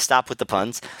 I'm going to stop with the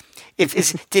puns.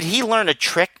 Did he learn a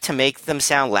trick to make them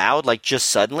sound loud, just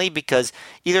suddenly? Because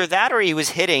either that or he was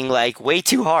hitting way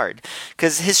too hard.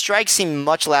 Because his strikes seemed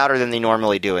much louder than they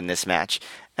normally do in this match,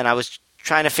 and I was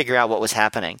trying to figure out what was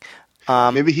happening.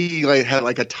 Maybe he had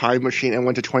a time machine and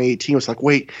went to 2018. It was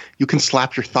wait, you can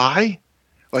slap your thigh?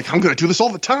 I'm going to do this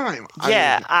all the time.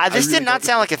 Yeah, this did not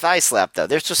sound like a thigh slap though.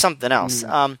 There's just something else.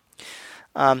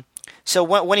 So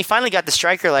when he finally got the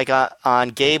Striker, on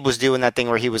Gabe was doing that thing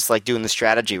where he was doing the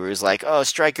strategy where he was oh,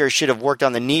 Striker should have worked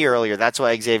on the knee earlier. That's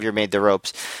why Xavier made the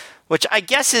ropes, which I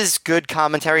guess is good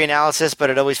commentary analysis, but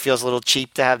it always feels a little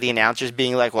cheap to have the announcers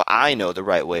being well, I know the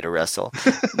right way to wrestle.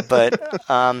 But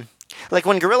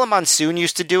when Gorilla Monsoon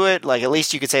used to do it, at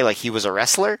least you could say he was a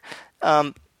wrestler.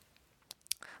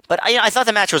 But I thought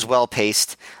the match was well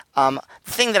paced. The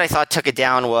thing that I thought took it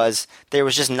down was there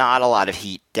was just not a lot of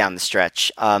heat down the stretch.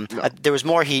 No. There was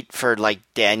more heat for like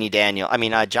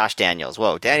Josh Daniels.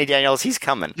 Whoa, Danny Daniels, he's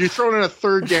coming. You're throwing in a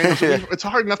third Daniels. It's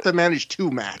hard enough to manage two,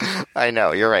 Matt. I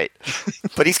know, you're right.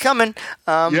 But he's coming.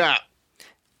 Yeah.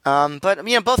 But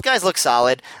both guys look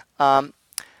solid.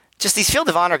 Just these Field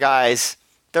of Honor guys,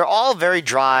 they're all very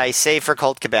dry, save for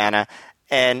Colt Cabana,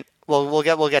 and we'll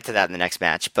get to that in the next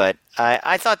match. But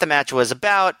I thought the match was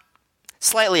about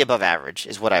slightly above average,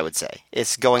 is what I would say.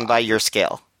 It's going by your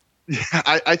scale. Yeah,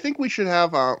 I think we should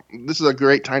have. This is a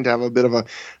great time to have a bit of a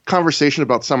conversation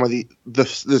about some of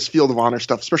this Field of Honor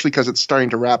stuff, especially because it's starting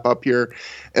to wrap up here.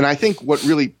 And I think what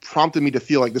really prompted me to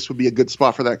feel like this would be a good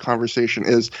spot for that conversation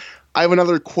is I have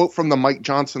another quote from the Mike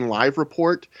Johnson live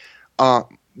report.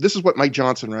 This is what Mike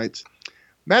Johnson writes.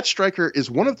 Matt Striker is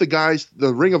one of the guys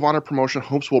the Ring of Honor promotion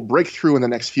hopes will break through in the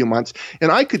next few months,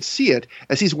 and I could see it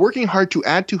as he's working hard to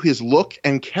add to his look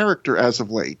and character as of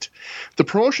late. The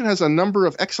promotion has a number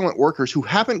of excellent workers who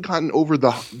haven't gotten over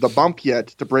the bump yet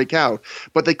to break out,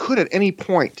 but they could at any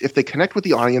point if they connect with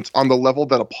the audience on the level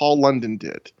that a Paul London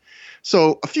did.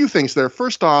 So a few things there.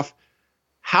 First off,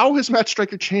 how has Matt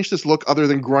Striker changed his look other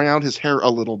than growing out his hair a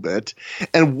little bit?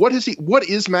 And what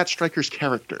is Matt Striker's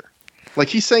character? Like,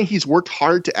 he's saying he's worked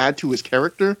hard to add to his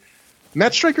character.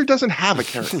 Matt Striker doesn't have a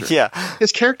character. Yeah.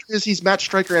 His character is he's Matt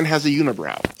Striker and has a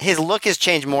unibrow. His look has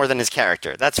changed more than his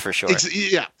character, that's for sure.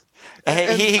 Yeah.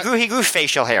 He grew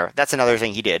facial hair. That's another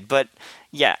thing he did. But,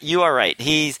 yeah, you are right.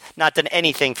 He's not done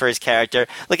anything for his character.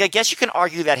 Like, I guess you can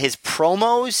argue that his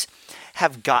promos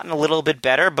have gotten a little bit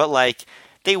better, but, like,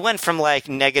 they went from, like,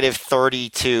 -30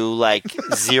 to, like,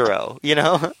 0, you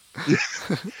know?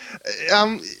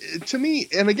 To me,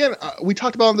 and again, we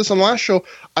talked about this on the last show.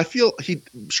 I feel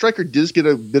Striker does get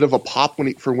a bit of a pop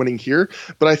for winning here,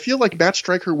 but I feel like Matt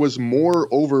Striker was more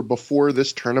over before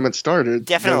this tournament started.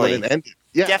 Definitely, than when it ended.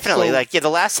 Yeah, definitely. The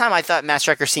last time I thought Matt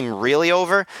Striker seemed really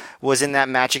over was in that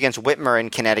match against Whitmer in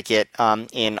Connecticut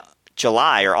in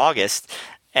July or August.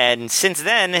 And since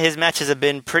then, his matches have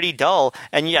been pretty dull.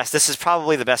 And yes, this is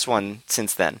probably the best one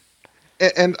since then.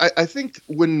 And I think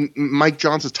when Mike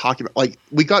Johnson's talking about, like,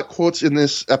 we got quotes in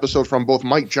this episode from both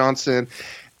Mike Johnson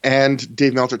and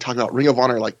Dave Meltzer talking about Ring of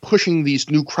Honor, like, pushing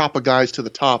these new crop of guys to the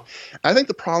top. I think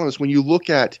the problem is when you look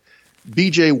at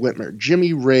BJ Whitmer,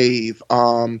 Jimmy Rave,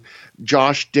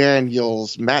 Josh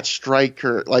Daniels, Matt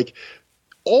Striker, like,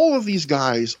 all of these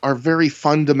guys are very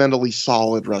fundamentally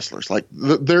solid wrestlers. Like,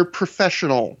 they're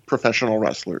professional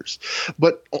wrestlers.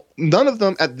 But none of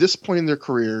them at this point in their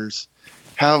careers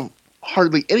have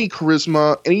hardly any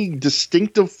charisma, any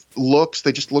distinctive looks.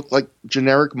 They just look like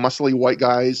generic, muscly white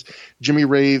guys. Jimmy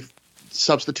Rave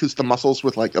substitutes the muscles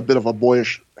with like a bit of a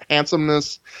boyish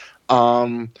handsomeness.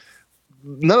 None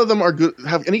of them are good,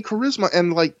 have any charisma,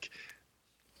 and like,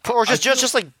 or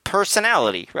just like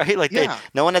personality, right? Like, yeah.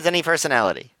 No one has any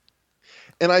personality.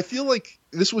 And I feel like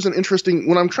this was an interesting,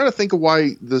 when I'm trying to think of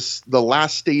why the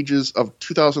last stages of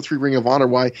 2003 Ring of Honor,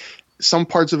 why some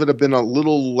parts of it have been a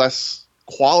little less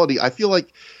quality. I feel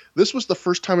like this was the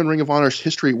first time in Ring of Honor's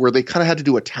history where they kind of had to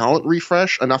do a talent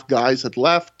refresh. Enough guys had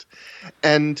left,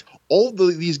 and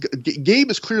Gabe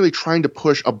is clearly trying to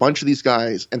push a bunch of these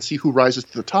guys and see who rises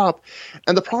to the top.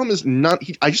 And the problem is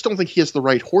I just don't think he has the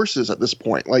right horses at this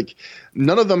point. Like,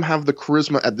 none of them have the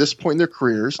charisma at this point in their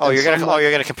careers. Oh, you're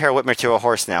gonna compare Whitmer to a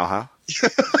horse now, huh?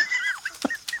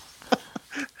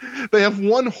 They have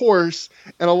one horse,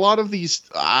 and a lot of these,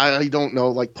 I don't know,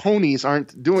 like ponies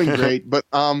aren't doing great. But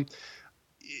I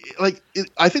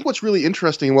think what's really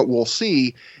interesting and what we'll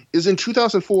see is in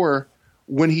 2004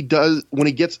 when he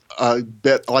gets a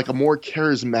bit like a more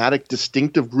charismatic,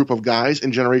 distinctive group of guys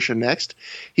in Generation Next,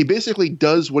 he basically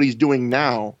does what he's doing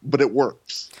now, but it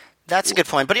works. That's a good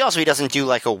point. But he doesn't do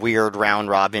like a weird round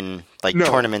robin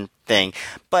tournament thing.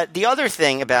 But the other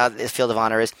thing about the Field of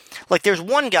Honor is, like, there's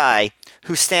one guy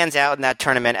who stands out in that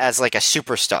tournament as like a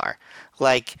superstar,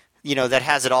 like, you know, that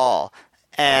has it all,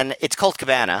 and it's Colt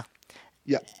Cabana.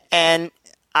 Yeah. And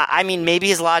I mean, maybe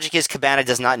his logic is Cabana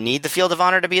does not need the Field of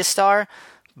Honor to be a star,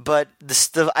 but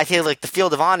I feel like the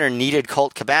Field of Honor needed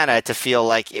Colt Cabana to feel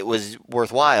like it was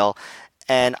worthwhile.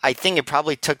 And I think it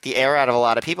probably took the air out of a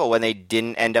lot of people when they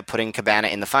didn't end up putting Cabana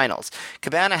in the finals.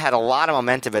 Cabana had a lot of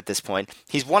momentum at this point.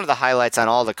 He's one of the highlights on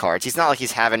all the cards. He's not like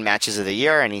he's having matches of the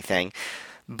year or anything.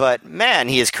 But, man,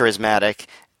 he is charismatic.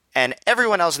 And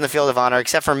everyone else in the Field of Honor,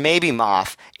 except for maybe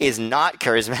Moff, is not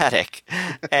charismatic.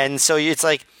 And so it's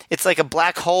like a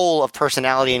black hole of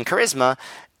personality and charisma.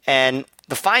 And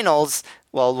the finals,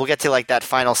 well, we'll get to like that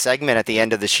final segment at the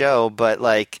end of the show. But,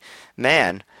 like,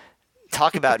 man,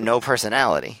 talk about no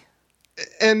personality.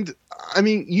 And I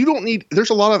mean, you don't need. There's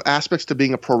a lot of aspects to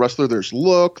being a pro wrestler. There's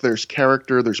look, there's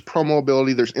character, there's promo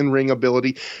ability, there's in-ring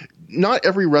ability. Not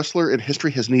every wrestler in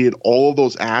history has needed all of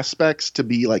those aspects to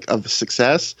be like of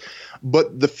success.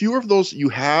 But the fewer of those you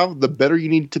have, the better you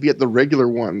need to be at the regular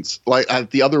ones, like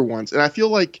at the other ones. And I feel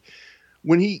like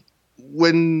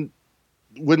when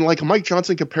like Mike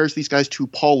Johnson compares these guys to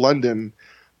Paul London,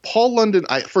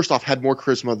 first off, had more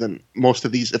charisma than most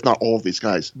of these, if not all of these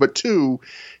guys. But two,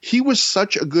 he was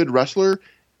such a good wrestler,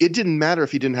 it didn't matter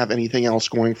if he didn't have anything else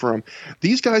going for him.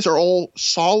 These guys are all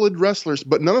solid wrestlers,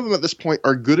 but none of them at this point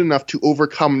are good enough to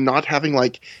overcome not having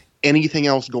like anything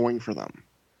else going for them.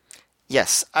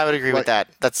 Yes, I would agree with that.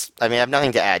 I have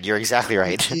nothing to add. You're exactly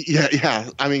right. Yeah.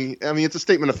 I mean, it's a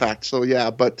statement of fact. So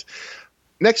yeah, but.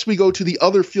 Next, we go to the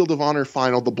other Field of Honor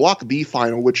final, the Block B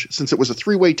final, which, since it was a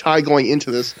three-way tie going into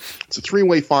this, it's a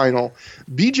three-way final.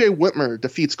 BJ Whitmer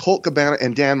defeats Colt Cabana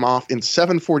and Dan Moff in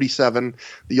 747,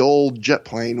 the old jet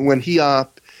plane, when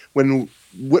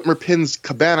Whitmer pins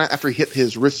Cabana after he hit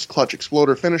his wrist clutch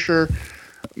exploder finisher.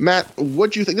 Matt,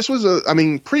 what do you think? This was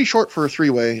pretty short for a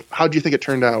three-way. How do you think it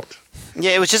turned out?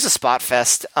 Yeah, it was just a spot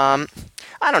fest. I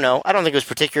don't know. I don't think it was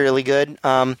particularly good.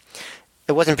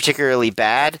 It wasn't particularly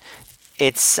bad.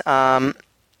 It's, I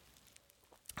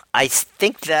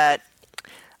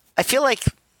feel like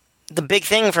the big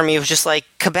thing for me was just like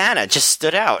Cabana just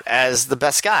stood out as the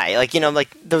best guy. Like,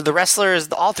 the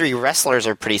wrestlers, all three wrestlers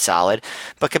are pretty solid,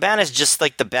 but Cabana's just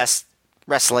like the best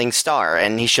wrestling star,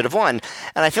 and he should have won.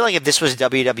 And I feel like if this was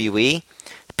WWE,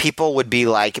 people would be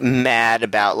like mad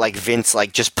about like Vince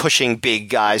like just pushing big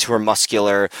guys who are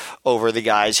muscular over the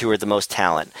guys who are the most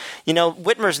talent.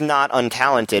 Whitmer's not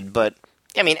untalented, but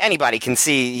I mean, anybody can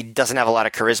see he doesn't have a lot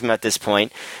of charisma at this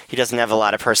point. He doesn't have a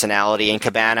lot of personality, and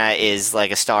Cabana is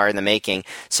like a star in the making.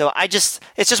 So it's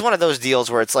just one of those deals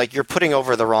where it's like you're putting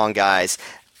over the wrong guys.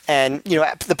 And,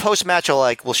 the post-match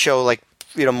will show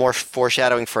more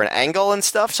foreshadowing for an angle and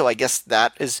stuff. So I guess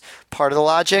that is part of the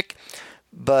logic.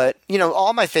 But,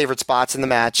 all my favorite spots in the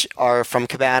match are from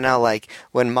Cabana, like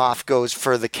when Moff goes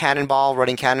for the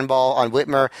running cannonball on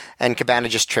Whitmer, and Cabana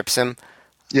just trips him.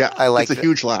 Yeah, it's a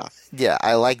huge laugh. Yeah,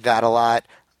 I like that a lot.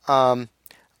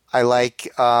 I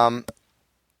like how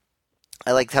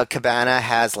Cabana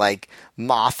has like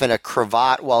Moff in a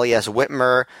cravat while he has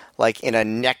Whitmer like in a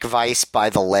neck vice by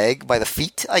the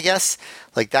feet, I guess.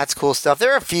 Like that's cool stuff.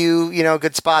 There are a few,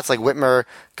 good spots like Whitmer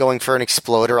going for an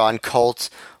exploder on Colt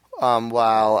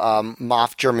while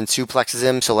Moff German suplexes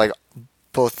him. So like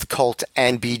both Colt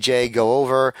and BJ go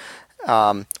over.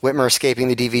 Whitmer escaping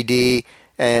the DVD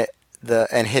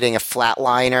and hitting a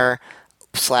flatliner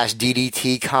 /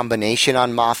 DDT combination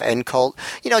on Moff and Colt.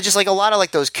 Just like a lot of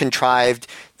like those contrived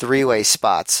three-way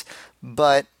spots.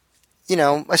 But,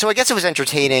 so I guess it was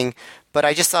entertaining, but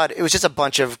I just thought it was just a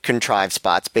bunch of contrived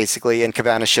spots, basically, and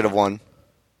Cabana should have won.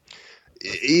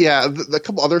 Yeah, the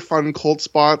couple other fun Colt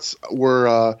spots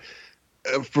were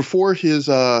before his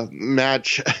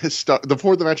match,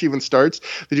 before the match even starts,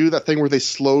 they do that thing where they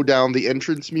slow down the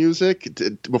entrance music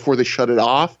before they shut it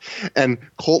off, and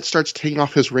Colt starts taking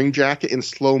off his ring jacket in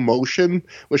slow motion,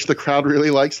 which the crowd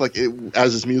really likes,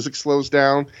 as his music slows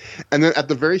down. And then at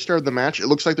the very start of the match, it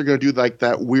looks like they're going to do like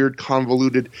that weird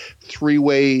convoluted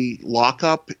three-way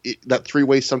lockup that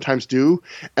three-ways sometimes do,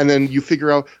 and then you figure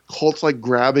out Colt's like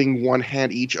grabbing one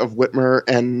hand each of Whitmer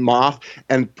and Moff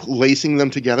and lacing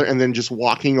them together, and then just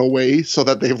walking away so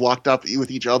that they've locked up with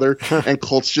each other, and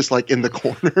Colt's just like in the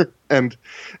corner. And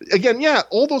again, yeah,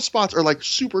 all those spots are like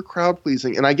super crowd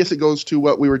pleasing, and I guess it goes to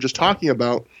what we were just talking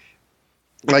about.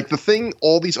 Like the thing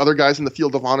all these other guys in the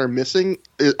Field of Honor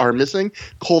are missing,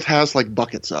 Colt has like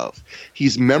buckets of.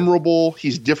 He's memorable.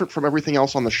 He's different from everything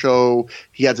else on the show.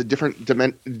 He has a different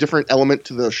element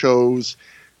to the shows.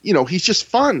 He's just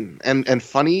fun and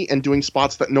funny and doing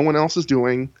spots that no one else is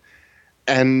doing.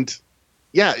 And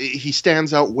yeah, he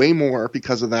stands out way more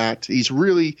because of that.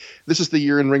 This is the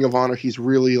year in Ring of Honor he's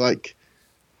really like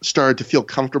started to feel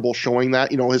comfortable showing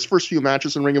that. His first few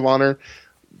matches in Ring of Honor,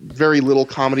 very little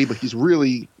comedy, but he's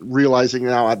really realizing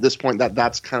now at this point that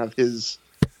that's kind of his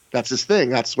thing.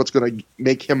 That's what's going to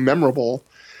make him memorable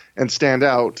and stand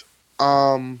out.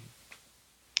 I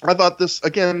thought this,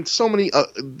 again,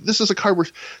 this is a card where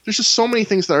there's just so many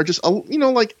things that are just,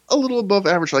 like a little above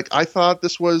average. Like I thought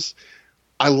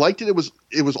I liked it. It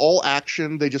was all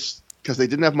action. They just, because they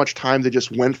didn't have much time, they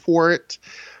just went for it.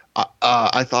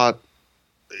 I thought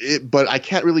but I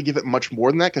can't really give it much more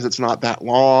than that because it's not that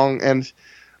long.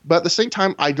 But at the same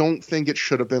time, I don't think it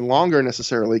should have been longer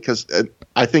necessarily because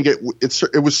I think it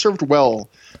was served well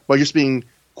by just being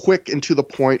quick and to the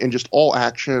point and just all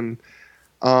action.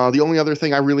 The only other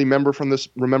thing I really remember from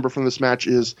this match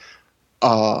is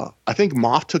I think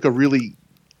Moff took a really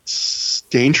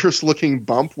dangerous looking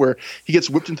bump where he gets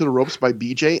whipped into the ropes by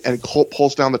BJ and Colt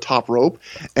pulls down the top rope,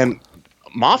 and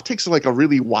Moff takes like a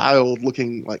really wild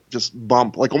looking like just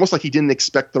bump, like almost like he didn't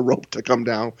expect the rope to come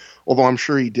down, although I'm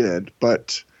sure he did.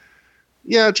 But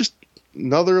yeah, just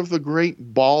another of the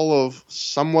great ball of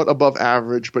somewhat above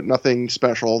average but nothing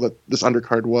special that this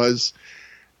undercard was.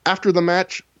 After the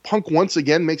match, Punk once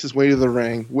again makes his way to the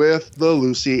ring with the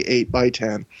Lucy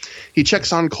 8x10. He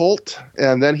checks on Colt,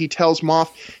 and then he tells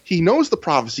Moff he knows the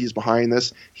Prophecy is behind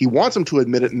this. He wants him to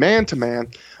admit it man to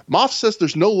man. Moff says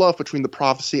there's no love between the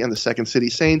Prophecy and the Second City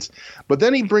Saints, but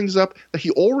then he brings up that he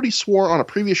already swore on a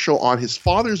previous show on his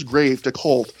father's grave to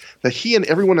Colt that he and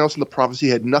everyone else in the Prophecy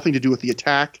had nothing to do with the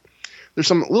attack. There's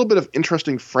some little bit of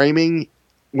interesting framing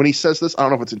when he says this. I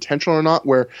don't know if it's intentional or not,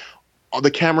 where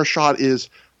the camera shot is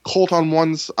Punk on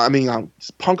one side,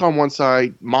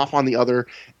 Moff on the other,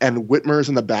 and Whitmer's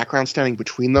in the background standing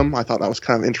between them. I thought that was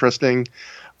kind of interesting.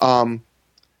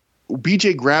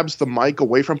 BJ grabs the mic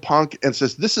away from Punk and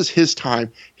says this is his time,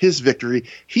 his victory.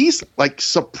 He's like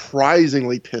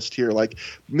surprisingly pissed here, like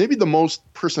maybe the most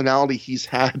personality he's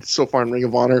had so far in Ring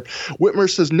of Honor. Whitmer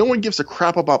says no one gives a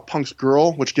crap about Punk's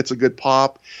girl, which gets a good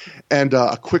pop, and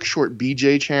a quick short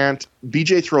BJ chant.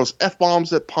 BJ throws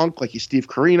F-bombs at Punk like he's Steve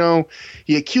Corino.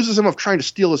 He accuses him of trying to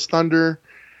steal his thunder,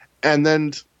 and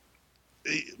then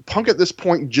Punk at this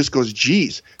point just goes,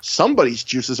 geez, somebody's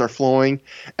juices are flowing.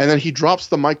 And then he drops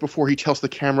the mic before he tells the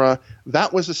camera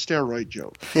that was a steroid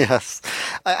joke. Yes.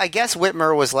 I guess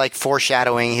Whitmer was like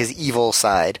foreshadowing his evil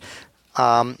side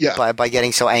by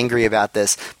getting so angry about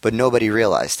this, but nobody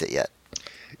realized it yet.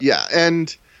 Yeah,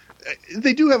 and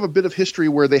they do have a bit of history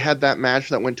where they had that match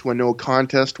that went to a no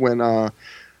contest when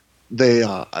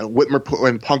Whitmer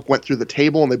when Punk went through the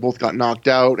table and they both got knocked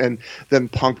out, and then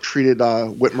Punk treated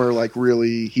Whitmer like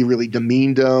he really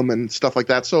demeaned him and stuff like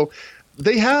that. So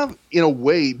they have, in a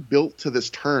way, built to this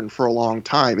turn for a long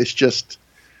time. It's just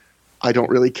I don't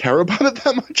really care about it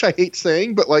that much. I hate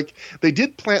saying, but like they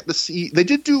did plant the seed. They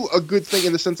did do a good thing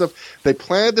in the sense of they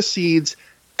planted the seeds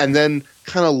and then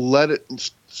kind of let it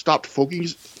stop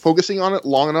focusing on it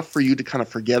long enough for you to kind of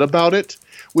forget about it,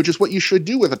 which is what you should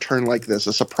do with a turn like this,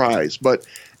 a surprise. But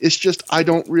it's just I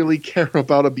don't really care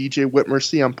about a BJ Whitmer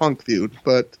CM Punk feud.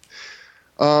 But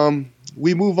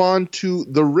we move on to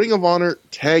the Ring of Honor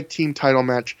Tag Team title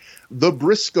match. The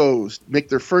Briscoes make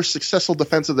their first successful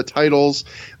defense of the titles.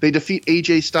 They defeat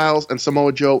AJ Styles and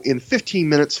Samoa Joe in 15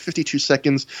 minutes, 52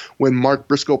 seconds when Mark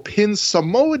Briscoe pins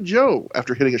Samoa Joe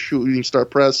after hitting a shooting star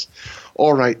press.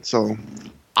 All right, so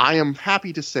I am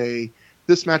happy to say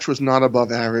this match was not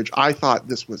above average. I thought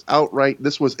this was outright.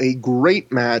 This was a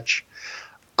great match.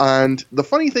 And the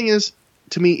funny thing is,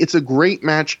 to me, it's a great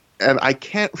match, and I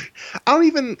don't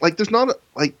even, like, there's not,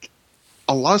 like,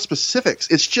 a lot of specifics.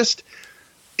 It's just,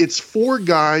 it's four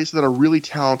guys that are really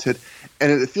talented,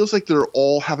 and it feels like they're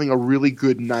all having a really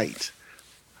good night.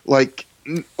 Like,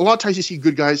 a lot of times you see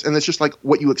good guys, and it's just like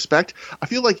what you expect. I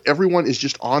feel like everyone is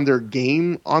just on their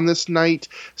game on this night,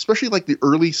 especially like the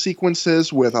early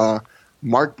sequences with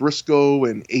Mark Briscoe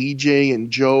and AJ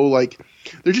and Joe. Like,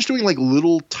 they're just doing like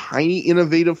little tiny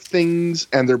innovative things,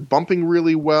 and they're bumping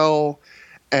really well,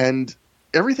 and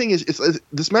everything is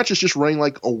this match is just running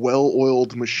like a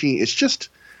well-oiled machine. It's just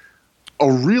a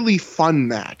really fun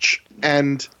match,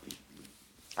 and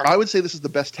I would say this is the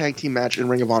best tag team match in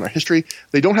Ring of Honor history.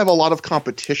 They don't have a lot of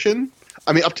competition.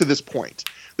 I mean, up to this point.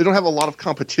 They don't have a lot of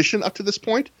competition up to this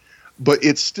point, but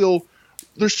it's still,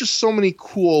 there's just so many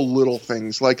cool little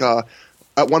things. Like,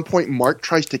 at one point, Mark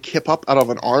tries to kip up out of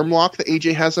an arm lock that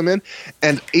AJ has him in,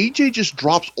 and AJ just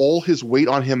drops all his weight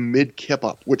on him mid-kip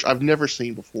up, which I've never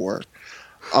seen before.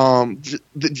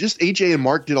 Just AJ and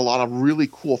Mark did a lot of really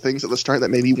cool things at the start that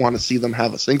made me want to see them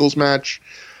have a singles match.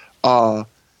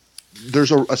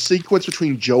 There's a sequence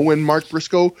between Joe and Mark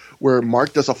Briscoe where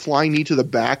Mark does a flying knee to the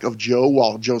back of Joe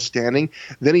while Joe's standing.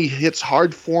 Then he hits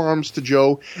hard forearms to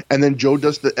Joe, and then Joe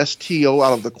does the STO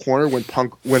out of the corner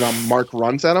when Mark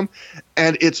runs at him.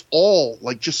 And it's all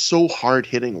like just so hard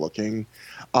hitting looking.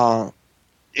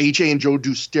 AJ and Joe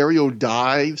do stereo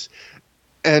dives.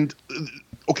 And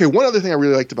okay, one other thing I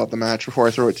really liked about the match before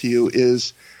I throw it to you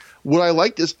is, what I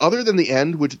liked is, other than the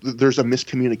end, which there's a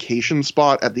miscommunication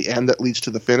spot at the end that leads to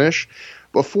the finish,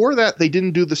 before that they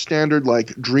didn't do the standard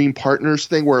like dream partners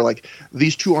thing where like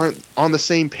these two aren't on the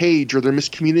same page or they're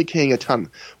miscommunicating a ton.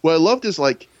 What I loved is,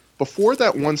 like, before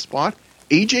that one spot,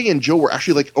 AJ and Joe were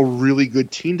actually like a really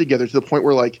good team together, to the point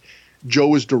where like Joe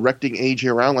was directing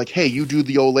AJ around like, hey, you do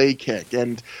the Olay kick,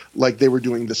 and like they were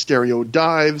doing the stereo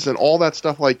dives and all that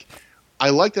stuff. Like, I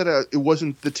like that it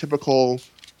wasn't the typical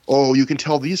oh, you can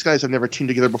tell these guys have never teamed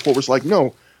together before. It was like,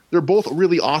 no, they're both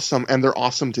really awesome, and they're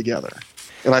awesome together.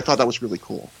 And I thought that was really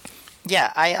cool.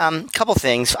 Yeah, couple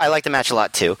things. I like the match a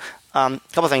lot too.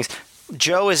 Couple things.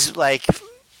 Joe is like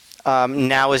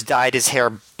now has dyed his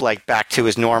hair like back to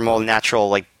his normal, natural,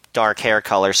 like dark hair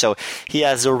color. So he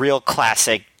has a real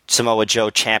classic Samoa Joe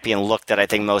champion look that I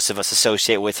think most of us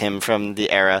associate with him from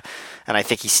the era, and I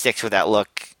think he sticks with that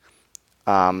look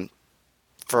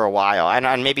for a while.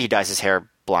 And maybe he dyes his hair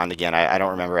blonde again. I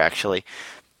don't remember actually,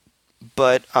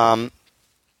 but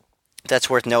that's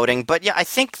worth noting. But yeah, I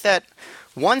think that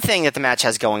one thing that the match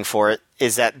has going for it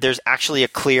is that there's actually a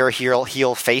clear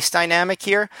heel-face dynamic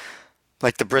here.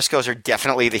 Like, the Briscoes are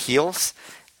definitely the heels,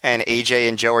 and AJ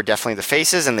and Joe are definitely the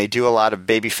faces, and they do a lot of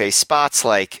babyface spots.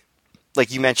 Like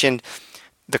you mentioned,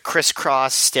 the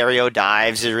crisscross stereo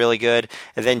dives is really good,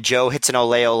 and then Joe hits an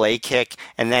Ole Ole kick,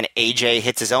 and then AJ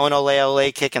hits his own Ole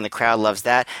Ole kick, and the crowd loves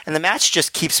that. And the match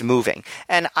just keeps moving.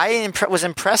 And I was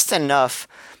impressed enough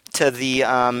to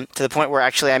the point where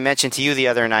actually I mentioned to you the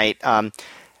other night,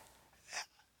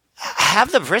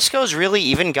 have the Briscoes really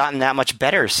even gotten that much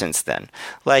better since then?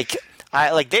 Like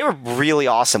they were really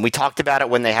awesome. We talked about it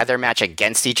when they had their match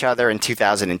against each other in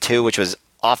 2002, which was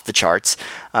off the charts.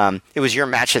 It was your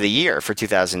match of the year for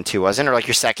 2002, wasn't it? Or like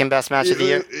your second best match of the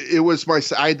year? It was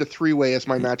I had the three-way as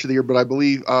my match of the year, but I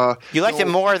believe you liked it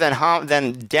more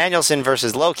than Danielson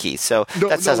versus Low-Ki, so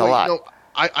that says a lot. No,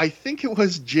 I think it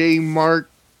was J. Mark,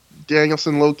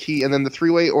 Danielson, Low-Ki, and then the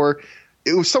three-way, or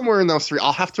it was somewhere in those three.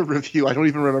 I'll have to review. I don't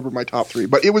even remember my top three,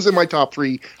 but it was in my top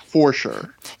three for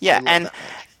sure. Yeah,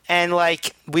 and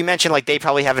like we mentioned, like they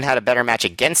probably haven't had a better match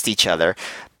against each other,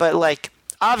 but like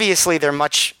obviously they're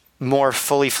much more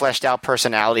fully fleshed out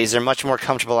personalities. They're much more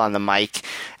comfortable on the mic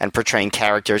and portraying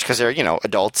characters because they're,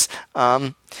 adults.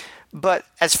 But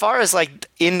as far as like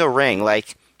in the ring,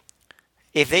 like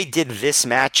if they did this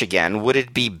match again, would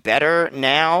it be better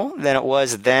now than it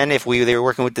was then if they were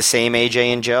working with the same AJ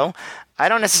and Joe? I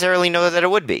don't necessarily know that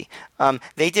it would be.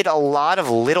 They did a lot of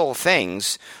little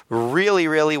things really,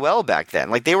 really well back then.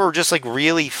 Like they were just like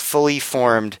really fully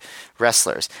formed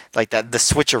wrestlers. Like the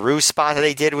switcheroo spot that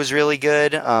they did was really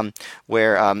good,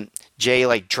 where Jay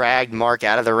like dragged Mark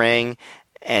out of the ring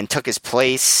and took his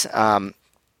place.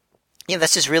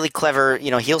 That's just really clever,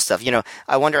 heel stuff.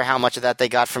 I wonder how much of that they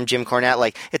got from Jim Cornette.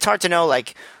 Like, it's hard to know,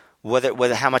 like,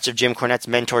 whether how much of Jim Cornette's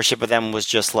mentorship with them was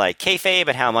just like kayfabe,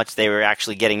 and how much they were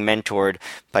actually getting mentored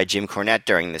by Jim Cornette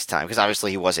during this time. Because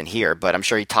obviously he wasn't here, but I'm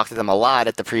sure he talked to them a lot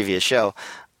at the previous show.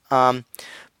 But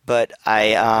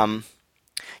I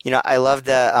love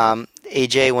the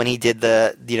AJ when he did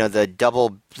the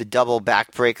double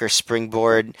backbreaker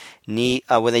springboard knee,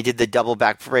 when they did the double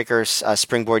backbreaker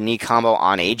springboard knee combo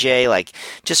on AJ, like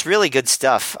just really good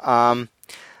stuff. I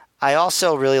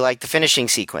also really like the finishing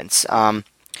sequence,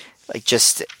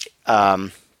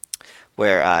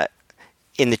 where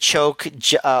in the choke.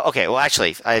 Okay, well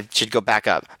actually I should go back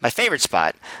up. My favorite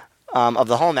spot of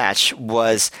the whole match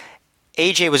was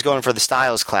AJ was going for the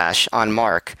Styles Clash on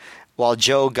Mark, while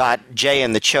Joe got Jay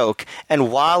in the choke,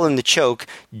 and while in the choke,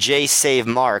 Jay saved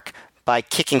Mark by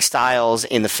kicking Styles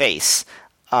in the face.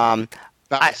 That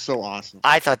was so awesome.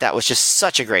 I thought that was just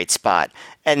such a great spot.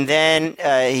 And then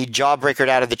he jawbreakered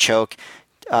out of the choke.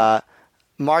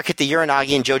 Mark hit the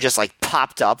Uranagi, and Joe just like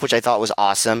popped up, which I thought was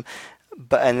awesome.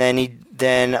 And then he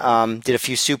did a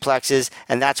few suplexes,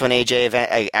 and that's when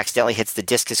AJ accidentally hits the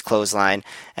discus clothesline,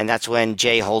 and that's when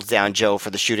Jay holds down Joe for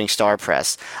the shooting star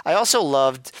press. I also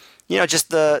loved, just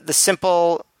the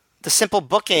simple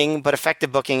booking, but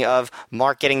effective booking of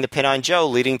Mark getting the pin on Joe,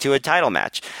 leading to a title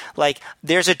match. Like,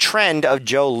 there's a trend of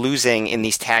Joe losing in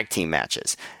these tag team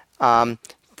matches.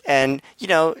 And,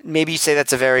 maybe you say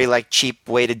that's a very, like, cheap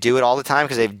way to do it all the time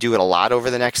because they do it a lot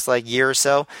over the next, like, year or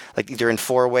so. Like, either in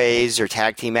 4-ways or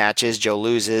tag team matches, Joe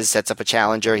loses, sets up a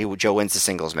challenger, Joe wins the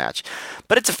singles match.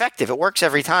 But it's effective. It works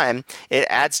every time. It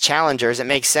adds challengers. It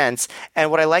makes sense. And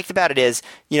what I liked about it is,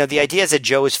 the idea is that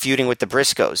Joe is feuding with the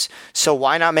Briscoes. So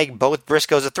why not make both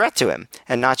Briscoes a threat to him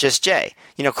and not just Jay?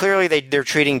 Clearly they're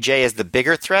treating Jay as the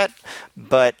bigger threat,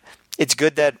 but it's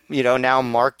good that, now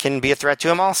Mark can be a threat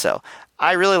to him also.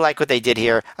 I really like what they did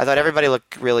here. I thought everybody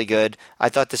looked really good. I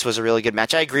thought this was a really good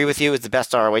match. I agree with you. It's the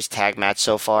best ROH tag match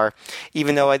so far,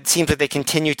 even though it seems like they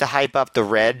continue to hype up the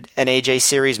Red and AJ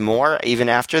series more even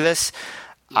after this.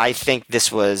 I think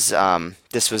this was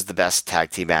the best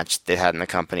tag team match they had in the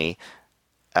company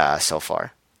so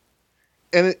far.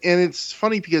 And it's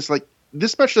funny because, like,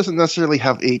 this match doesn't necessarily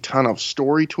have a ton of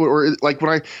story to it, or like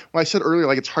when I said earlier,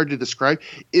 like, it's hard to describe.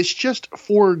 It's just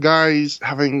four guys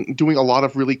doing a lot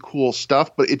of really cool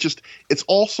stuff, but it's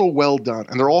also well done,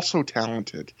 and they're also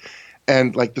talented.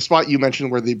 And like the spot you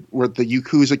mentioned where the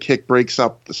Yakuza kick breaks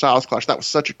up the Styles Clash, that was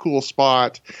such a cool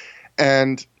spot.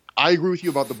 And I agree with you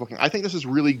about the booking. I think this is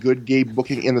really good Gabe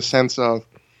booking in the sense of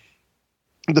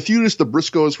the feud is the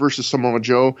Briscoes versus Samoa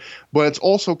Joe, but it's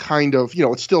also kind of,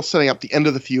 it's still setting up the end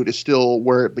of the feud is still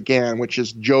where it began, which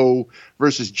is Joe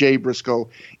versus Jay Briscoe.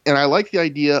 And I like the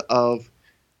idea of,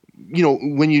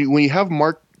 when you have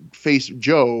Mark face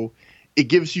Joe, it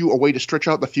gives you a way to stretch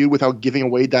out the feud without giving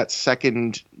away that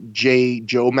second Jay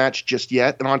Joe match just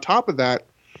yet. And on top of that,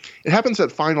 it happens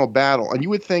at Final Battle. And you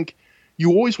would think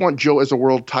you always want Joe as a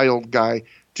world title guy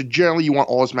to generally you want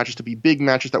all his matches to be big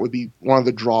matches that would be one of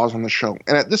the draws on the show.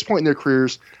 And at this point in their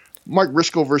careers, Mark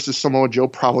Briscoe versus Samoa Joe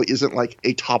probably isn't like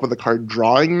a top of the card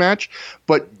drawing match,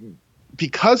 but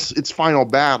because it's Final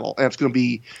Battle and it's going to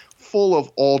be full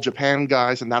of all Japan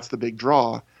guys and that's the big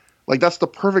draw, like that's the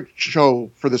perfect show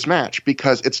for this match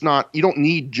because it's not, you don't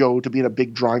need Joe to be in a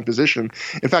big drawing position.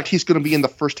 In fact, he's going to be in the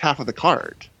first half of the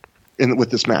card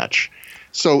with this match.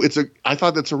 So I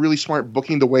thought that's a really smart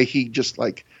booking the way he just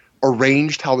like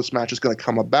arranged how this match is going to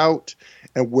come about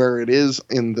and where it is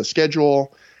in the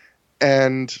schedule.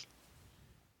 And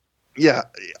yeah,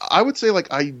 I would say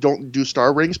like I don't do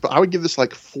star ratings, but I would give this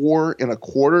like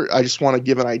 4.25. I just want to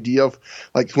give an idea of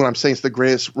like when I'm saying it's the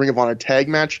greatest Ring of Honor tag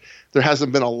match, there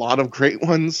hasn't been a lot of great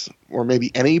ones or maybe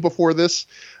any before this.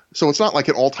 So it's not like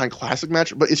an all-time classic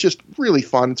match, but it's just really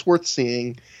fun. It's worth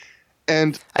seeing.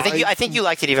 And I think you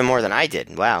liked it even more than I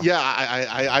did. Wow. Yeah,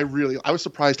 I was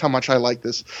surprised how much I like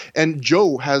this. And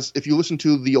Joe has, if you listen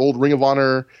to the old Ring of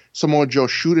Honor Samoa Joe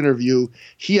shoot interview,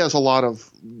 he has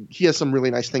some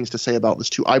really nice things to say about this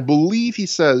too. I believe he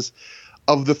says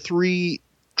of the 3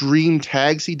 dream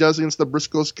tags he does against the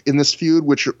Briscoes in this feud,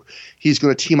 which he's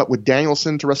going to team up with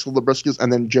Danielson to wrestle the Briscoes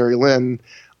and then Jerry Lynn.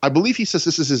 I believe he says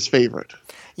this is his favorite.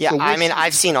 Yeah, so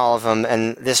I've seen all of them,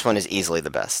 and this one is easily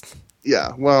the best.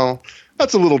 Yeah, well,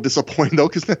 that's a little disappointing though,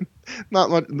 because then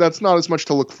that's not as much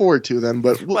to look forward to then.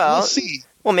 But we'll see.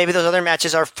 Well, maybe those other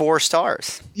matches are 4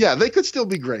 stars. Yeah, they could still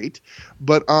be great,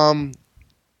 but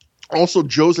also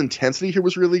Joe's intensity here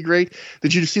was really great.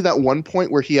 Did you see that one point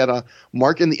where he had a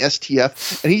Mark in the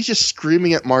STF and he's just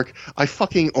screaming at Mark, "I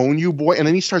fucking own you, boy," and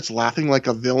then he starts laughing like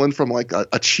a villain from like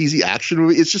a cheesy action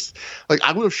movie. It's just like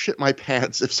I would have shit my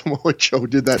pants if Samoa Joe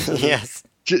did that. Yes.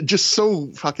 Just so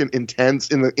fucking intense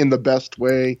in the best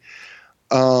way.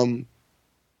 Yeah,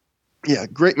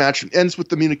 great match. It ends with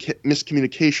the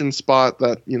miscommunication spot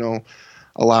that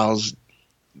allows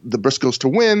the Briscoes to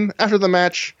win. After the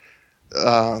match,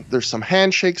 there's some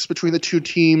handshakes between the two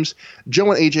teams.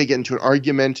 Joe and AJ get into an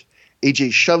argument.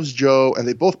 AJ shoves Joe, and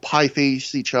they both pie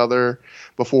face each other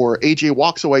before AJ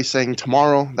walks away saying,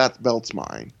 "Tomorrow, that belt's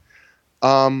mine."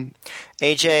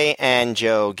 AJ and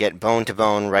Joe get bone to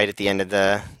bone right at the end of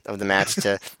the match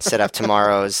to set up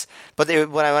tomorrow's. But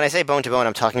when I say bone to bone,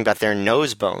 I'm talking about their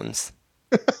nose bones.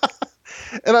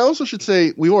 And I also should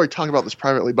say we already talked about this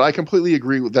privately, but I completely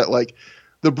agree with that. Like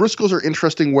the Briscoes are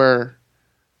interesting where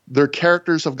their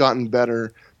characters have gotten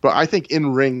better, but I think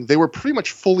in ring they were pretty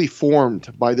much fully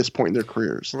formed by this point in their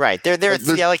careers. Right. They're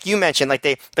like you mentioned,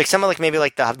 some of maybe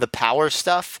the power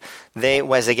stuff.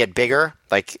 As they get bigger,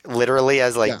 like literally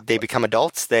as they become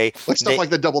adults, stuff like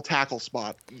the double tackle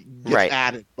spot gets right.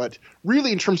 added. But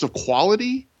really, in terms of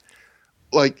quality,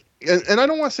 and I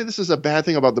don't want to say this is a bad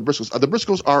thing about the Briscoes. The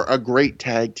Briscoes are a great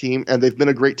tag team, and they've been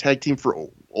a great tag team for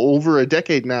over a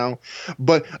decade now.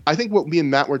 But I think what me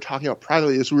and Matt were talking about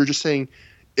privately is we were just saying,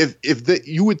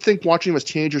 you would think watching them as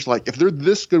teenagers, like if they're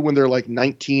this good when they're like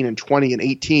 19 and 20 and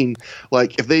 18,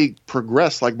 like if they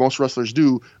progress like most wrestlers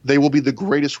do, they will be the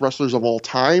greatest wrestlers of all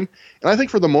time. And I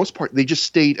think for the most part, they just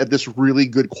stayed at this really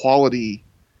good quality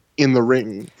in the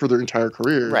ring for their entire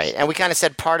careers. Right. And we kind of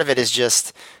said part of it is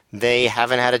just they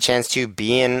haven't had a chance to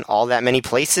be in all that many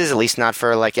places, at least not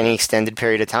for like any extended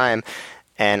period of time.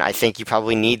 And I think you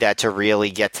probably need that to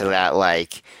really get to that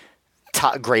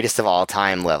greatest of all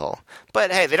time level.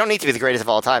 But hey, they don't need to be the greatest of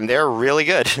all time. They're really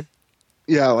good.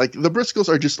 Yeah, like the Briscoes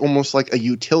are just almost like a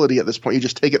utility at this point. You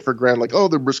just take it for granted, like, oh,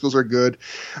 the Briscoes are good.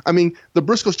 I mean, the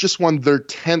Briscoes just won their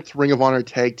 10th Ring of Honor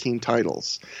tag team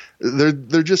titles. They're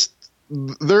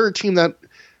a team that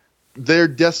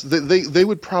they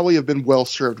would probably have been well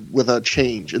served with a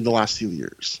change in the last few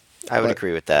years. I would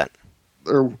agree with that.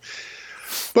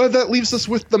 But that leaves us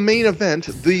with the main event,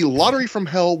 the Lottery from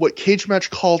Hell, what Cage Match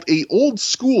called a old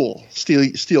school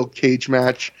steel cage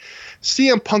match.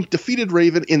 CM Punk defeated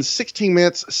Raven in 16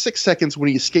 minutes, 6 seconds when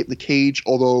he escaped the cage,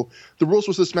 although the rules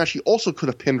was this match he also could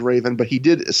have pinned Raven, but he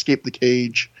did escape the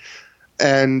cage.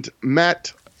 And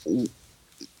Matt,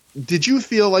 did you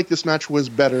feel like this match was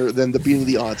better than the Beating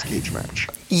the Odds cage match?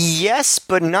 Yes,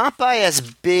 but not by as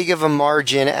big of a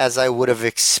margin as I would have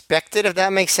expected, if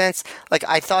that makes sense. Like,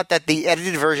 I thought that the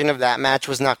edited version of that match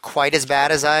was not quite as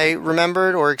bad as I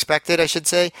remembered, or expected, I should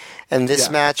say. And this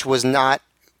match was not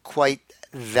quite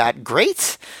that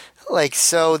great. Like,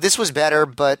 so this was better,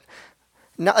 but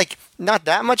not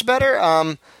that much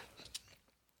better.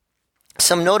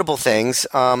 Some notable things.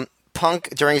 Punk,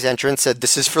 during his entrance, said,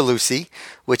 "This is for Lucy,"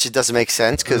 which it doesn't make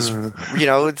sense because,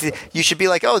 you should be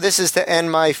like, "Oh, this is to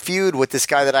end my feud with this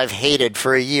guy that I've hated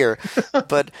for a year."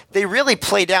 But they really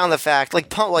play down the fact, like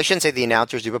Punk, well, I shouldn't say the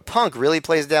announcers do, but Punk really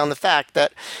plays down the fact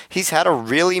that he's had a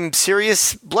really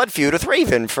serious blood feud with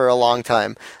Raven for a long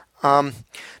time.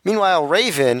 Meanwhile,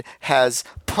 Raven has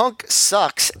 "Punk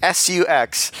sucks,"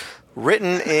 S-U-X,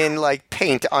 written in, like,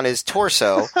 paint on his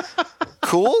torso.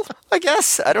 Cool, I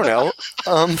guess. I don't know.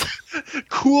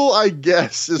 Cool, I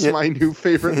guess, is my new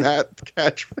favorite Matt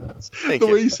catchphrase. The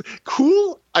way you say,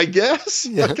 cool, I guess.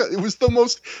 Yeah. Like, it was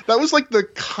that was like the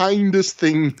kindest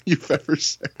thing you've ever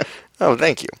said. Oh,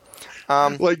 thank you.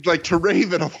 Like to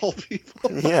Raven of all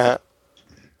people. Yeah.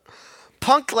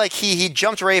 Punk, like, he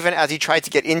jumped Raven as he tried to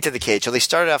get into the cage. So they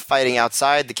started off fighting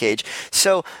outside the cage.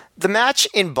 So the match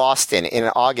in Boston in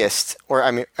August, or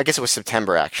I guess it was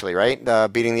September actually, right?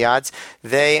 Beating the Odds.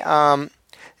 That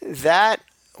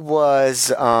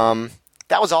was all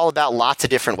about lots of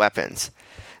different weapons.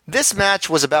 This match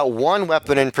was about one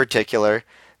weapon in particular,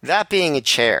 that being a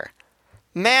chair.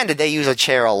 Man, did they use a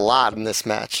chair a lot in this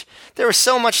match. There was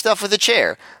so much stuff with a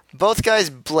chair. Both guys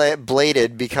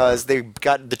bladed because they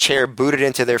got the chair booted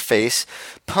into their face.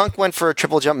 Punk went for a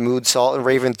triple jump moonsault and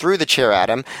Raven threw the chair at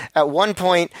him. At one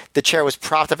point, the chair was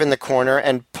propped up in the corner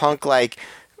and Punk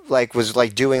was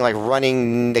doing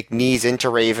running knees into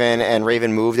Raven, and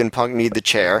Raven moved and Punk kneed the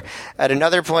chair. At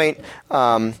another point,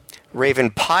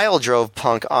 Raven pile drove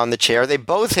Punk on the chair. They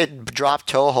both hit drop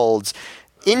toe holds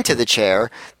into the chair.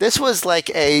 This was like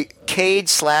a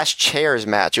cage/chairs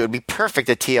match. It would be perfect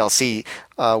at TLC,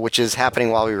 which is happening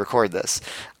while we record this.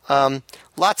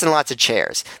 Lots and lots of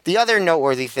chairs. The other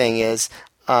noteworthy thing is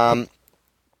that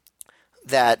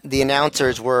the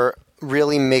announcers were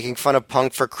really making fun of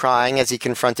Punk for crying as he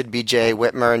confronted BJ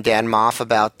Whitmer and Dan Moff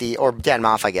about the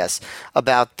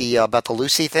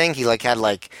Lucy thing.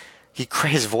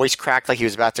 His voice cracked like he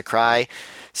was about to cry.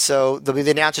 So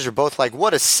the announcers were both like,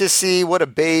 "What a sissy, what a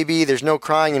baby, there's no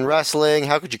crying in wrestling,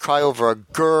 how could you cry over a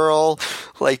girl?"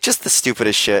 Like, just the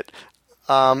stupidest shit.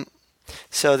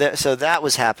 So that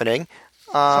was happening.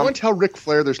 Someone tell Ric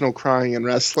Flair there's no crying in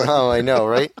wrestling. Oh, I know,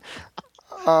 right?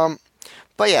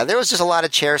 But yeah, there was just a lot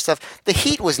of chair stuff. The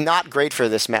heat was not great for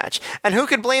this match. And who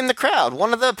could blame the crowd?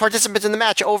 One of the participants in the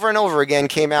match over and over again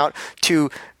came out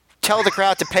to tell the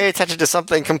crowd to pay attention to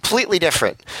something completely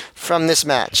different from this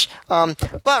match.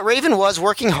 But Raven was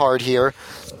working hard here,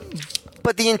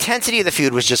 but the intensity of the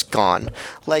feud was just gone.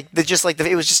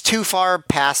 It was just too far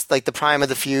past the prime of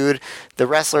the feud. The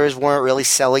wrestlers weren't really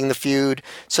selling the feud,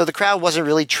 so the crowd wasn't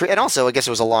really and also I guess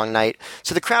it was a long night,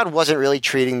 so the crowd wasn't really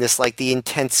treating this like the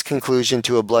intense conclusion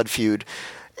to a blood feud.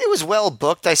 It was well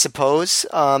booked, I suppose,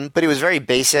 but it was very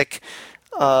basic.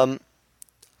 I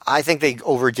think they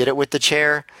overdid it with the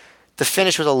chair. The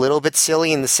finish was a little bit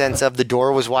silly in the sense of the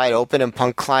door was wide open and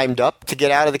Punk climbed up to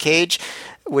get out of the cage,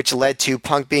 which led to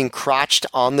Punk being crotched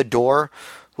on the door,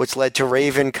 which led to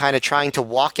Raven kind of trying to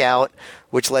walk out,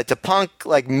 which led to Punk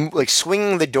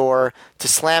swinging the door to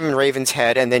slam in Raven's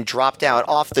head and then dropped out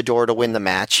off the door to win the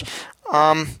match.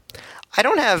 I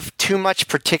don't have too much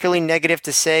particularly negative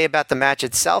to say about the match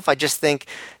itself. I just think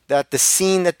that the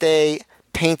scene that they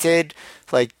painted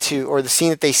or the scene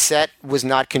that they set was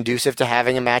not conducive to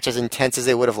having a match as intense as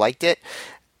they would have liked it.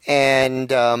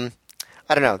 And I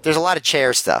don't know. There's a lot of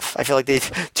chair stuff. I feel like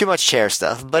too much chair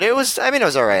stuff. But it was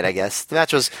all right, I guess. The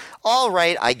match was all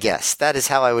right, I guess. That is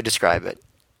how I would describe it.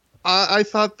 I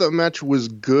thought the match was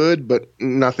good, but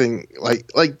nothing like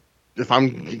if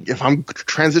I'm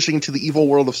transitioning to the evil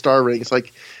world of star ratings,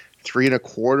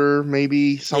 3.25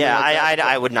 maybe. Something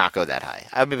I would not go that high.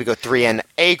 I would maybe go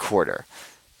 3.25.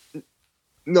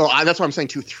 No, that's what I'm saying.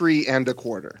 3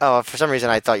 1/4. Oh, for some reason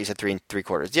I thought you said 3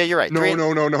 3/4. Yeah, you're right. No.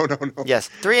 Yes,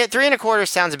 3 1/4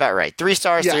 sounds about right. 3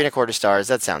 stars, yeah. 3 1/4 stars.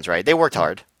 That sounds right. They worked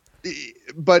hard.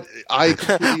 But I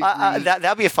completely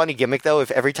that'd be a funny gimmick though.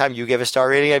 If every time you give a star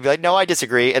rating, I'd be like, "No, I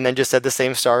disagree," and then just said the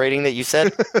same star rating that you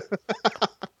said.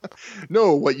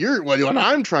 No, what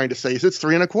I'm trying to say is it's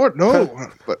 3 1/4. No,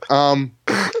 but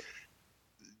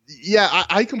yeah,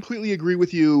 I completely agree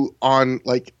with you on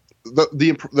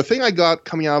the thing I got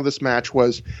coming out of this match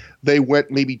was they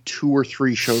went maybe 2 or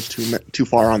 3 shows too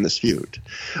far on this feud.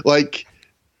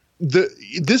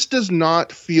 This does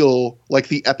not feel like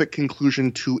the epic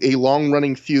conclusion to a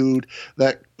long-running feud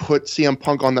that put CM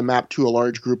Punk on the map to a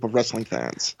large group of wrestling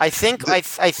fans. I think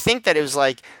that it was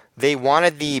like they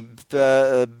wanted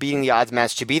the beating the odds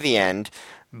match to be the end,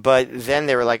 but then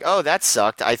they were like, "Oh, that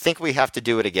sucked. I think we have to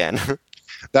do it again."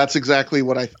 That's exactly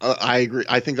what I agree.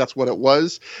 I think that's what it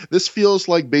was. This feels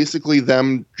like basically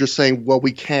them just saying, "Well,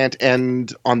 we can't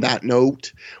end on that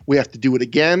note. We have to do it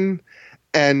again."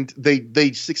 And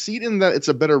they succeed in that it's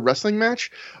a better wrestling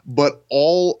match, but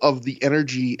all of the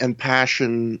energy and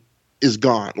passion is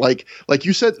gone. Like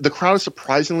you said, the crowd is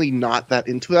surprisingly not that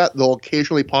into that. They'll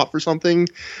occasionally pop for something,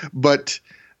 but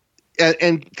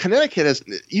and Connecticut has,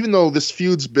 even though this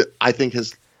feud's I think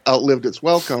has outlived its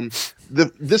welcome,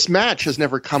 this match has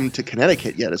never come to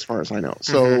Connecticut yet, as far as I know.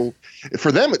 So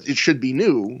for them, it should be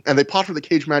new, and they popped for the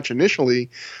cage match initially,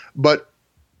 but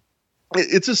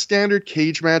it's a standard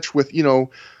cage match with,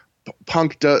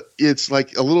 Punk. It's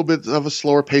like a little bit of a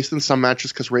slower pace than some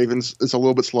matches because Ravens is a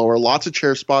little bit slower. Lots of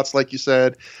chair spots, like you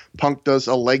said. Punk does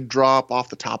a leg drop off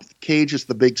the top of the cage. It's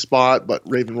the big spot, but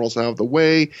Raven rolls out of the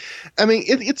way. I mean,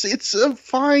 it's a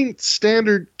fine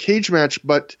standard cage match,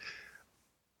 but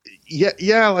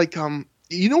yeah, like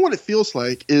you know what it feels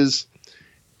like is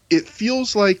it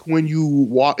feels like when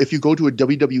if you go to a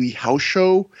WWE house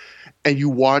show and you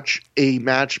watch a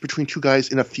match between two guys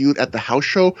in a feud at the house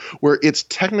show where it's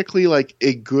technically like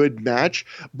a good match,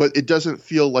 but it doesn't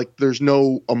feel like there's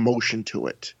no emotion to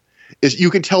it.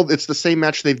 You can tell it's the same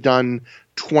match they've done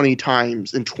 20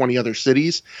 times in 20 other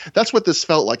cities. That's what this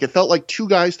felt like. It felt like two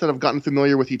guys that have gotten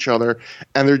familiar with each other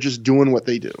and they're just doing what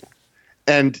they do.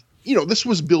 And, this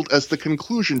was built as the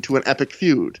conclusion to an epic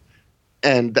feud.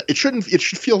 And it should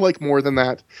feel like more than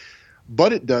that,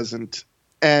 but it doesn't.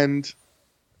 And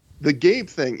the Gabe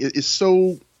thing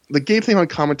the Gabe thing on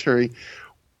commentary,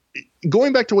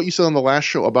 going back to what you said on the last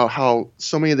show about how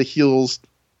so many of the heel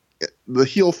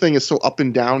thing is so up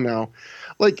and down now.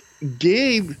 Like,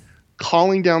 Gabe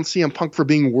calling down CM Punk for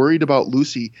being worried about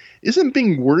Lucy isn't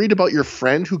being worried about your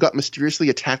friend who got mysteriously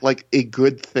attacked like a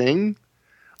good thing.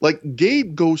 Like,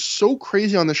 Gabe goes so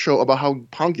crazy on the show about how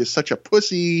Punk is such a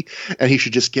pussy and he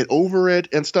should just get over it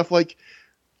and stuff. Like,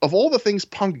 of all the things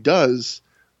Punk does,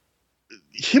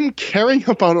 him caring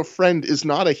about a friend is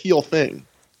not a heel thing.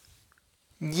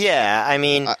 Yeah,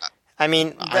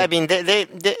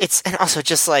 it's, and also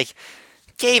just like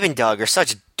Gabe and Doug are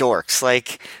such dorks.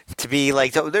 Like, to be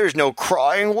like, there's no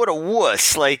crying, what a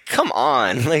wuss. Like, come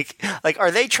on. Like, are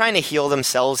they trying to heal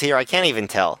themselves here? I can't even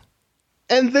tell.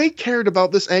 And they cared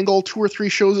about this angle 2 or 3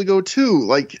 shows ago too.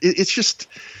 Like, it's just.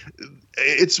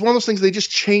 It's one of those things they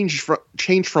just change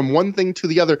from one thing to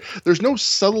the other. There's no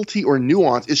subtlety or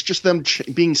nuance. It's just them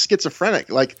being schizophrenic.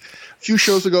 Like, a few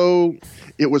shows ago,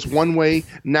 it was one way.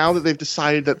 Now that they've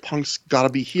decided that Punk's got to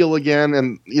be heel again,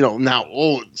 and now,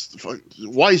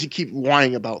 why does he keep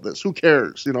whining about this? Who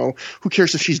cares? Who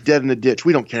cares if she's dead in a ditch?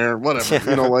 We don't care. Whatever.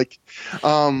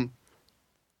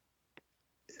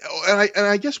 And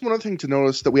I guess one other thing to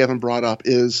notice that we haven't brought up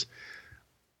is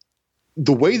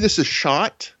the way this is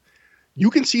shot. You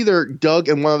can see Doug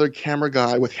and one other camera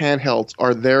guy with handhelds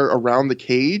are there around the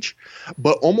cage,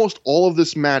 but almost all of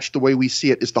this match, the way we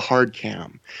see it, is the hard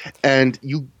cam. And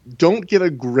you don't get a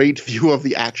great view of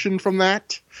the action from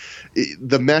that.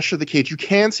 The mesh of the cage, you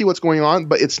can see what's going on,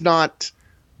 but it's not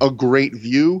a great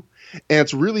view. And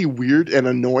it's really weird and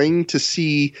annoying to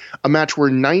see a match where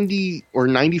 90 or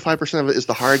 95% of it is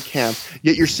the hard cam,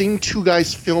 yet you're seeing two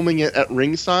guys filming it at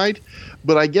ringside.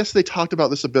 But I guess they talked about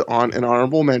this a bit on an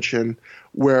honorable mention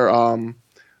where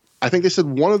I think they said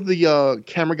one of the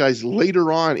camera guys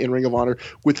later on in Ring of Honor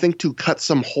would think to cut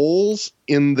some holes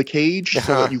in the cage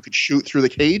so that you could shoot through the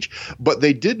cage. But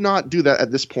they did not do that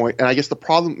at this point. And I guess the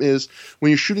problem is when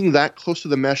you're shooting that close to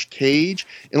the mesh cage,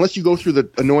 unless you go through the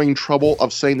annoying trouble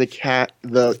of setting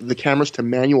the cameras to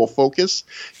manual focus,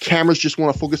 cameras just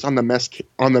want to focus on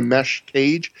the mesh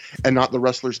cage and not the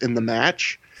wrestlers in the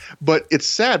match. But it's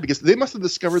sad because they must have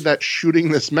discovered that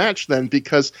shooting this match then,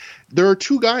 because there are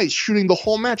two guys shooting the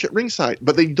whole match at ringside,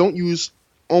 but they don't use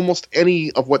almost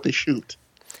any of what they shoot.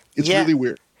 It's really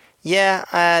weird. Yeah,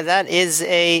 that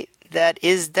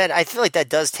I feel like that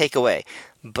does take away.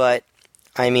 But,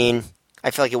 I mean,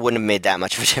 I feel like it wouldn't have made that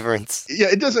much of a difference. Yeah,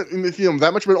 it doesn't feel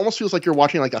that much, but it almost feels like you're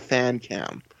watching like a fan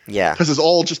cam. Yeah. Because it's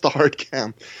all just the hard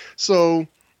cam. So,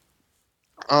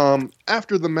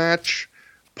 after the match,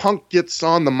 Punk gets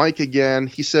on the mic again.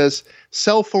 He says,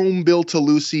 cell phone bill to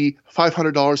Lucy,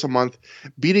 $500 a month,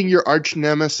 beating your arch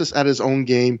nemesis at his own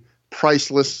game,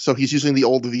 priceless. So he's using the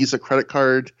old Visa credit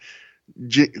card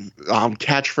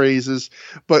catchphrases.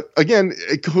 But again,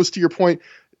 it goes to your point.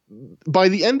 by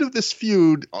the end of this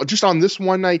feud, just on this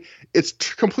one night, it's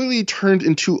completely turned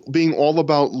into being all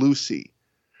about Lucy.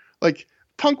 Like,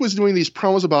 Punk was doing these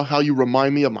promos about how you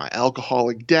remind me of my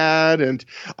alcoholic dad and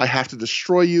I have to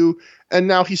destroy you. And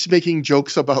now he's making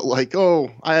jokes about like,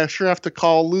 oh, I sure have to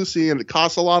call Lucy and it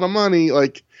costs a lot of money.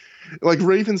 Like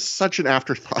Raven's such an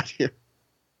afterthought here.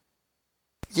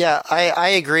 Yeah, I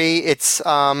agree. It's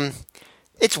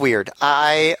weird.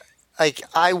 I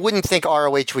wouldn't think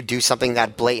ROH would do something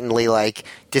that blatantly like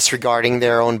disregarding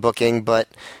their own booking, but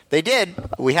they did.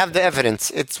 We have the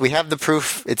evidence. We have the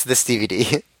proof. It's this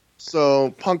DVD. So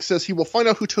Punk says he will find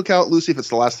out who took out Lucy if it's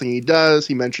the last thing he does.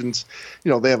 He mentions,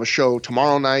 they have a show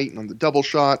tomorrow night on the Double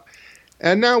Shot.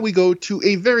 And now we go to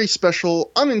a very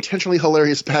special, unintentionally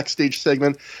hilarious backstage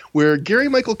segment where Gary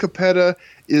Michael Capetta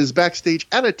is backstage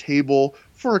at a table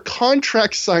for a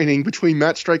contract signing between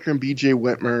Matt Striker and BJ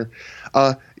Whitmer.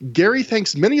 Gary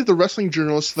thanks many of the wrestling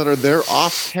journalists that are there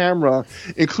off camera,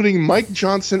 including Mike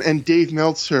Johnson and Dave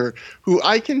Meltzer, who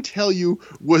I can tell you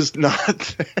was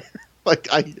not there.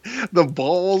 The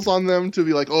balls on them to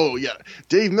be like, oh yeah,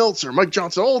 Dave Meltzer, Mike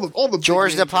Johnson, all the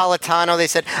George Napolitano. They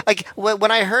said, like, when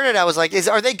I heard it, I was like,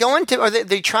 are they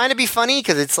trying to be funny?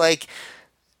 Because it's like,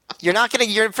 you're not going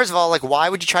to, first of all, like, why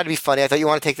would you try to be funny? I thought you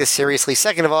want to take this seriously.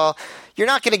 Second of all, you're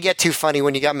not going to get too funny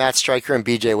when you got Matt Striker and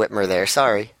BJ Whitmer there.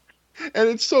 Sorry. And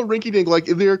it's so rinky-dink. Like,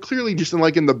 they're clearly just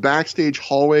in the backstage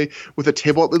hallway with a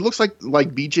table. It looks like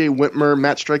BJ Whitmer,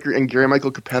 Matt Striker, and Gary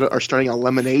Michael Capetta are starting a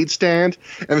lemonade stand.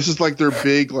 And this is like their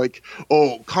big, like,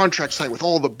 contract site with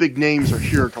all the big names are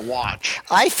here to watch.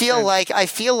 I feel like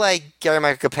Gary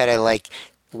Michael Capetta, like,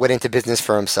 went into business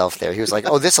for himself there. He was like,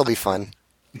 this will be fun.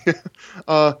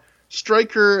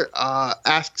 Striker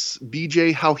asks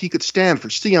BJ how he could stand for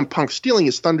CM Punk stealing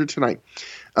his thunder tonight.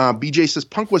 BJ says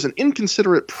Punk was an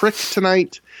inconsiderate prick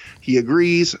tonight. He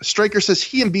agrees. Striker says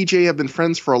he and BJ have been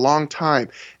friends for a long time,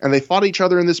 and they fought each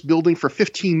other in this building for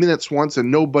 15 minutes once, and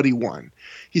nobody won.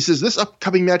 He says this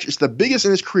upcoming match is the biggest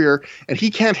in his career, and he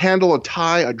can't handle a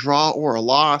tie, a draw, or a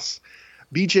loss.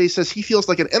 BJ says he feels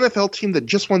like an NFL team that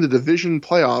just won the division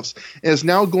playoffs and is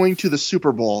now going to the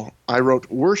Super Bowl. I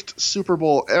wrote, worst Super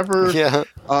Bowl ever. Yeah.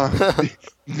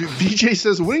 BJ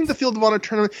says winning the Field of Honor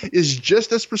tournament is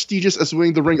just as prestigious as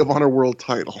winning the Ring of Honor world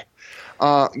title.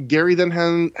 Gary then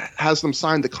has them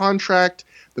sign the contract.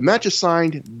 The match is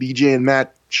signed. BJ and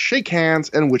Matt shake hands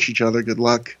and wish each other good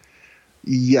luck.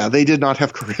 Yeah, they did not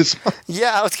have charisma.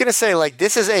 Yeah, I was going to say, like,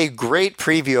 this is a great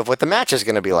preview of what the match is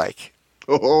going to be like.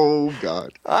 Oh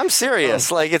God! I'm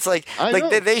serious. It's like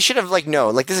they should have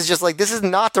this is just this is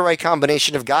not the right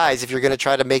combination of guys if you're going to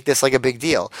try to make this like a big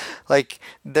deal. Like,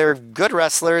 they're good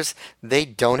wrestlers, they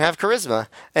don't have charisma,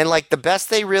 and like the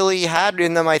best they really had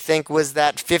in them, I think, was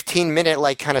that 15-minute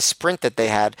like kind of sprint that they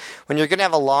had. When you're going to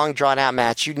have a long drawn out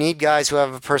match, you need guys who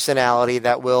have a personality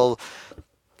that will,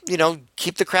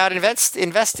 keep the crowd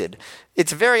invested.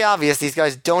 It's very obvious these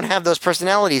guys don't have those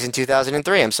personalities in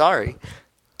 2003. I'm sorry.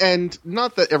 And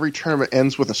not that every tournament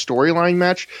ends with a storyline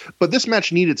match, but this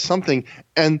match needed something.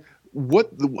 And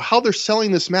how they're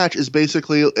selling this match is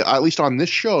basically, at least on this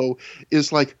show,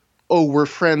 is like, oh, we're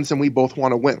friends and we both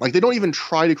want to win. Like, they don't even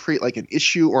try to create like an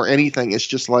issue or anything. It's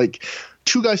just like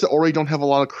two guys that already don't have a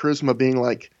lot of charisma being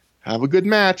like, have a good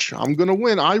match. I'm going to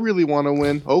win. I really want to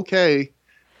win. Okay.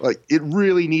 Like, it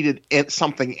really needed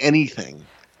anything.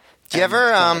 Do you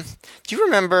ever, do you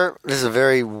remember, this is a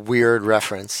very weird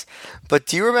reference, but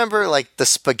do you remember like the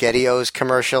SpaghettiOs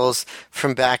commercials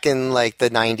from back in like the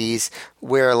 90s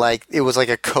where like it was like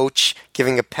a coach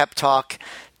giving a pep talk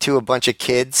to a bunch of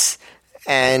kids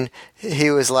and he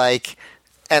was like,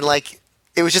 and like,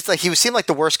 it was just like he seemed like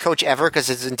the worst coach ever because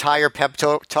his entire pep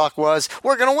talk was,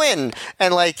 "We're gonna win,"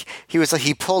 and like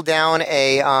he pulled down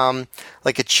a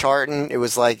like a chart and it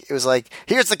was like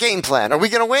here's the game plan. Are we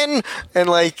gonna win? And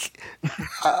like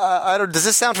I don't. Does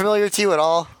this sound familiar to you at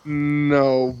all?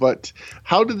 No, but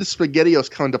how did the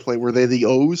SpaghettiOs come into play? Were they the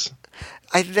O's?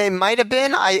 They might have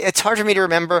been. It's hard for me to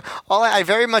remember. I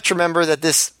very much remember that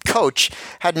this coach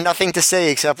had nothing to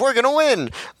say except "We're gonna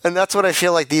win," and that's what I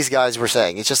feel like these guys were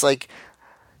saying. It's just like,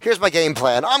 here's my game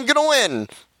plan. I'm going to win.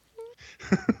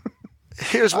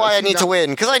 Here's why I need to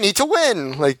win. Because I need to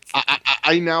win. Like,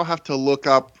 I now have to look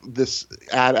up this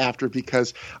ad after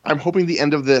because I'm hoping the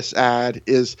end of this ad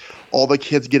is all the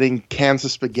kids getting cans of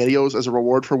SpaghettiOs as a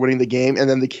reward for winning the game, and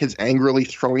then the kids angrily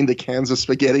throwing the cans of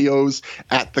SpaghettiOs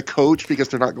at the coach because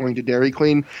they're not going to Dairy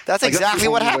Queen. That's exactly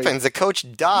what happens. The coach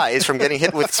dies from getting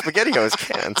hit with SpaghettiOs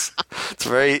cans.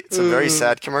 It's a very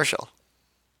sad commercial.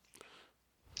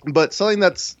 But something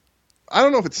that's I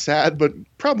don't know if it's sad, but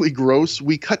probably gross.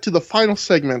 We cut to the final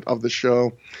segment of the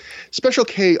show. Special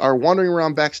K are wandering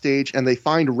around backstage, and they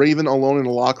find Raven alone in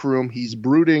the locker room. He's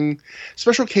brooding.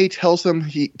 Special K tells him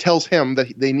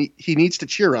that he needs to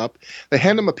cheer up. They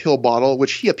hand him a pill bottle,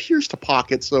 which he appears to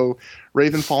pocket. So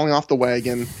Raven falling off the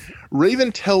wagon.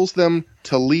 Raven tells them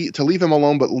to leave him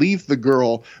alone, but leave the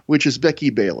girl, which is Becky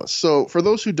Bayless. So for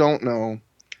those who don't know,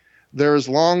 there's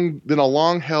been a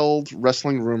long-held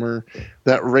wrestling rumor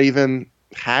that Raven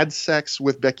had sex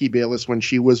with Becky Bayless when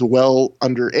she was well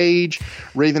underage.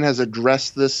 Raven has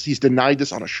addressed this. He's denied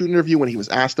this on a shoot interview when he was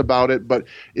asked about it, but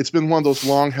it's been one of those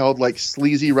long-held, like,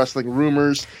 sleazy wrestling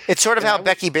rumors. It's sort of how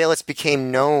Becky Bayless became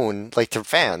known, like, to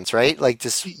fans, right? Like,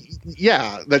 just...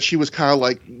 Yeah, that she was kind of,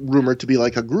 like, rumored to be,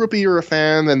 like, a groupie or a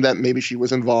fan, and that maybe she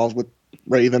was involved with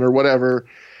Raven or whatever.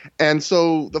 And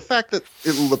so the fact that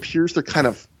it appears they're kind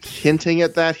of hinting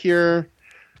at that here,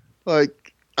 like,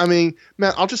 I mean,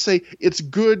 Matt, I'll just say it's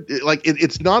good. Like,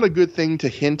 it's not a good thing to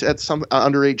hint at some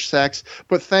underage sex,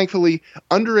 but thankfully,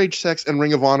 underage sex and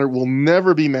Ring of Honor will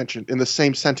never be mentioned in the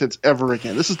same sentence ever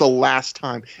again. This is the last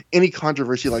time any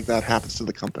controversy like that happens to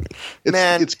the company.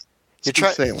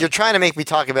 You're trying to make me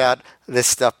talk about this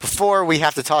stuff before we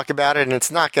have to talk about it, and it's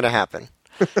not going to happen.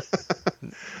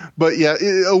 But yeah,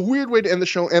 a weird way to end the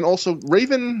show. And also,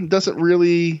 Raven doesn't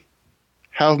really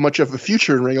have much of a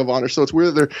future in Ring of Honor, so it's weird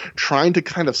that they're trying to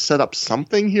kind of set up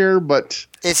something here. But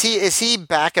is he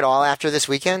back at all after this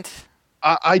weekend?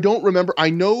 I don't remember. I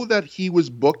know that he was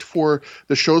booked for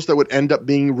the shows that would end up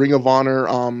being Ring of Honor,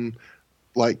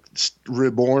 like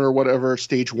Reborn or whatever,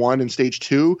 Stage 1 and Stage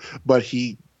 2, but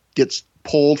he gets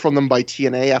pulled from them by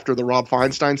TNA after the Rob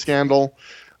Feinstein scandal.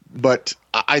 But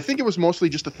I think it was mostly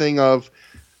just a thing of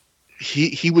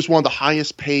he was one of the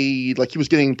highest paid, like he was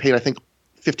getting paid, I think,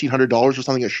 $1,500 or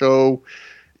something a show.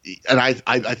 And I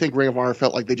think Ring of Honor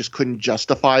felt like they just couldn't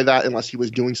justify that unless he was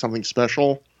doing something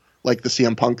special, like the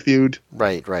CM Punk feud.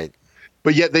 Right.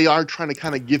 But yet they are trying to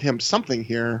kind of give him something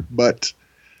here, but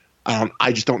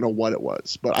I just don't know what it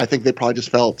was. But I think they probably just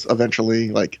felt eventually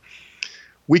like,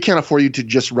 we can't afford you to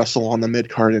just wrestle on the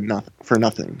mid-card and for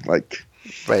nothing. Like,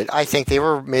 right. I think they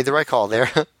made the right call there.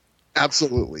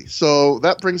 Absolutely. So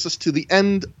that brings us to the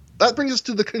end. That brings us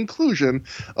to the conclusion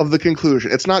of the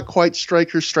conclusion. It's not quite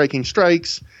strikers striking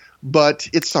strikes, but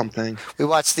it's something. We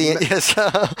watched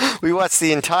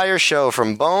the entire show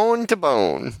from bone to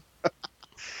bone.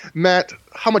 Matt,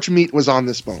 how much meat was on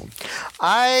this bone?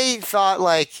 I thought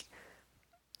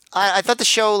I thought the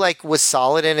show was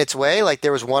solid in its way. Like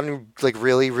there was one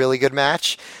really, really good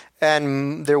match,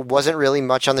 and there wasn't really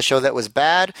much on the show that was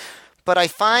bad. But I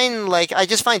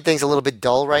just find things a little bit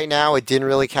dull right now. It didn't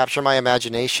really capture my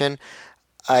imagination.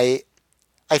 I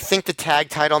think the tag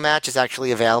title match is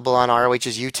actually available on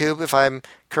ROH's YouTube, if I'm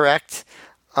correct.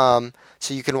 So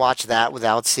you can watch that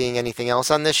without seeing anything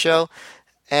else on this show.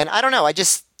 And I don't know.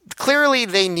 Clearly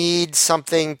they need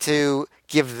something to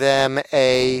give them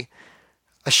a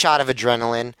shot of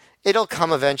adrenaline. It'll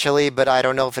come eventually, but I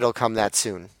don't know if it'll come that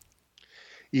soon.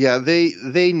 Yeah,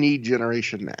 they need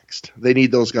Generation Next. They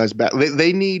need those guys back.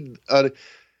 They need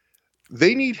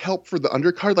help for the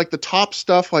undercard. Like the top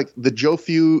stuff, like the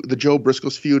Joe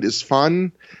Briscoe's feud is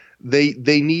fun.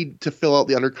 They need to fill out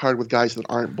the undercard with guys that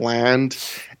aren't bland.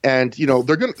 And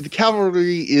the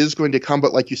cavalry is going to come,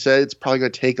 but like you said, it's probably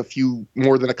going to take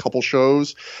more than a couple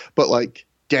shows. But like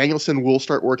Danielson will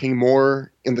start working more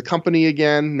in the company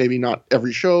again. Maybe not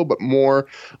every show, but more.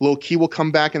 Low Key will come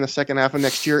back in the second half of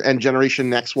next year, and Generation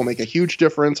Next will make a huge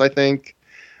difference, I think.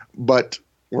 But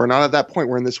we're not at that point.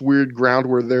 We're in this weird ground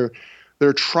where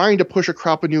they're trying to push a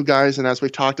crop of new guys, and as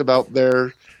we've talked about,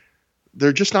 they're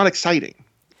just not exciting,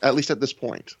 at least at this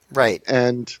point. Right.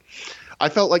 And I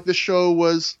felt like this show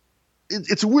was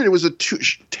it's weird. It was a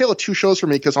tale of two shows for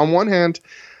me because on one hand,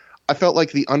 I felt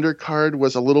like the undercard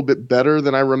was a little bit better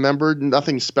than I remembered.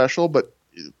 Nothing special, but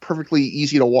perfectly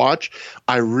easy to watch.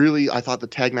 I thought the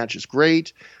tag match is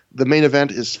great. The main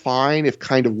event is fine, if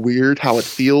kind of weird how it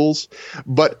feels.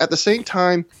 But at the same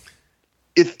time,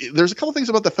 if there's a couple things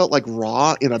about that felt like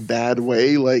Raw in a bad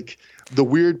way, like the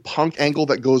weird Punk angle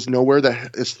that goes nowhere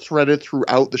that is threaded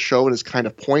throughout the show and is kind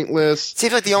of pointless. It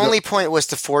seems like the only point was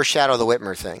to foreshadow the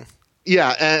Whitmer thing.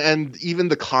 Yeah, and even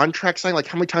the contract signing, like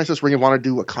how many times does Ring of Honor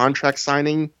do a contract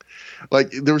signing? Like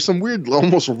there were some weird,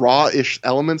 almost Raw-ish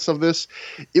elements of this.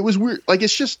 It was weird. Like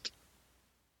it's just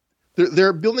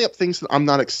they're building up things that I'm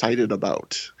not excited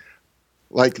about.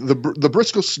 Like the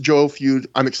Briscoe-Joe feud,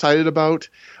 I'm excited about.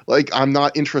 Like I'm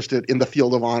not interested in the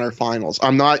Field of Honor finals.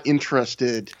 I'm not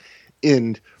interested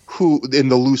in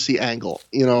the Lucy angle.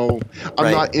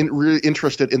 I'm not really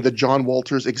interested in the John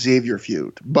Walters Xavier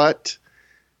feud, but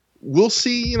we'll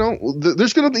see. You know,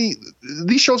 there's going to be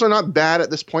these shows are not bad at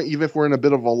this point, even if we're in a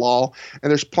bit of a lull. And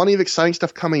there's plenty of exciting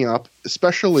stuff coming up,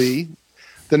 especially.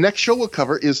 The next show we'll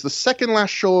cover is the second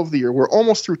last show of the year. We're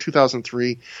almost through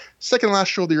 2003. Second last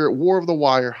show of the year at War of the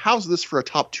Wire. How's this for a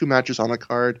top 2 matches on the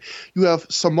card? You have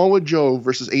Samoa Joe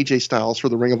versus AJ Styles for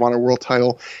the Ring of Honor World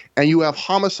title. And you have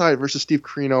Homicide versus Steve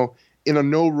Corino in a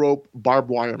no-rope barbed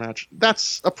wire match.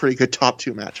 That's a pretty good top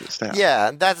 2 matches to have.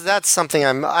 Yeah, that's something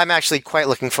I'm actually quite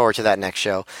looking forward to that next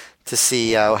show to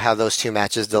see how those 2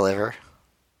 matches deliver.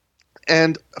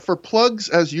 And for plugs,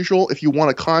 as usual, if you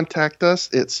want to contact us,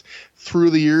 it's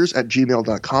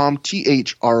throughtheyears@gmail.com,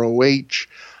 THROH,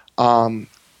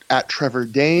 at Trevor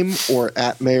Dame or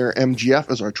at Mayor MGF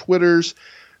as our Twitters.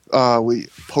 We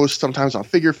post sometimes on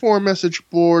Figure 4 message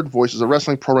board, Voices of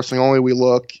Wrestling, Pro Wrestling Only. We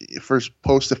look first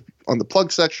post on the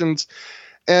plug sections.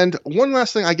 And one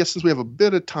last thing, I guess since we have a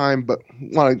bit of time, but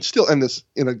want to still end this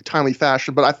in a timely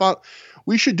fashion, but I thought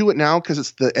we should do it now because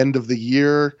it's the end of the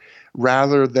year,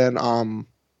 rather than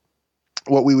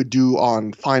what we would do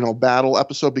on Final Battle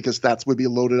episode, because that's would be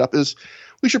loaded up, is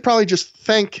we should probably just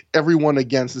thank everyone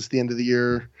again since the end of the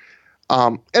year.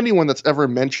 Anyone that's ever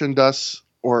mentioned us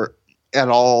or at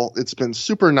all, it's been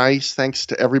super nice. Thanks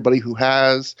to everybody who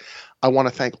has. I want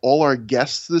to thank all our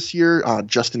guests this year,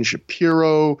 Justin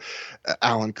Shapiro,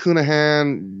 Alan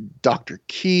Cunahan, Dr.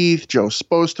 Keith, Joe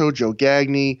Sposto, Joe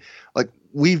Gagney. Like,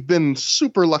 we've been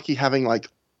super lucky having, like,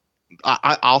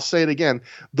 I'll say it again,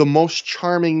 the most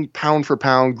charming pound for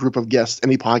pound group of guests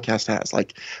any podcast has.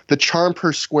 Like, the charm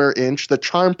per square inch, the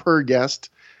charm per guest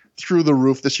through the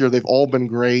roof this year. They've all been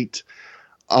great.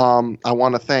 I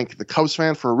want to thank the Cubs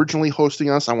fan for originally hosting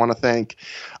us. I want to thank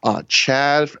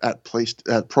Chad at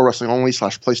Pro Wrestling Only /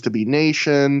 Place to Be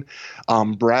Nation,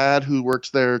 Brad who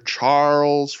works there,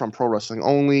 Charles from Pro Wrestling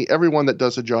Only, everyone that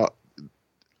does a job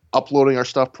uploading our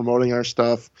stuff, promoting our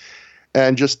stuff,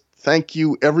 and just thank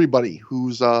you, everybody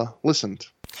who's listened.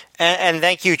 And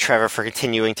thank you, Trevor, for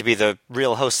continuing to be the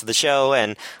real host of the show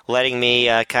and letting me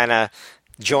kind of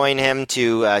join him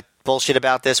to bullshit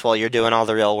about this while you're doing all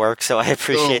the real work. So I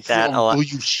appreciate that a lot. Oh,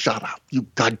 you shut up. You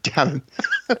goddamn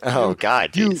it. Oh,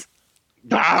 God. You,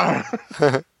 I'm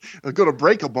going to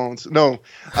break a bones. No.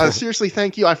 Seriously,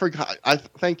 thank you. I forgot. I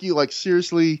thank you. Like,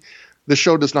 seriously, the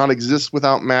show does not exist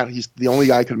without Matt. He's the only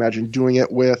guy I could imagine doing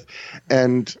it with.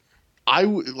 And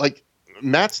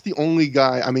Matt's the only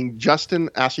guy. I mean, Justin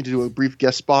asked me to do a brief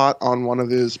guest spot on one of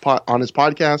his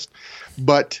podcast,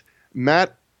 but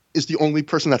Matt is the only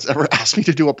person that's ever asked me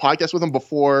to do a podcast with him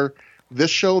before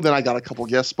this show. Then I got a couple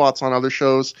guest spots on other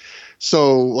shows.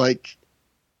 So, like,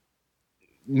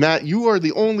 Matt, you are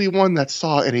the only one that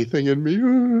saw anything in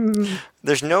me.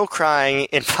 There's no crying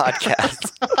in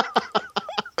podcasts.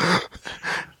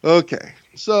 Okay,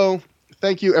 so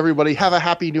thank you, everybody. Have a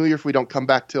happy New Year if we don't come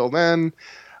back till then.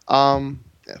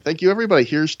 Thank you, everybody.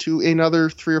 Here's to another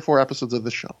 3 or 4 episodes of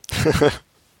the show.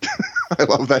 I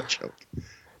love that joke.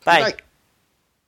 Bye. Good night.